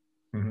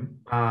 Mm-hmm.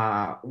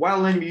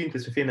 While an enemy unit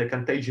is within the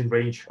contagion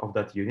range of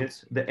that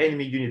unit, the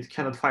enemy unit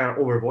cannot fire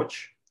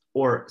Overwatch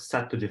or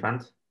set to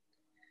defend.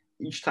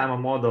 Each time a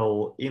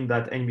model in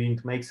that enemy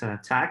unit makes an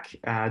attack,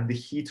 the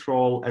hit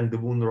roll and the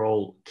wound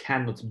roll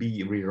cannot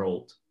be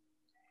re-rolled.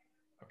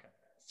 Okay.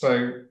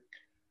 So,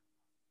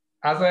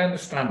 as I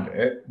understand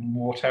it,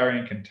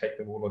 Mortarion can take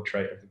the Warlord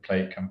trait of the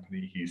Plague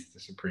Company he's the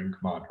Supreme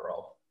Commander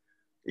of.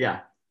 Yeah.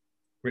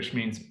 Which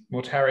means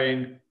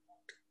Mortarion,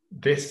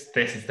 this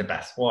is the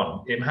best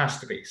one. It has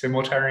to be. So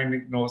Mortarion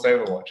ignores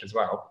Overwatch as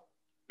well.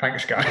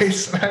 Thanks,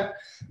 guys.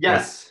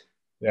 Yes.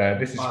 Yeah,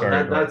 this is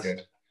very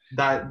good.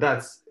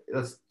 That's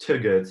too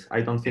good.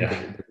 I don't think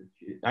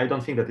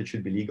that it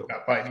should be legal.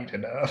 That might need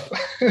enough.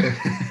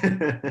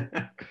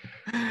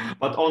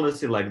 But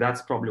honestly, like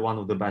that's probably one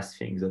of the best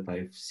things that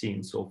I've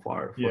seen so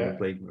far for the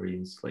Plague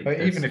Marines. Like,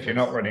 even if you're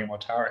not running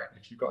Mortarion,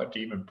 if you've got a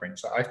Demon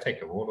Prince, I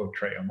take a Warlord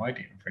trait on my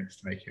Demon Prince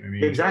to make him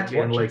immune. Exactly,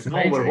 and like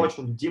we're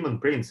watching Demon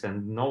Prince,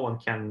 and no one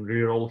can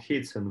reroll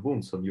hits and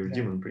wounds on your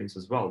Demon Prince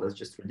as well. That's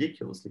just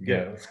ridiculously good.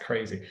 Yeah, that's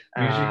crazy.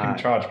 Because you can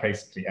charge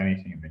basically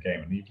anything in the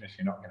game, and even if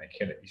you're not going to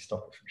kill it, you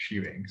stop it from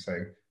shooting.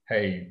 So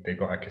hey, they've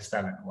got a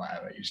Castellan or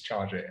whatever, you just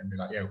charge it and be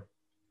like, yo,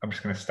 I'm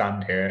just going to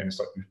stand here and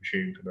stop you from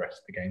shooting for the rest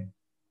of the game.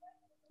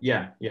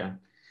 Yeah.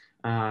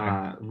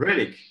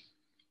 Relic,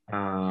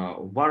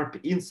 Warp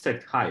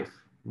Insect Hive,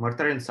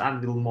 Mortarion's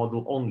Anvil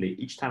model only.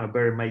 Each time a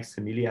bear makes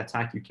a melee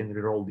attack, you can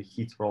reroll the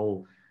hit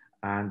roll,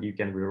 and you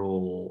can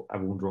reroll a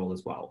wound roll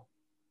as well.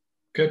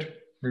 Good.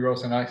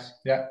 Rerolls are nice.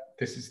 Yeah,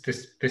 this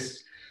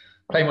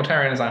play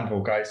Mortarion's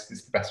Anvil, guys. This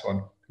is the best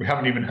one. We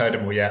haven't even heard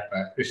them all yet,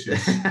 but this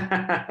is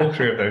all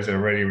 3 of those are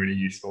really, really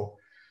useful.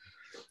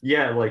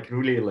 Yeah, like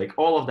really, like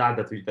all of that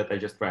that I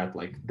just read,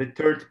 like the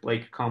third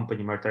plague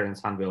company,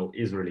 Mortarian's Anvil,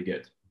 is really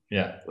good.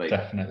 Yeah, Like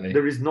definitely.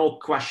 there is no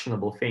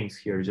questionable things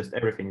here. Just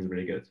everything is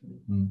really good.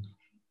 Mm.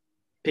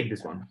 Pick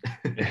this one.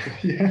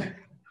 Yeah.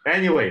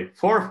 Anyway,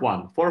 fourth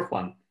one,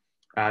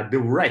 the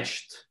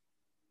Wretched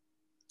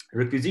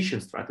requisition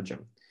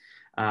stratagem.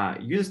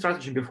 Use a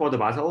stratagem before the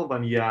battle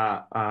when you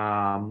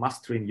are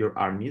mastering your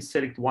army.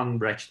 Select one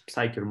wretched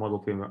psychic model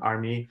from your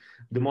army.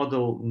 The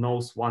model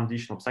knows one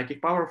additional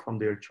psychic power from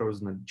their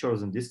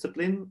chosen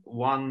discipline.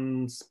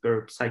 Once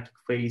per psychic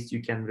phase,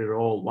 you can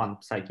reroll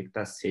one psychic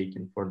test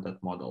taken for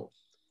that model.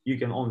 You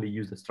can only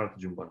use the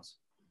stratagem once.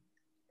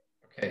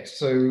 Okay,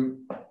 so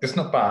it's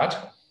not bad,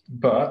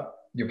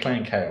 but you're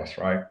playing Chaos,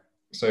 right?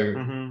 So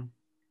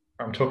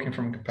I'm talking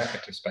from a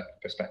competitive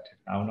perspective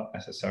now, not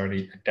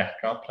necessarily a Death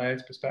Guard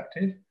player's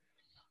perspective.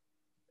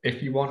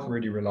 If you want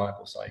really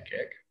reliable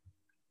psychic,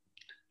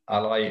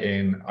 ally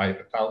in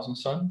either Thousand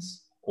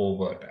Suns or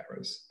Word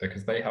Bearers,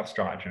 because they have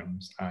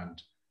stratagems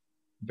and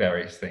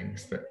various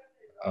things that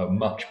are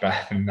much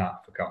better than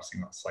that for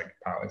casting lots of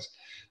psychic powers.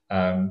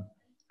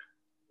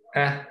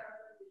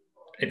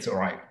 It's all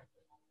right.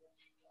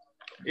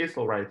 It's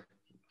all right.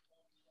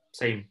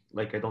 Same.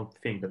 Like I don't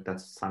think that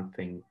that's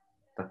something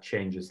that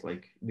changes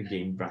like the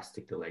game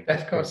drastically. Like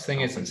Death Guard's thing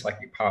isn't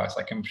psychic powers.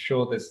 Like I'm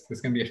sure there's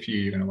going to be a few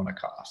you're going to want to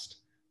cast,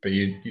 but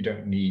you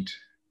don't need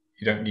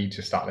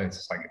to start loads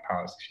of psychic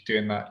powers. If you're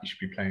doing that, you should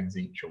be playing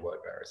Tzeentch or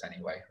Word Bearers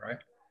anyway, right?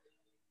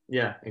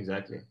 Yeah,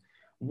 exactly.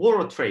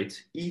 War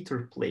trait,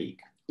 Ether Plague.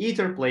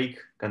 Ether Plague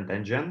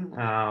contagion.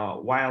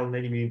 While an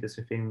enemy unit is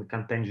within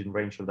contagion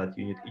range of that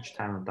unit, each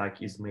time an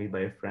attack is made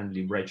by a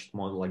friendly wretched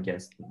model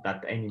against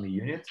that enemy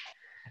unit,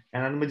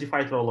 and an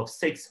unmodified roll of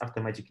 6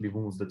 automatically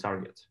wounds the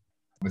target.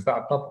 Was that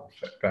a bubble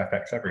that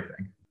affects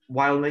everything?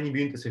 While an enemy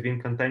unit is within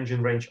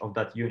contagion range of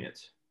that unit.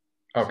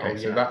 Okay,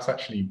 so that's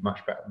actually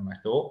much better than I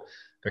thought,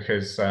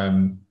 because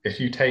if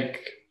you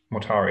take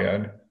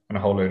Mortarion and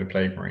a whole load of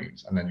Plague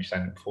Marines and then you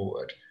send them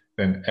forward,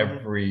 then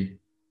every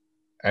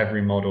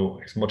model,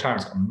 because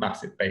Mortarion's got a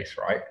massive base,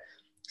 right?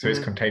 So its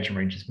contagion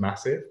range is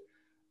massive.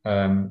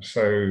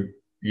 So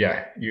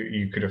yeah,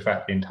 you could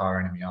affect the entire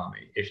enemy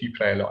army. If you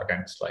play a lot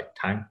against like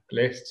tank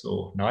lists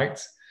or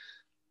knights,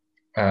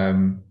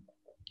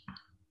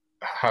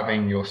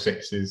 having your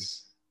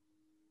sixes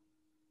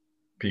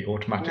be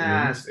automatic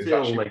wounds is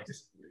actually like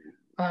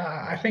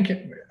I think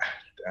it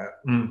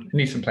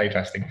needs some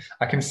playtesting.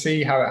 I can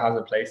see how it has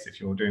a place if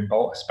you're doing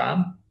bolt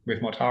spam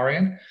with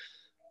Mortarion,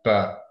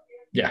 but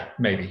yeah,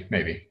 maybe.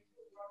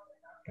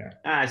 Yeah.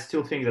 I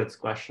still think that's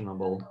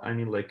questionable. I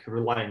mean, like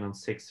relying on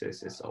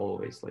sixes is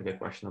always like a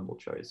questionable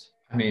choice.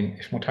 I mean,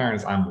 if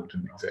Mortarion's Anvil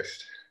didn't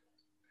exist.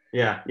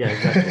 Yeah,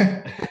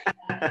 exactly.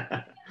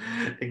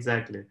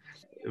 Exactly.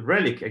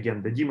 Relic,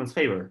 again, the Demon's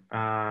Favor.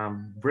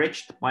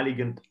 Wretched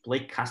Malignant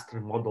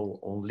Plaguecaster model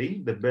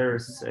only. The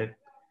bear's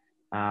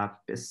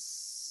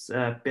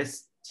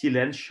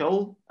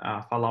Pestilential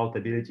Fallout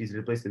ability is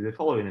replaced with the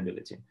following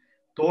ability.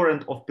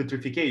 Torrent of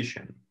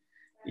Petrification.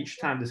 Each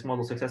time this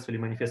model successfully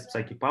manifests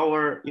psychic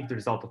power, if the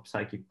result of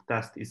psychic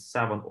test is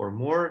 7 or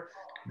more,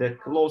 the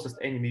closest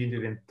enemy unit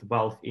within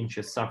 12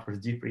 inches suffers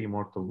D3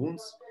 mortal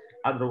wounds.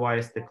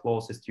 Otherwise, the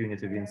closest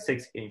unit within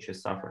 6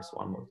 inches suffers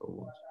 1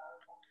 mortal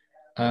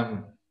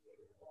wound.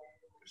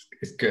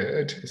 It's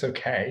good. It's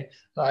okay.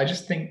 I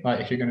just think like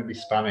if you're going to be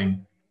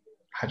spamming,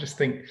 I just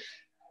think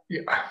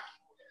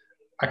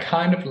I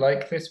kind of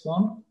like this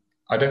one.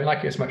 I don't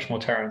like it as much more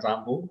Terran's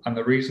Anvil, and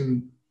the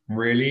reason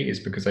really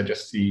is because I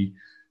just see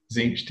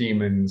Tzeentch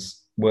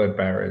Demons, Word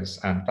Bearers,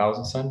 and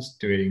Thousand Suns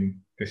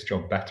doing this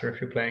job better if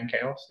you're playing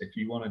Chaos. If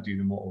you want to do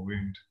the Mortal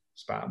Wound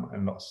spam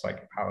and not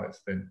psychic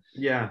powers, then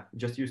yeah,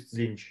 just use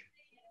Tzeentch.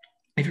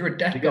 If you're a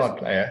Death Guard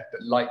player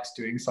that likes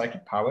doing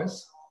psychic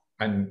powers,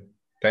 and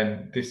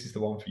then this is the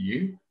one for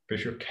you. But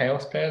if you're a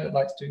Chaos player that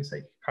likes doing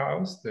psychic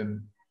powers,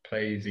 then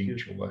play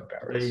Tzeentch or Word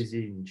Bearers. Play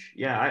Tzeentch.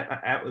 Yeah,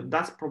 I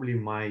that's probably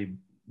my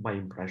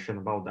impression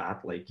about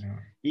that. Like,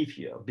 if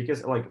you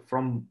because like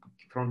from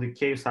the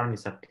Chaos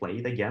armies I've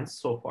played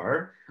against so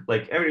far,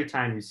 like every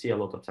time you see a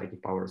lot of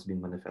psychic powers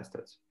being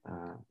manifested,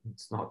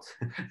 it's not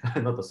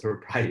not a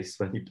surprise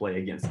when you play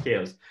against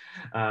Chaos.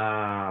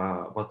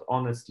 But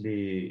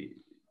honestly,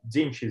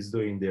 Tzeentch is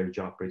doing their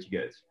job pretty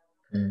good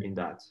in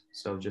that.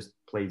 So just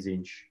play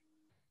Tzeentch.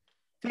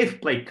 Fifth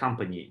Plague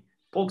Company,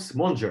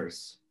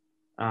 Poxmongers.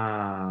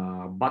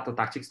 Battle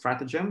Tactics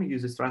Stratagem.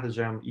 Use a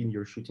stratagem in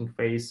your shooting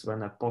phase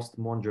when a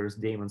Poxmongers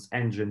Daemon's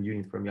Engine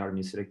unit from your army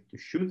is selected to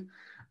shoot.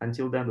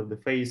 Until the end of the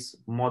phase,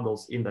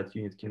 models in that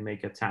unit can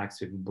make attacks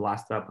with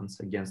blast weapons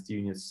against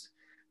units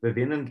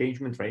within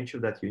engagement range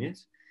of that unit.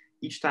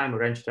 Each time a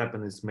ranged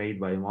weapon is made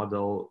by a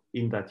model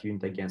in that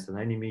unit against an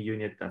enemy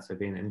unit that's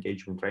within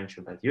engagement range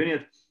of that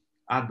unit,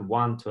 add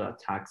 1 to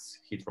attack's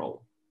hit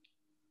roll.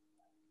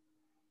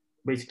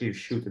 Basically, you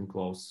shoot in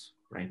close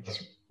range.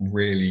 It's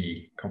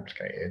really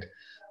complicated,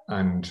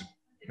 and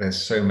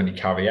there's so many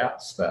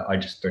caveats that I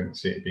just don't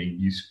see it being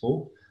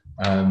useful.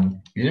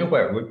 You know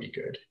where it would be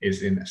good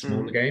is in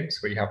smaller games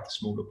where you have the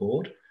smaller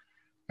board.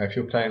 If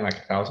you're playing like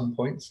 1,000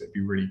 points, it'd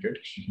be really good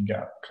because you can get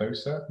up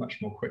closer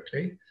much more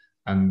quickly.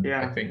 And I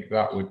Yeah. think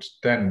that would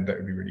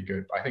be really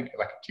good. But I think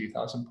like a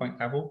 2,000 point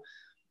level,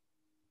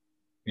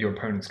 your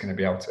opponent's going to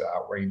be able to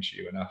outrange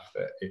you enough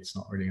that it's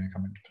not really going to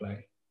come into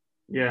play.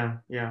 Yeah,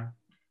 yeah.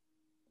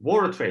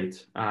 War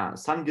trait,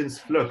 Sanguine's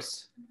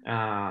Flux,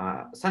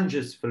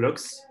 Sange's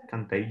Flux,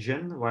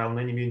 Contagion. While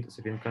enemy unit is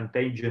within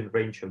contagion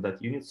range of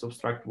that unit,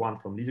 subtract 1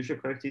 from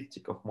leadership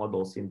characteristic of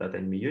models in that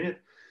enemy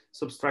unit.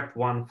 Subtract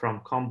 1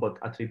 from combat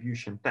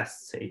attribution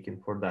tests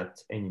taken for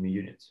that enemy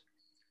unit.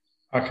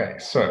 Okay,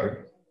 so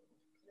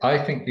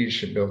I think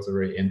leadership builds are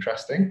really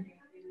interesting,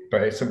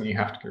 but it's something you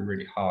have to go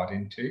really hard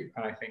into.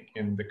 And I think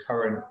in the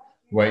current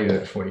way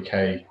that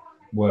 40k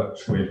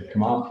works with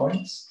command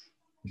points,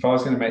 if I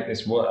was going to make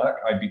this work,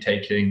 I'd be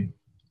taking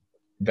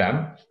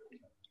them.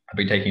 I'd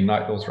be taking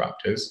Night Lords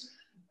Raptors,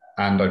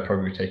 and I'd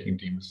probably be taking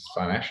Demons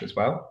of Slaanesh as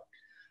well.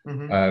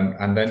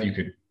 And then you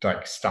could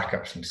like stack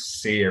up some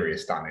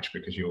serious damage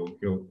because you're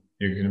going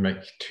to make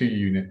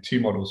two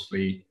models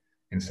flee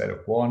instead of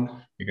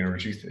one. You're going to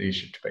reduce the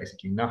leadership to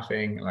basically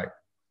nothing. Like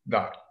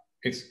that,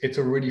 it's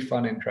a really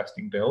fun,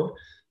 interesting build.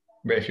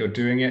 But if you're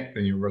doing it,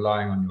 then you're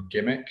relying on your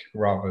gimmick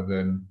rather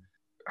than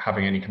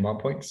having any command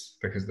points,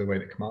 because of the way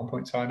that command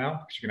points are now,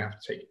 because you're going to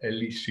have to take at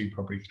least 2,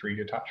 probably 3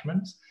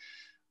 detachments.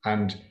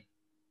 And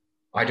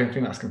I don't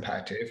think that's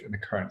competitive in the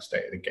current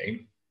state of the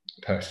game,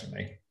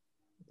 personally.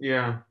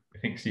 Yeah. I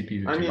think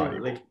CPs are too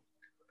valuable. Like,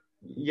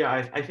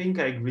 yeah, I think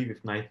I agree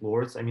with Night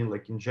Lords. I mean,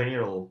 like in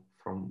general,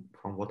 from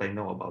what I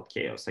know about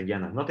Chaos,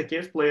 again, I'm not a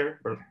Chaos player,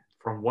 but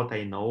from what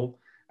I know,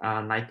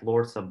 Night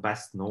Lords are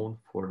best known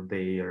for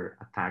their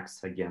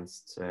attacks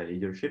against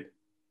leadership.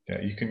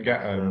 Yeah, you can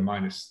get a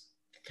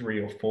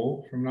 -3 or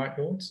 4 from Night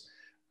Lords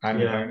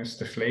and a bonus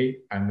to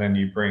flee, and then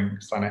you bring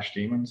Slaanesh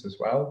Demons as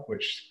well,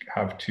 which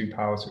have 2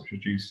 powers which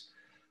reduce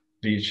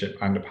leadership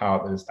and a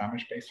power that is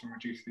damage based on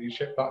reduced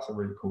leadership. That's a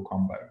really cool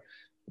combo.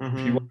 If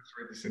you want to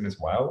throw this in as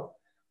well,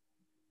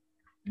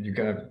 you're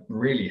going to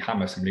really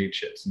hammer some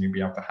leaderships, and you'll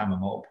be able to hammer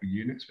multiple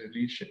units with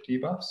leadership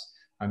debuffs,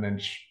 and then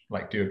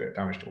like do a bit of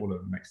damage to all of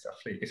them, make stuff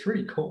flee. It's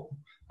really cool.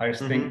 I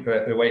just think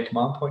that the way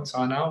command points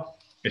are now,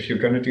 if you're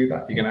going to do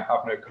that, you're going to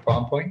have no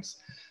command points.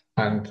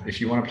 And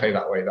if you want to play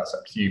that way, that's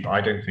up to you. But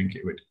I don't think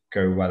it would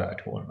go well at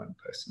a tournament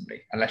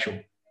personally, unless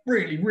you're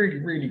really, really,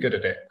 really good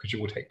at it, because you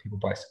will take people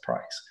by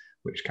surprise,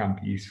 which can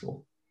be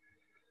useful.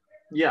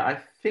 Yeah,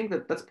 I think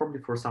that's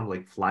probably for some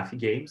like fluffy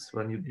games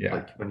when you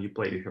when you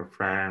play with your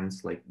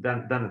friends, like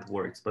then it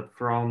works. But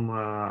from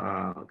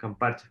a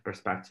competitive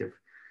perspective,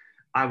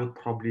 I would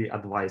probably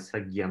advise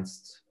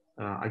against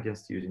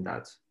using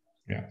that.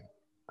 Yeah.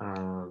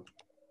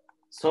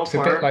 So it's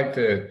a bit like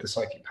the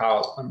Psychic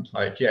Power one.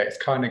 Like, yeah, it's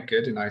kind of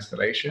good in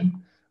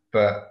isolation,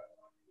 but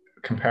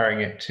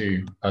comparing it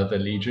to other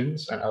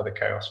legions and other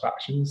Chaos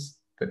factions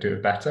that do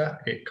it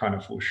better, it kind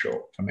of falls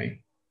short for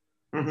me.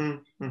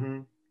 Then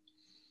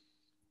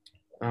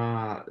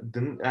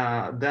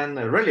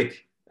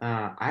Relic,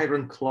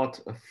 Ironclad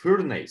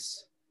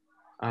Furnace,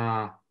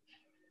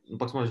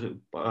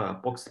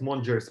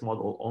 Poxmonger's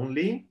model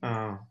only.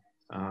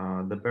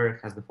 The bearer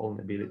has the following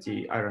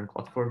ability: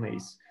 Ironclad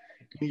Furnace.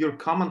 In your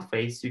command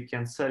phase, you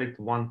can select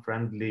one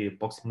friendly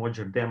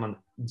Poxmonger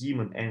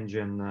demon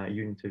engine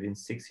unit within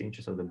 6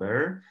 inches of the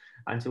bearer.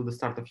 Until the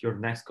start of your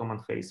next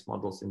command phase,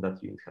 models in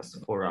that unit has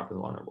 4 up and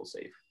vulnerable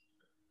save.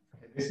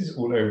 This is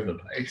all over the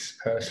place,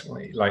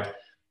 personally. Like,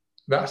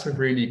 that's a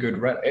really good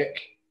relic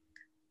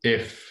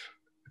if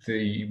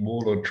the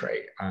Warlord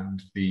trait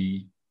and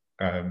the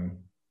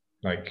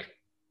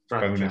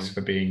bonus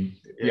for being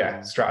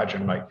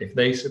stratagem, like if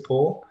they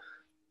support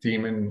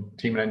demon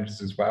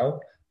engines as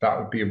well, that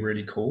would be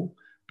really cool.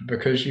 But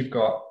because you've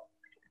got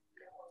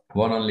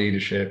one on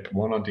leadership,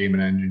 one on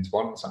demon engines,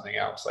 one on something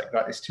else, like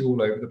that is too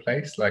all over the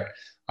place. Like,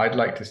 I'd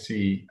like to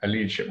see a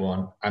leadership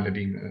one and a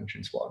demon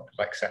engines one,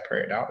 like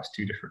separated out as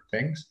 2 different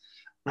things.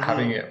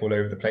 Having it all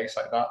over the place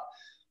like that,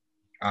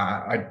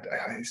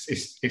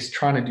 it's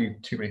trying to do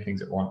too many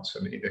things at once for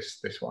me,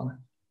 this one.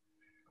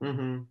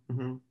 The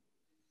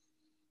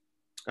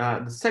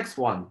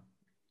 6-1,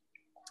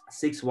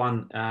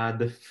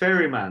 the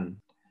Ferryman,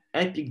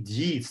 Epic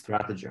G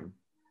stratagem.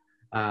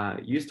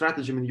 Use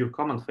stratagem in your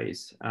command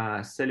phase.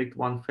 Select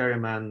one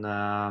Ferryman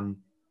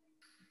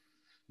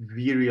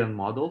Virion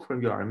model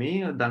from your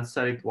army, then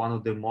select one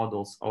of the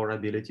models or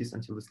abilities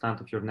until the start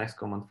of your next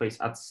command phase.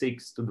 Add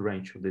 6 to the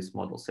range of this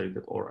model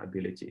selected or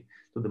ability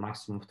to the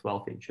maximum of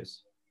 12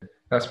 inches.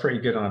 That's pretty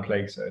good on a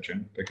Plague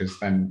Surgeon, because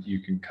then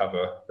you can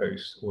cover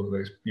all of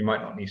those. You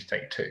might not need to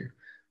take 2,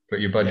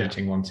 but you're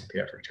budgeting 1 CP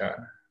every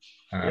turn.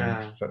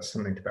 That's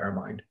something to bear in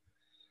mind.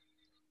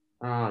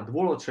 The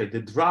Warlord trait,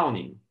 the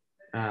Drowning.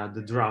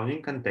 The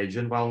Drowning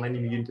Contagion. While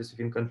enemy unit is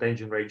within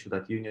contagion range of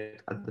that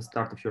unit at the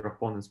start of your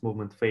opponent's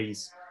movement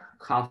phase,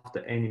 half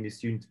the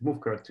enemy's unit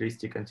move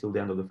characteristic until the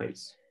end of the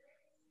phase.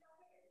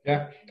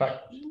 Yeah,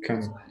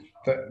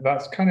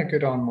 that's kind of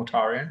good on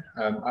Mortarion.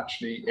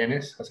 Actually,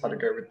 Innis has had a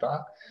go with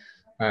that.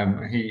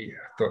 He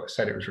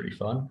said it was really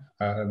fun.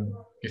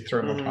 You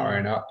throw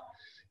Mortarion up,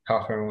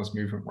 half everyone's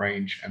movement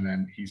range, and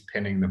then he's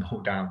pinning them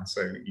all down.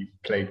 So you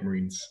Plague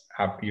Marines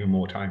have even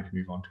more time to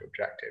move on to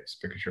objectives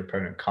because your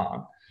opponent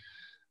can't.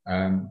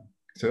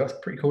 So that's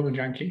pretty cool and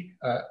janky.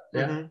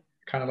 Yeah,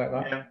 kind of like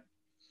that.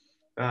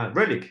 Yeah.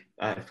 Relic,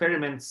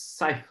 Ferryman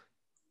Scythe.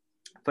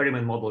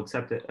 Ferryman model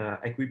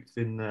equipped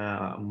with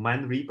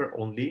Man Reaper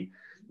only.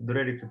 The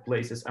relic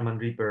replaces a Man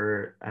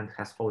Reaper and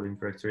has following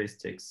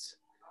characteristics.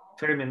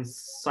 Ferryman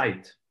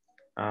Scythe,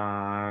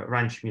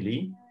 range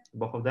melee,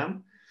 both of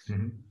them.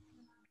 Mm-hmm.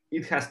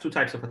 It has two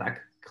types of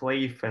attack,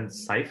 Clave and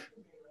Scythe.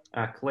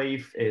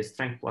 Clave is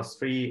strength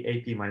 +3,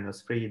 AP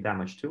 -3,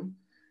 damage 2.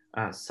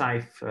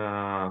 Scythe,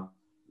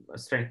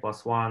 strength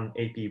 +1,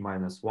 AP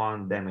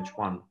 -1, damage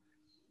 1.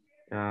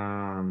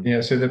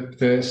 So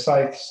the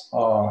scythes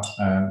are,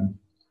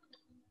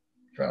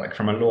 like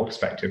from a lore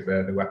perspective,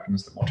 they're the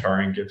weapons that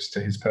Mortarion gives to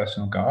his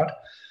personal guard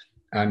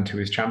and to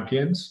his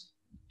champions.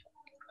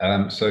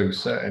 So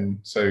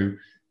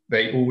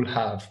they all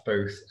have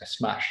both a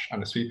smash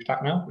and a sweep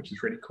attack now, which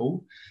is really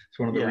cool. It's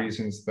one of the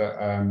reasons that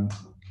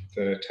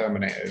the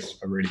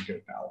Terminators are really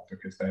good now,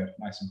 because they're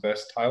nice and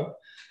versatile.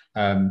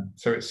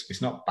 So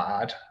it's not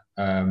bad,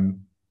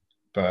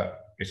 but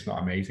it's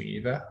not amazing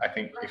either. I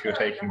think if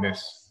you're taking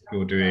this,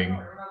 you're doing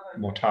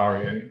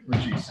Mortarion,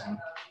 reducing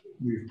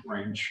movement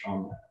range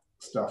on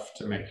stuff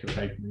to make your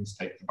Plague Marines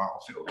take the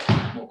battlefield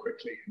more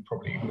quickly, and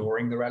probably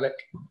ignoring the relic.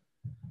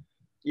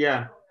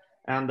 Yeah.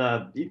 And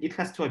it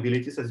has two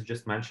abilities, as you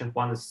just mentioned.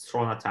 One is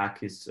strong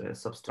attack, is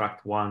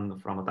subtract 1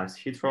 from attack's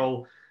hit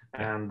roll,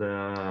 and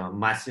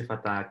massive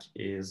attack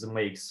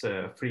makes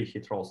 3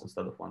 hit rolls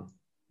instead of 1.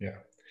 Yeah,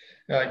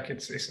 like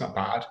it's not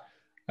bad.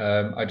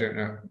 I don't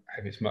know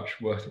if it's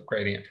much worth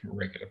upgrading it from a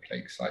regular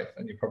Plague Scythe,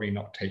 and you're probably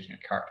not taking a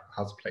character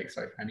that has a Plague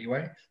Scythe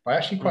anyway. But I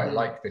actually quite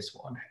like this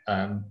one,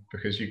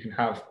 because you can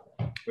have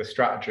the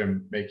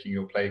stratagem making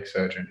your Plague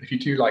Surgeon. If you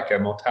do like a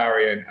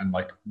Mortarion and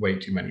like way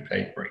too many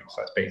Plague Marines,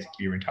 that's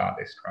basically your entire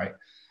list, right?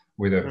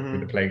 With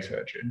a Plague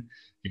Surgeon,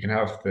 you can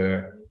have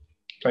the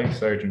Plague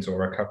Surgeons or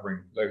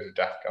recovering loads of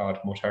Death Guard,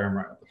 Mortarion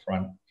right at the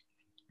front.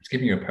 It's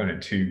giving your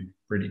opponent 2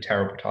 really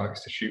terrible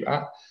targets to shoot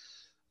at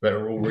that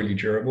are all really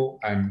durable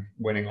and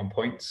winning on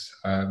points.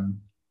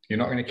 You're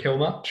not going to kill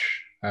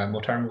much.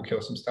 Mortarion will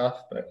kill some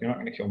stuff, but you're not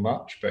going to kill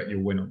much, but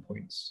you'll win on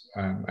points.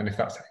 And if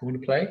that's how you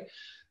want to play,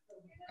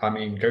 I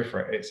mean, go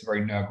for it. It's a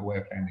very Nurgle way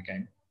of playing the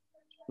game.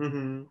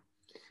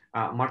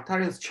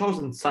 Mortarion's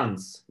Chosen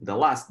Sons, the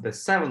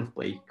 7th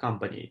Plague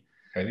Company.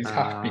 Okay, these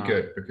have to be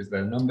good because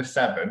they're number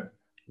 7.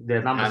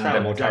 They're number and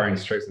 7. they're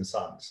Mortarion's Chosen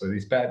Sons. So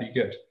these better be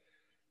good.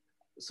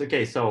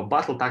 So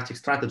battle tactic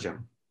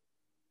stratagem.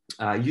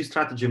 Use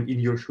stratagem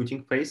in your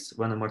shooting phase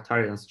when a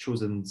Mortarion's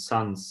Chosen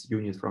Sons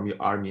unit from your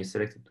army is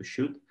selected to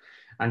shoot.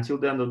 Until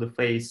the end of the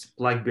phase,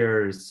 Plague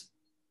Bearers,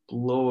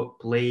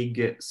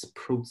 Plague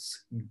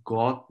Spruits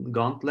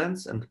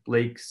Gauntlets, and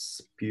Plague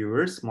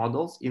Spears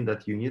models in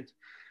that unit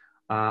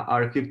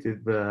are equipped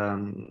with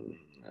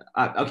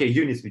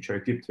units which are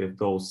equipped with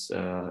those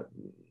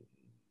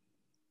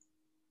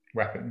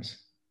weapons.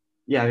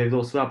 Yeah, with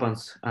those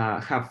weapons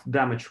have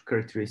damage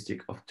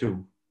characteristic of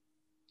 2.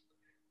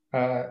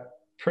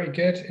 Pretty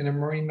good in a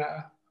Marine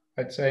meta,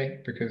 I'd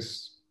say,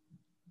 because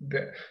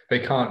they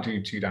can't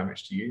do 2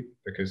 damage to you,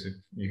 because if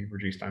you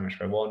reduce damage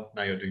by 1,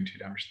 now you're doing 2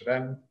 damage to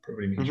them.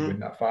 Probably means you win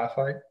that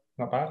firefight.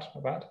 Not bad,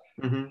 not bad.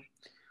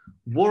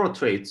 Warlord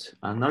trait,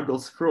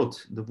 Nurgle's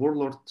Fruit. The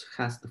Warlord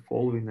has the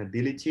following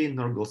ability: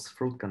 Nurgle's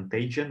Fruit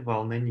Contagion.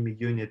 While an enemy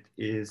unit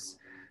is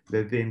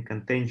within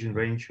contagion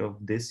range of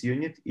this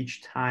unit,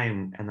 each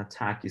time an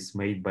attack is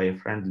made by a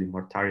friendly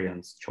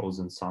Mortarion's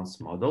Chosen Sons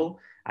model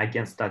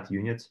against that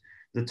unit,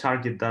 the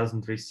target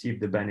doesn't receive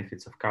the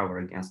benefits of cover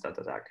against that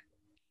attack.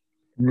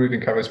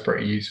 Removing cover is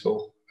pretty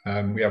useful.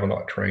 We have a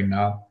lot of terrain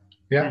now.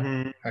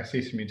 Yeah, I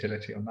see some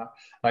utility on that.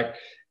 Like,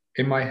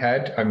 in my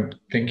head, I'm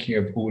thinking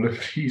of all of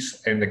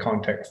these in the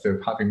context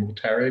of having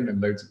Mortarion and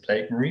loads of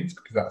Plague Marines,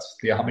 because that's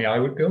the army I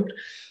would build.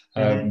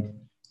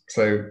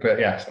 But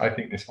yes, I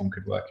think this one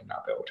could work in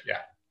that build.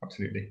 Yeah,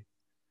 absolutely.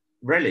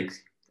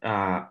 Relics,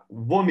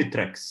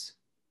 Vomitrex.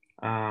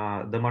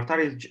 The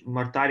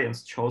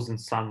Mortarion's Chosen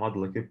Son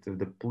model equipped with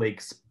the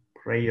Plague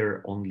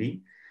Sprayer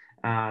only.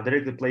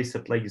 Directly places a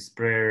Plague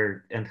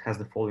Sprayer and has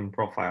the following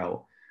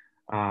profile: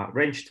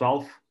 range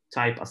 12,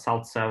 type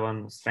Assault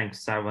 7, Strength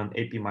 7,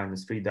 AP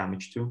 -3,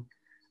 damage 2.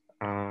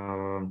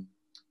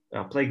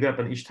 Plague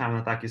weapon, each time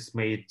an attack is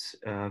made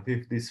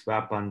with this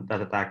weapon,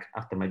 that attack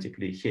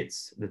automatically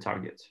hits the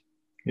target.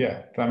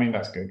 Yeah, I mean,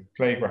 that's good.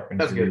 Plague weapons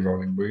are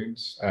rolling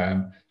wounds.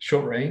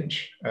 Short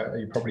range,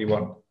 you probably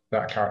want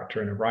that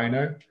character in a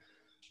Rhino.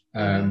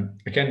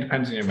 Again,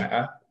 depends on your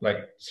meta.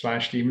 Like,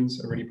 Slash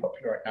Demons are really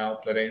popular right now,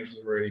 Blood Angels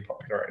are really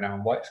popular right now,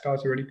 and White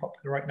Scars are really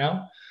popular right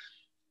now.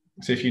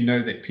 So if you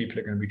know that people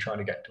are going to be trying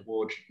to get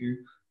towards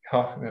you,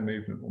 half of their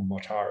movement on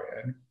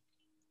Mortarion,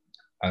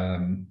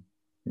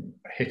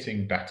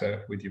 hitting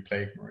better with your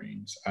Plague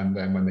Marines, and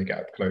then when they get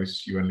up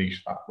close, you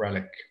unleash that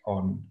relic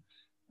on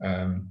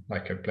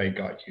like a Plague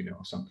Guard unit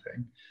or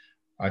something.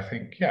 I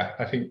think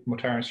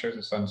Mortarion's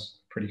Chosen Son's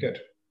pretty good.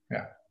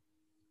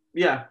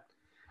 Yeah.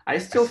 I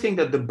still think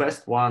that the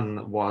best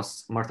one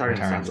was Mortarion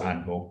Terrence Sandal.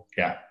 Anvil.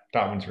 Yeah,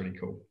 that one's really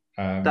cool.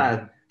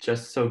 That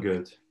just so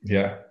good.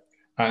 Yeah,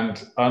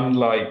 and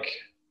unlike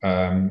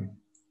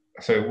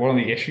so one of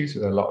the issues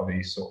with a lot of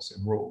these sorts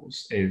of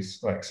rules is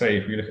like, say,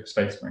 if we look at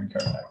Space Marine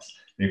Codex,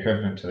 the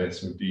equivalent to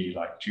this would be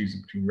like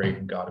choosing between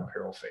Raven Guard,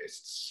 Imperial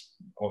Fists,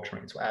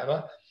 Ultramarines,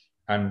 whatever,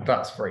 and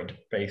that's very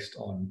based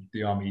on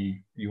the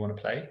army you want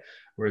to play.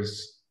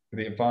 Whereas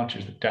the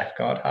advantage that Death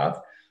Guard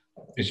have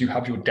is you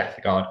have your Death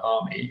Guard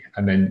army,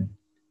 and then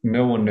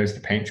no one knows the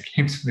paint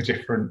schemes for the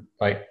different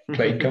like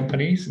plague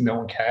companies. No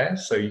one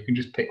cares, so you can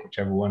just pick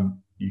whichever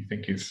one you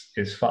think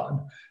is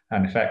fun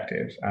and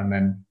effective, and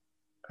then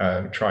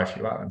try a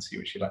few out and see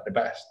which you like the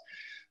best.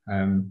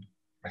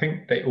 I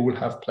think they all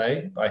have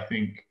play, but I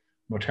think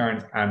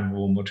Mortarion's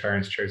Anvil,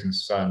 Mortarion's Chosen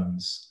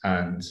Sons,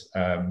 and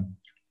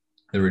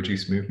the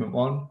reduced movement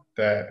one,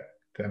 they're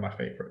my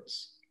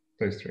favorites.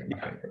 Those three are my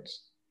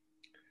favorites.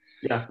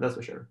 Yeah, that's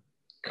for sure.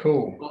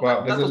 Cool.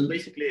 Well, that was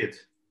basically it.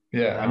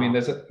 Yeah, I mean,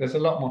 there's a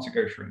lot more to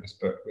go through in this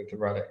book with the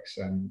relics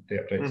and the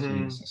updates to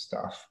use and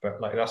stuff, but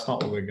like that's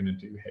not what we're going to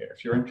do here.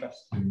 If you're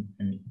interested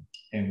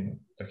in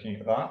looking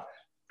at that,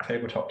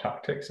 Tabletop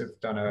Tactics have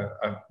done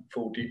a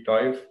full deep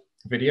dive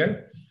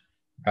video,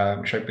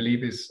 which I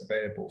believe is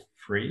available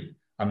free.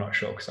 I'm not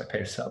sure because I pay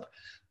a sub,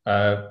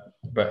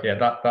 but yeah,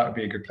 that would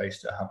be a good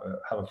place to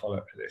have a follow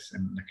up to this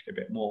and look at it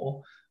a bit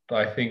more.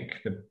 But I think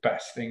the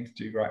best thing to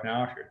do right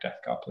now, if you're a Death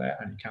Guard player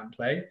and you can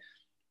play,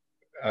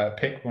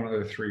 pick one of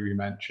the three we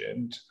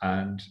mentioned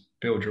and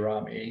build your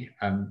army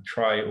and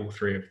try all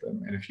three of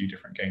them in a few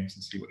different games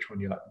and see which one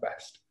you like the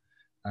best.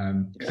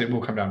 Because it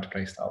will come down to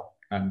playstyle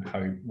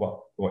and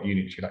what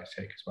units you like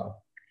to take as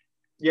well.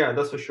 Yeah,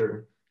 that's for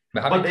sure.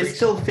 But I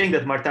still think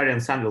that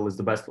Mortarion Sandal is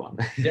the best one.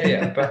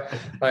 yeah, but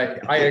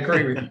like I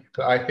agree with you.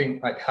 But I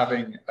think like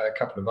having a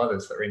couple of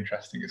others that are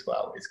interesting as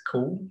well is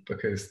cool,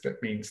 because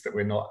that means that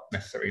we're not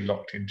necessarily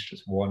locked into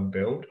just one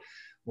build.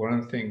 One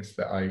of the things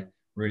that I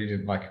really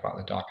didn't like about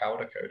the Dark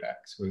Elder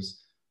Codex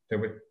was there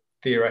were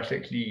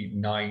theoretically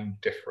 9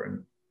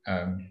 different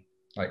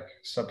like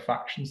sub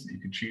factions that you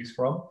could choose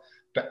from,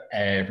 but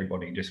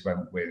everybody just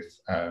went with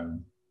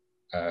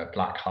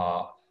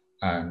Blackheart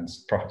and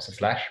Prophets of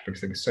Flesh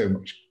because they were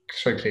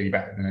so clearly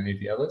better than any of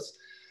the others.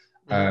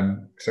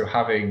 So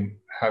having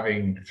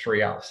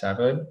 3 out of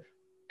 7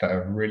 that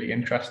are really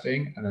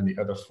interesting, and then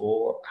the other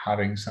 4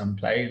 having some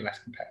play in less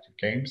competitive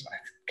games.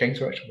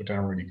 Games Workshop have done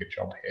a really good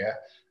job here,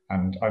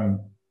 and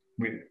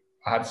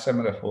I had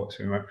similar thoughts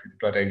when we went through the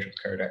Blood Angels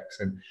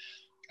Codex and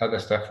other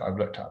stuff I've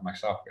looked at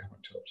myself. We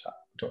haven't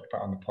talked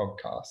about on the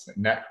podcast. The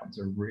Necrons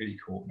are really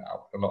cool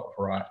now with a lot of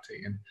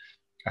variety, and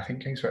I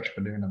think Games Workshop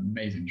are doing an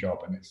amazing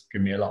job, and it's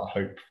given me a lot of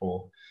hope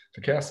for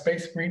the Chaos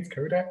Space Marines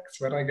Codex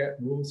when I get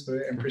rules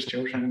for Emperor's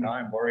Children and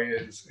Iron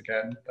Warriors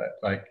again.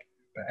 That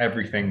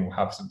everything will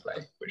have some play,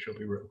 which will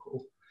be real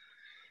cool.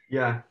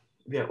 Yeah,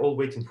 we are all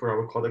waiting for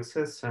our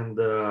codexes, and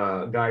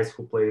guys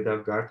who play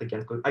Death Guard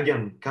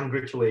again,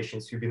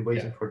 congratulations! You've been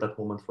waiting for that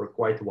moment for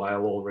quite a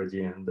while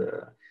already, and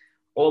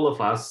all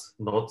of us,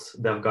 not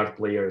Death Guard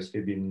players,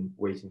 we've been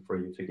waiting for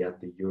you to get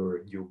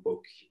your new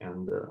book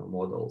and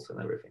models and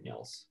everything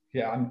else.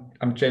 Yeah,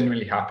 I'm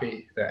genuinely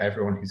happy that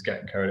everyone who's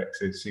getting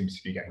codexes seems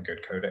to be getting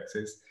good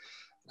codexes.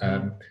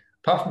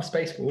 Apart from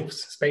Space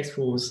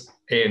Wolves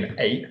in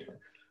 8th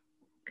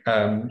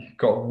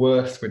got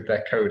worse with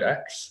their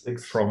codex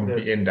from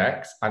the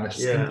index, and the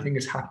same thing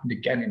has happened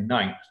again in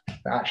 9th.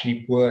 They're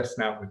actually worse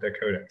now with their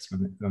codex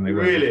than they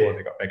were before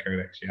they got their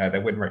codex. Yeah,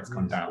 their win rate's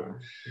gone down.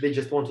 They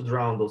just want to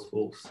drown those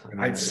wolves.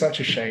 It's such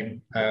a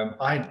shame.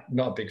 I'm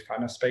not a big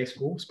fan of Space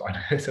Wolves, but I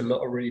know there's a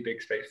lot of really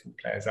big Space Wolf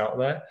players out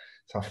there,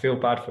 so I feel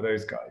bad for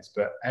those guys.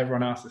 But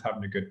everyone else is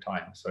having a good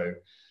time, so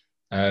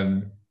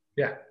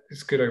yeah,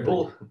 it's good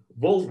overall.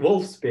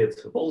 Wolf spit,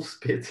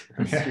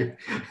 as you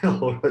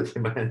already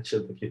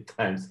mentioned a few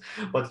times.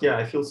 But yeah,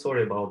 I feel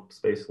sorry about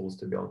Space Wolves,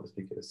 to be honest,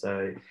 because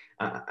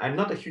I'm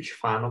not a huge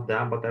fan of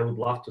them, but I would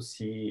love to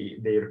see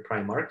their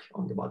Primarch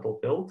on the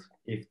battlefield.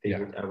 If they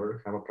would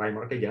ever have a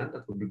Primarch again,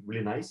 that would be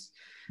really nice.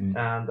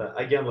 And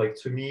again, like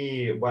to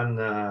me, when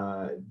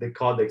the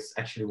Codex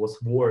actually was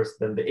worse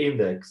than the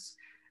Index,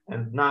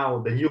 and now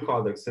the new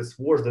Codex is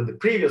worse than the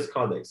previous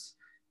Codex,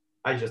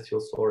 I just feel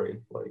sorry.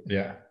 Like,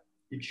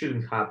 it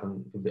shouldn't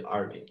happen to the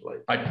army.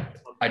 Like,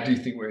 I do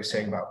think what you're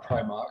saying about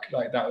Primarch,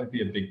 like that would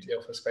be a big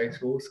deal for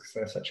Space Wolves because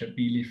they're such a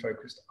melee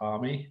focused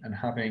army, and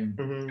having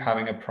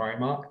a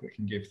Primarch that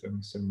can give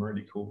them some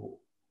really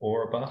cool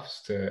aura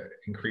buffs to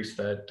increase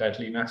their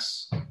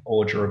deadliness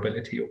or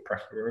durability, or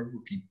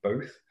preferably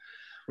both,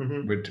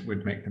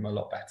 would make them a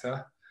lot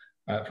better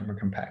from a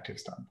competitive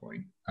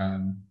standpoint.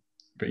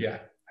 But yeah,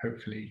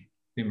 hopefully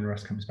Leman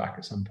Russ comes back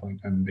at some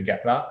point and they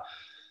get that.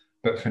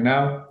 But for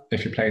now,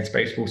 if you're playing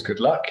Space Wolves, good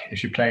luck.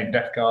 If you're playing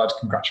Death Guard,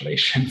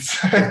 congratulations.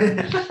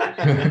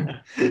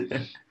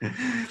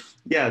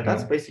 Yeah,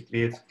 that's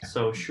basically it.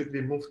 So should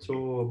we move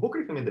to book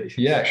recommendations?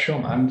 Yeah, sure,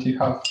 man. Do you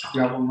have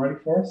one ready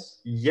for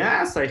us?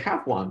 Yes, I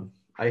have one.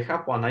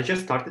 I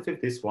just started with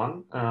this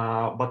one,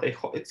 but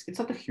it's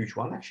not a huge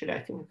one, actually. I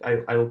think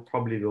I will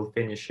probably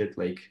finish it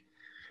like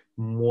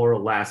more or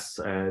less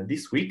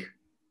this week.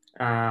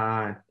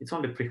 It's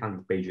only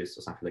 300 pages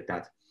or something like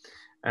that.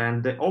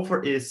 And the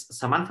author is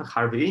Samantha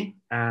Harvey,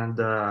 and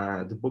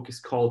the book is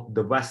called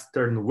The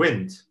Western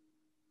Wind.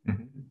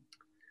 Mm-hmm.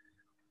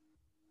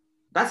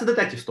 That's a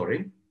detective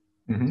story.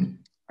 Mm-hmm.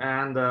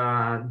 And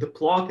the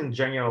plot in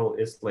general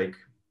is like,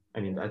 I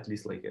mean, at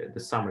least like the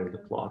summary of the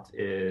plot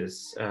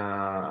is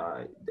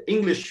the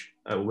English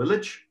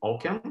village,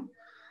 Oakham,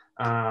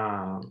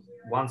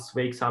 once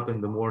wakes up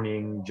in the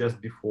morning just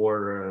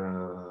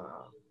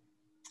before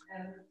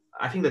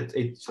I think that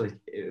it's like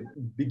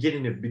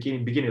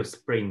beginning of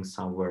spring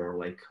somewhere,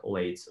 like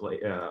late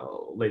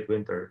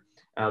winter.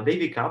 They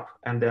wake up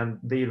and then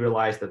they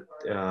realize that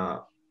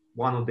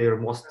one of their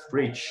most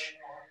rich,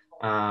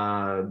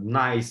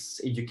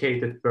 nice,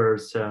 educated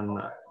person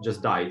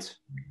just died.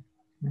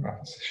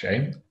 That's a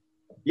shame.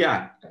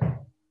 Yeah,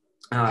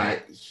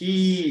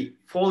 he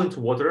fall into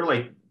water,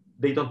 like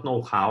they don't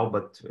know how,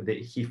 but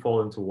he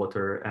fall into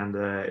water, and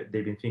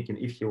they've been thinking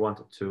if he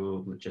wanted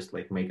to just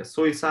like make a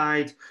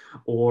suicide,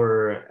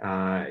 or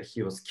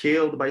he was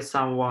killed by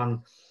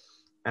someone.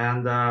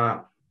 And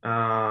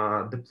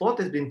the plot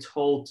has been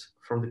told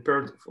from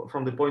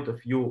the point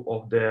of view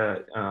of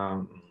the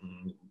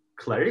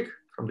cleric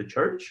from the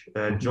church,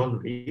 John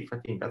Reeve, I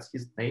think that's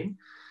his name,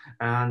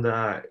 and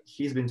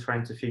he's been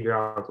trying to figure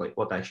out like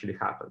what actually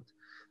happened.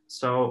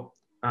 So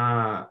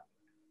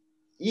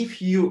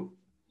if you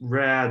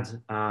read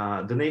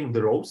The Name of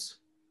the Rose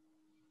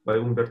by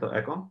Umberto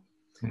Eco,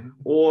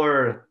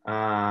 or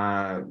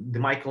the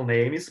Michael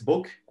Namis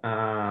book,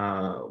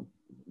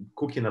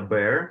 Cooking a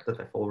Bear, that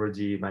I've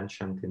already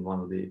mentioned in one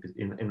of the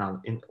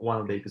one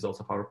of the episodes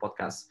of our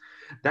podcast,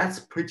 that's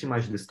pretty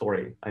much the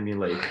story. I mean,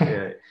 like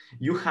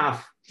you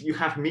have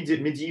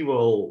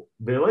medieval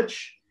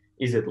village.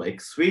 Is it like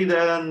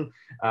Sweden?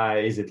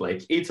 Is it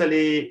like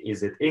Italy?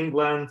 Is it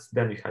England?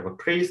 Then you have a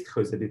priest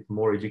who is a bit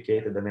more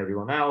educated than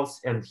everyone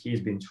else, and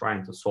he's been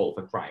trying to solve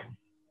a crime.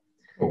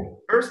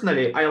 Cool.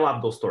 Personally, I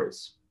love those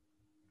stories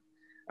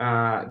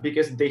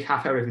because they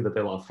have everything that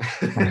I love.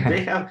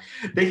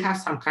 they have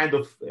some kind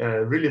of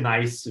really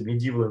nice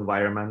medieval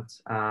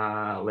environment,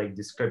 like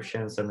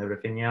descriptions and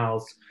everything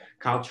else,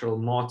 cultural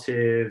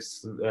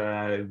motives,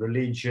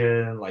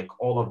 religion, like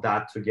all of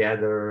that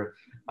together.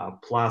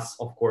 Plus,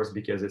 of course,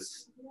 because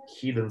it's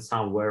hidden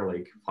somewhere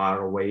like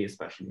far away,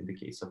 especially in the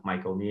case of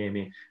Michael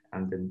Niemi,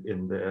 and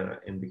in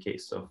the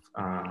case of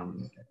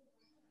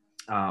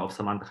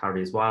Samantha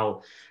Harvey as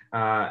well,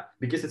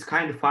 because it's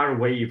kind of far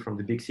away from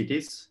the big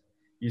cities.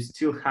 You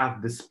still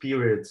have the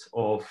spirit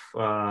of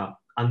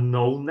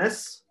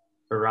unknownness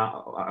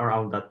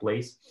around that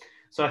place.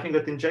 So I think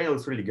that in general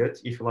it's really good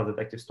if you love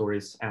detective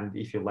stories, and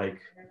if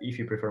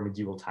you prefer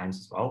medieval times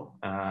as well,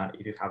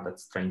 if you have that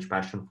strange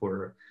passion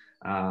for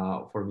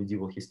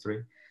medieval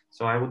history.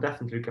 So I would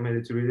definitely recommend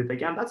it to read it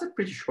again. That's a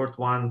pretty short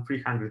one,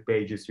 300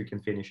 pages. You can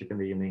finish it in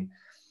the evening.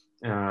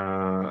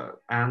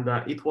 And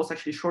it was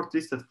actually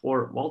shortlisted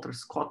for Walter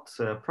Scott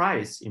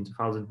Prize in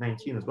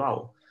 2019 as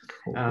well.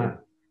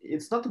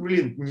 It's not a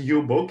really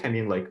new book. I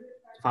mean, like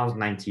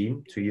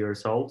 2019, 2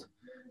 years old.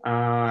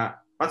 But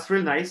it's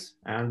really nice.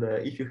 And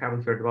if you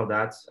haven't heard about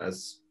that,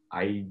 as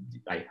I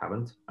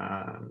haven't,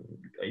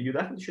 you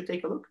definitely should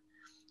take a look.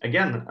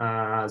 Again,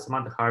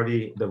 Samantha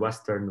Harvey, The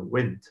Western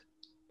Wind.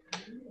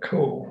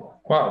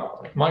 Cool.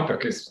 Well, my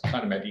book is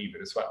kind of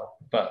medieval as well,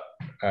 but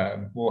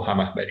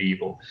Warhammer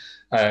medieval.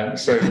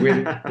 So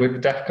with the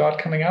Death Guard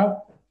coming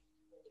out,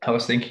 I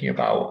was thinking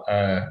about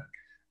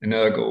the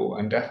Nurgle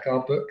and Death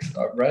Guard books that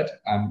I've read,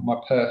 and my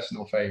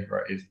personal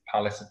favourite is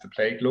Palace of the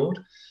Plague Lord.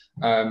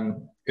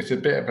 It's a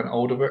bit of an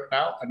older book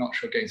now. I'm not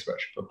sure Games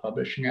Workshop are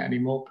publishing it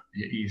anymore, but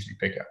you easily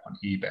pick it up on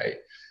eBay.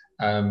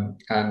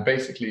 And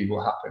basically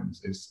what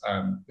happens is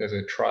there's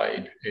a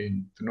tribe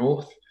in the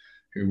north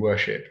who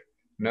worship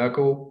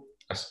Nurgle.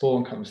 A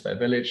spawn comes to their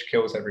village,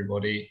 kills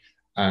everybody,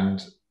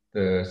 and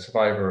the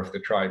survivor of the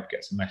tribe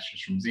gets a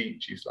message from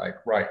Tzeentch. He's like,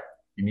 right,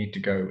 you need to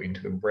go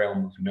into the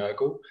realm of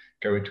Nurgle,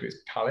 go into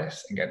his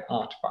palace and get an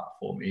artifact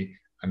for me,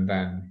 and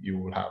then you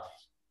will have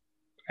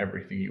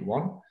everything you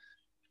want.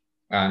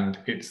 And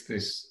it's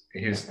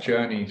his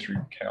journey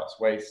through Chaos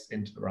Waste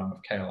into the realm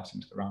of Chaos,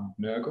 into the realm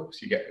of Nurgle. So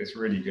you get this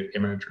really good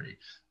imagery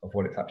of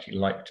what it's actually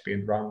like to be in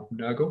the realm of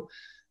Nurgle.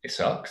 It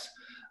sucks.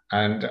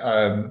 And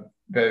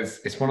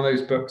it's one of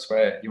those books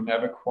where you're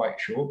never quite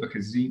sure,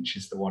 because Tzeentch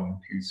is the one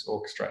who's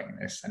orchestrating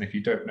this. And if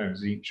you don't know,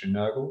 Tzeentch and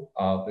Nurgle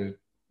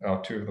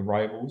are two of the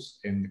rivals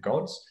in the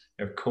gods.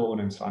 You have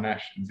Khorne and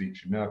Slaanesh, and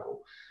Tzeentch and Nurgle.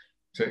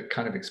 So it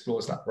kind of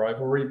explores that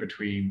rivalry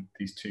between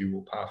these two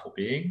all-powerful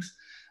beings,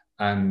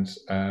 and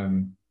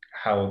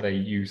how they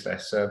use their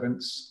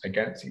servants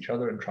against each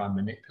other and try and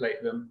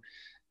manipulate them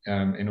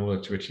in order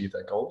to achieve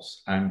their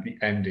goals. And the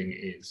ending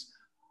is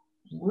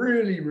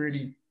really,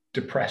 really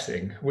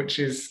depressing, which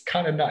is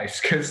kind of nice,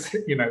 because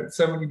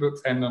so many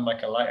books end on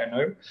like a lighter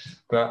note,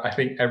 but I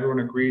think everyone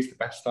agrees the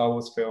best Star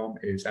Wars film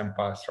is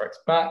Empire Strikes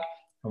Back,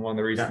 and one of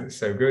the reasons it's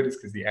so good is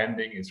because the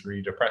ending is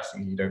really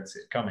depressing and you don't see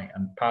it coming.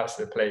 And Palace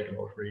of the Plague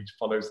Lord really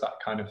follows that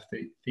kind of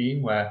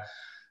theme, where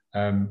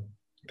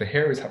the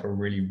heroes have a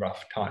really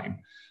rough time.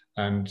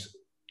 And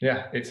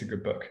yeah, it's a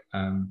good book.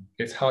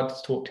 It's hard to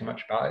talk too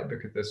much about it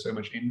because there's so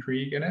much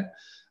intrigue in it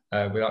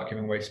without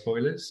giving away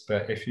spoilers.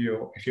 But if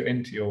you're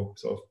into your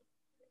sort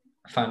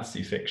of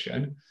fantasy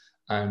fiction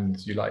and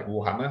you like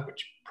Warhammer,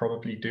 which you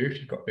probably do if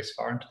you've got this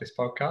far into this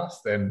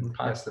podcast, then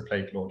Palace of the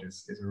Plague Lord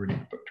is a really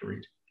good book to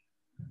read.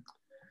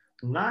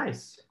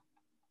 Nice.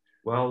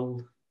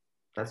 Well,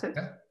 that's it.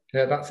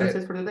 Yeah, that's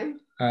it for today.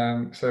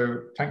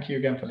 So thank you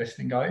again for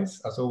listening,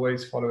 guys. As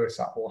always, follow us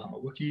at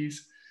Warhammer Wookiees.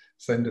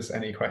 Send us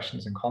any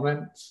questions and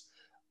comments,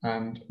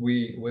 and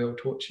we will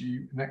talk to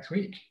you next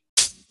week.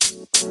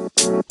 You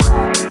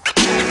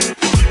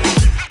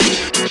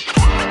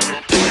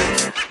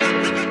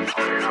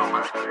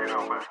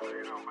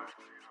know, man.